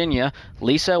 Virginia.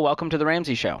 Lisa, welcome to the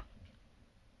Ramsey Show.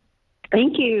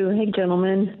 Thank you. Hey,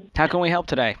 gentlemen. How can we help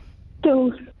today?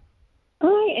 So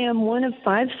I am one of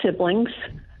 5 siblings.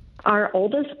 Our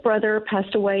oldest brother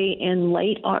passed away in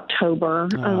late October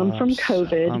from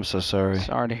COVID. I'm so sorry.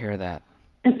 Sorry to hear that.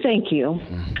 Thank you.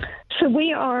 So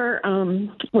we are,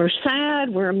 we're sad,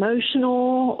 we're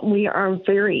emotional, we are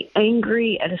very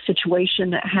angry at a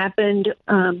situation that happened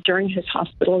during his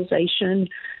hospitalization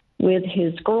with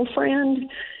his girlfriend.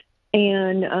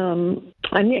 And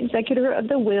I'm the executor of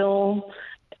the will,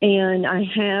 and I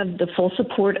have the full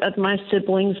support of my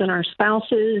siblings and our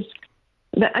spouses.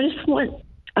 But I just want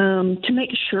to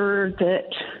make sure that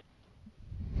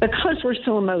because we're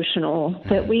so emotional,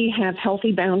 that we have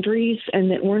healthy boundaries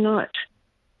and that we're not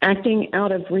acting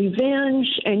out of revenge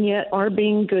and yet are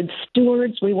being good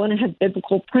stewards. We want to have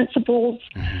biblical principles,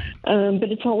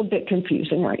 but it's all a bit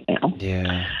confusing right now.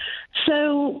 Yeah.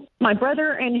 So my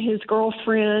brother and his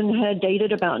girlfriend had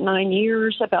dated about 9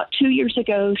 years. About 2 years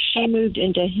ago, she moved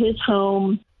into his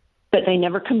home, but they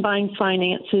never combined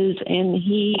finances, and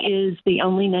he is the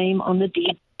only name on the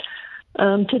deed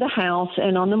to the house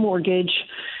and on the mortgage,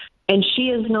 and she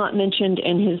is not mentioned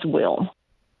in his will.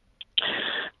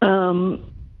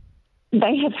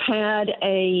 They have had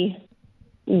a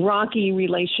rocky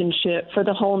relationship for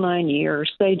the whole 9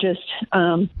 years. They just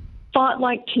fought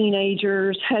like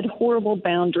teenagers, had horrible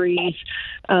boundaries.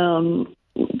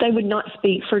 They would not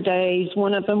speak for days.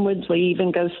 One of them would leave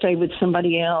and go stay with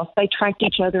somebody else. They tracked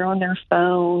each other on their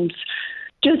phones.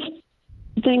 Just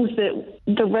things that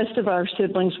the rest of our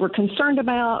siblings were concerned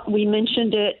about. We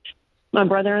mentioned it. My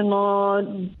brother-in-law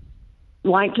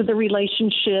liked the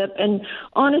relationship. And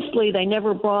honestly, they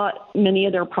never brought many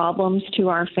of their problems to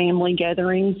our family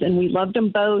gatherings, and we loved them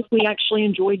both. We actually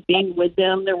enjoyed being with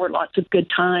them. There were lots of good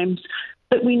times,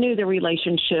 but we knew the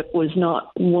relationship was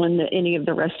not one that any of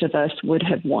the rest of us would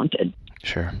have wanted.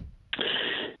 Sure.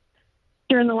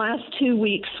 During the last 2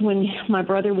 weeks when my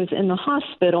brother was in the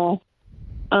hospital,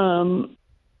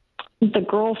 the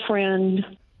girlfriend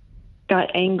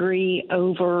got angry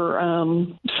over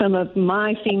some of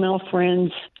my female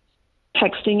friends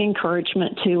texting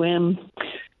encouragement to him.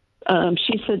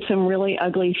 She said some really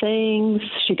ugly things.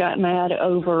 She got mad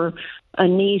over a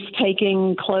niece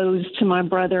taking clothes to my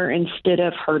brother instead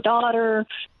of her daughter.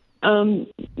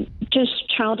 Just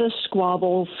childish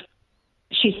squabbles.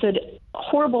 She said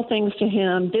horrible things to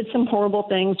him, did some horrible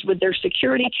things with their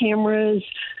security cameras,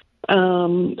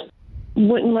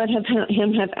 wouldn't let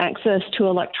him have access to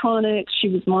electronics. She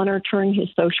was monitoring his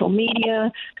social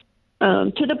media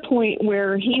to the point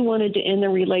where he wanted to end the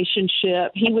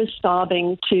relationship. He was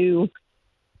sobbing to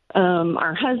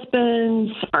our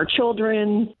husbands, our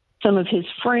children, some of his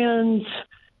friends,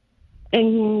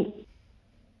 and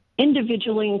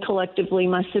individually and collectively,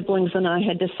 my siblings and I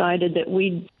had decided that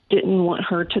we didn't want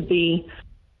her to be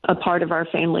a part of our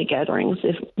family gatherings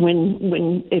if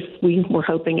we were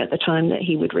hoping at the time that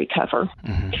he would recover.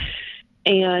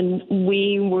 And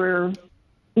we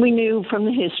knew from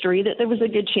the history that there was a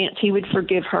good chance he would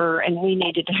forgive her, and we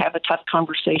needed to have a tough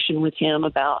conversation with him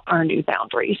about our new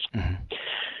boundaries.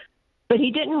 But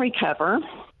he didn't recover.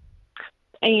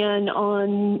 And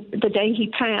on the day he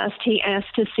passed, he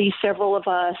asked to see several of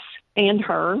us and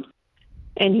her.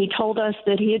 And he told us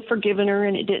that he had forgiven her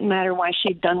and it didn't matter why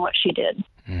she'd done what she did.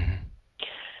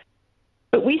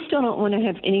 But we still don't want to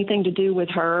have anything to do with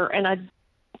her. And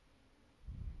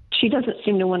she doesn't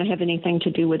seem to want to have anything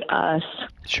to do with us.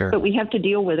 Sure. But we have to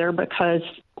deal with her because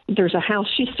there's a house.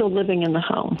 She's still living in the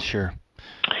home. Sure.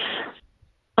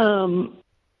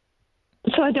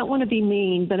 So I don't want to be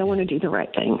mean, but I want to do the right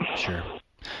thing. Sure.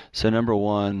 So number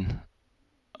one,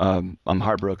 I'm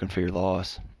heartbroken for your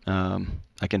loss.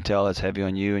 I can tell it's heavy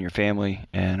on you and your family,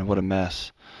 and what a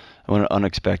mess. What an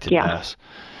unexpected mess.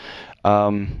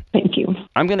 Thank you.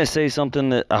 I'm going to say something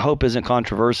that I hope isn't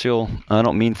controversial. I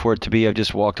don't mean for it to be. I've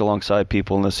just walked alongside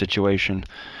people in this situation.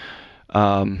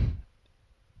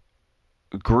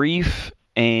 Grief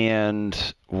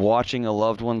and watching a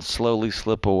loved one slowly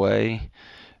slip away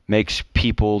makes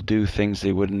people do things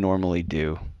they wouldn't normally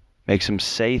do. Makes them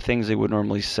say things they would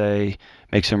normally say.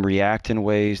 Makes them react in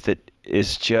ways that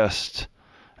is just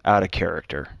out of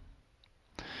character.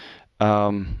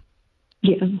 And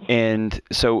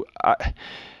so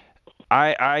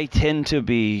I tend to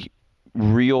be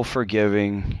real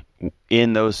forgiving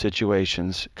in those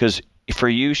situations, because for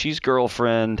you, she's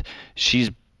girlfriend.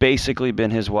 She's basically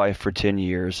been his wife for 10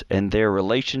 years, and their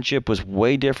relationship was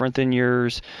way different than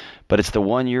yours, but it's the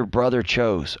one your brother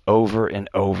chose over and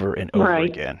over and over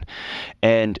again.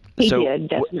 And he so did,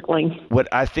 definitely. What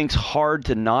I think's hard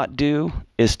to not do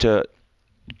is to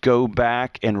go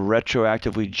back and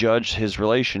retroactively judge his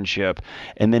relationship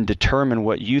and then determine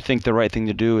what you think the right thing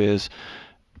to do is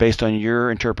based on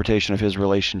your interpretation of his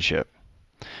relationship.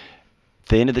 At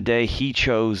the end of the day, he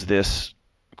chose this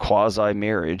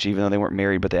quasi-marriage, even though they weren't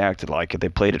married, but they acted like it. They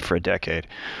played it for a decade.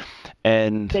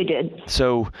 And they did.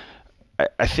 So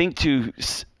I think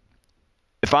if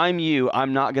I'm you,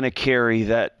 I'm not going to carry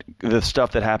the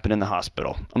stuff that happened in the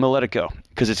hospital. I'm going to let it go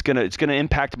because it's going to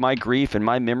impact my grief and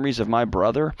my memories of my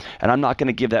brother, and I'm not going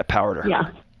to give that power to her.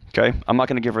 Yeah. Okay? I'm not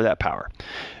going to give her that power.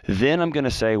 Then I'm going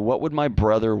to say, what would my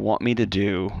brother want me to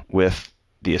do with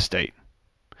the estate?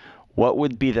 What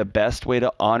would be the best way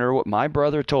to honor what my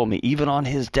brother told me, even on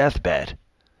his deathbed?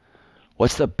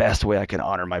 What's the best way I can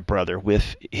honor my brother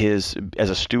with as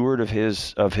a steward of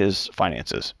his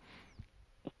finances?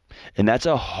 And that's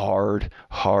a hard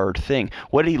thing.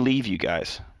 What did he leave you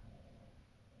guys?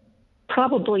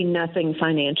 Probably nothing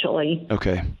financially.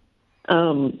 Okay.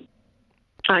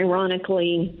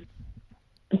 Ironically,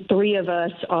 three of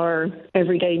us are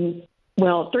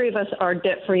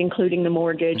debt-free, including the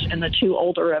mortgage, and the two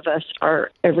older of us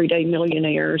are everyday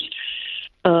millionaires.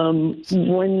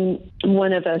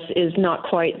 One of us is not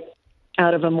quite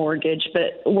out of a mortgage,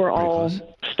 but we're all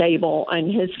stable,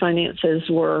 and his finances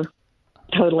were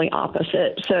totally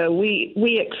opposite. So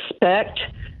we expect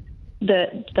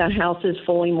that the house is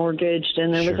fully mortgaged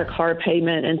and there was a car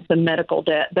payment and some medical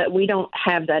debt, but we don't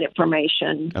have that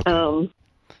information. Okay.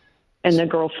 And the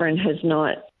girlfriend has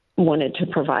not wanted to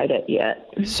provide it yet.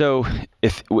 So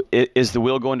is the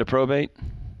will going to probate?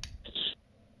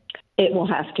 It will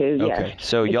have to, yes. Okay.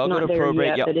 So y'all go to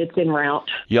probate, but it's en route.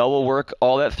 Y'all will work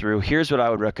all that through. Here's what I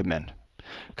would recommend,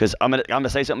 because I'm gonna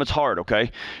say something that's hard.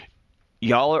 Okay,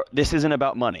 this isn't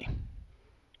about money.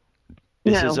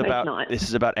 This is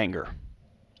about anger.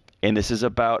 And this is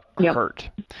about hurt.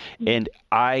 And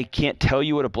I can't tell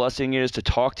you what a blessing it is to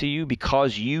talk to you,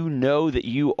 because you know that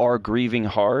you are grieving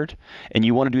hard and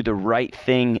you want to do the right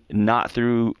thing, not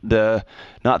through a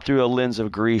lens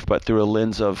of grief, but through a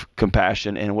lens of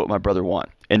compassion and what my brother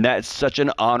wants. And that's such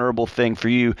an honorable thing for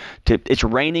you it's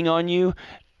raining on you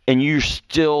and you're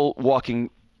still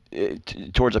walking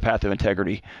towards a path of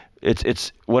integrity.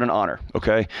 It's what an honor.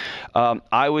 Okay.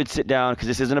 I would sit down, because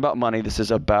this isn't about money. This is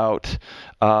about,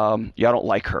 y'all don't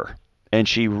like her, and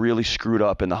she really screwed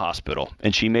up in the hospital,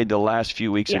 and she made the last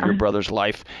few weeks of your brother's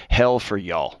life hell for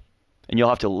y'all, and you'll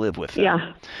have to live with that.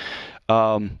 Yeah.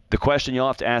 The question you'll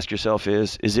have to ask yourself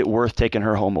is it worth taking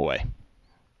her home away?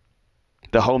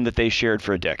 The home that they shared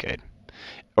for a decade,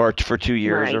 or for 2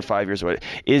 years or 5 years away.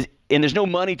 And there's no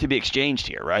money to be exchanged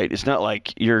here, right? It's not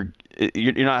like you're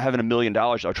not having $1 million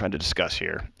y'all trying to discuss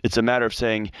here. It's a matter of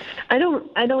saying, I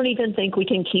don't even think we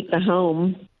can keep the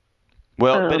home.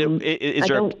 Well, but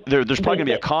there's probably going to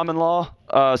be a common law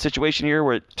situation here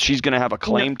where she's going to have a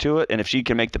claim to it, and if she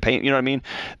can make the payment, you know what I mean?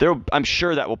 I'm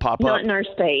sure that will pop up. Not in our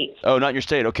state. Oh, not in your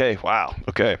state. Okay. Wow.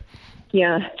 Okay.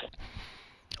 Yeah.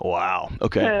 Wow.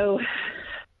 Okay. So,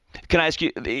 can I ask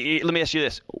you? Let me ask you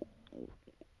this: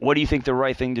 what do you think the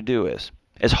right thing to do is?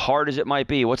 As hard as it might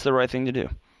be, what's the right thing to do?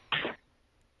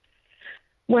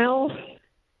 Well,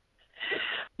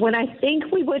 what I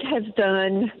think we would have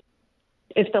done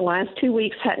if the last 2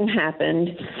 weeks hadn't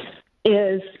happened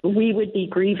is we would be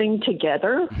grieving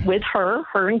together with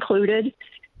her included,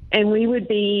 and we would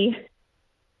be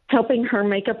helping her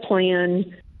make a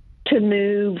plan to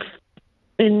move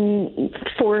in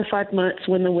 4 or 5 months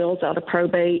when the will's out of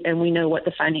probate and we know what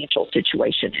the financial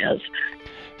situation is.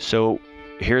 So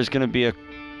here's going to be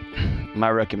my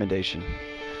recommendation.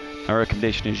 My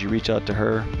recommendation is you reach out to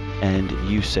her and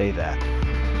you say that.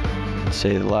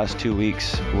 Say the last 2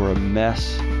 weeks were a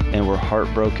mess and we're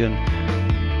heartbroken.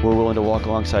 We're willing to walk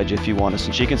alongside you if you want us.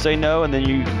 And she can say no, and then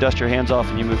you dust your hands off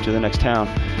and you move to the next town.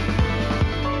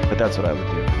 But that's what I would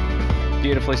do.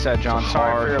 Beautifully said, John.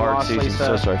 Sorry for your loss, Lisa.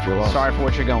 So sorry for your loss. Sorry for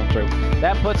what you're going through.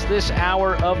 That puts this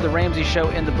hour of The Ramsey Show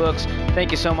in the books.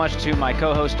 Thank you so much to my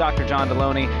co-host, Dr. John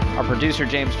Deloney, our producer,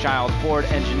 James Childs, board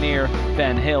engineer,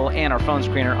 Ben Hill, and our phone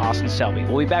screener, Austin Selby.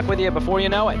 We'll be back with you before you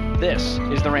know it. This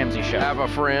is The Ramsey Show. Have a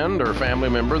friend or family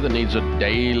member that needs a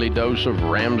daily dose of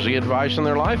Ramsey advice in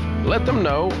their life? Let them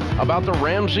know about the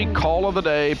Ramsey Call of the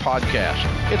Day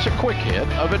podcast. It's a quick hit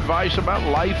of advice about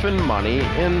life and money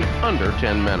in under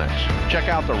 10 minutes. Check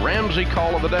out the Ramsey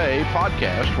Call of the Day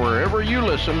podcast wherever you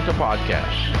listen to podcasts.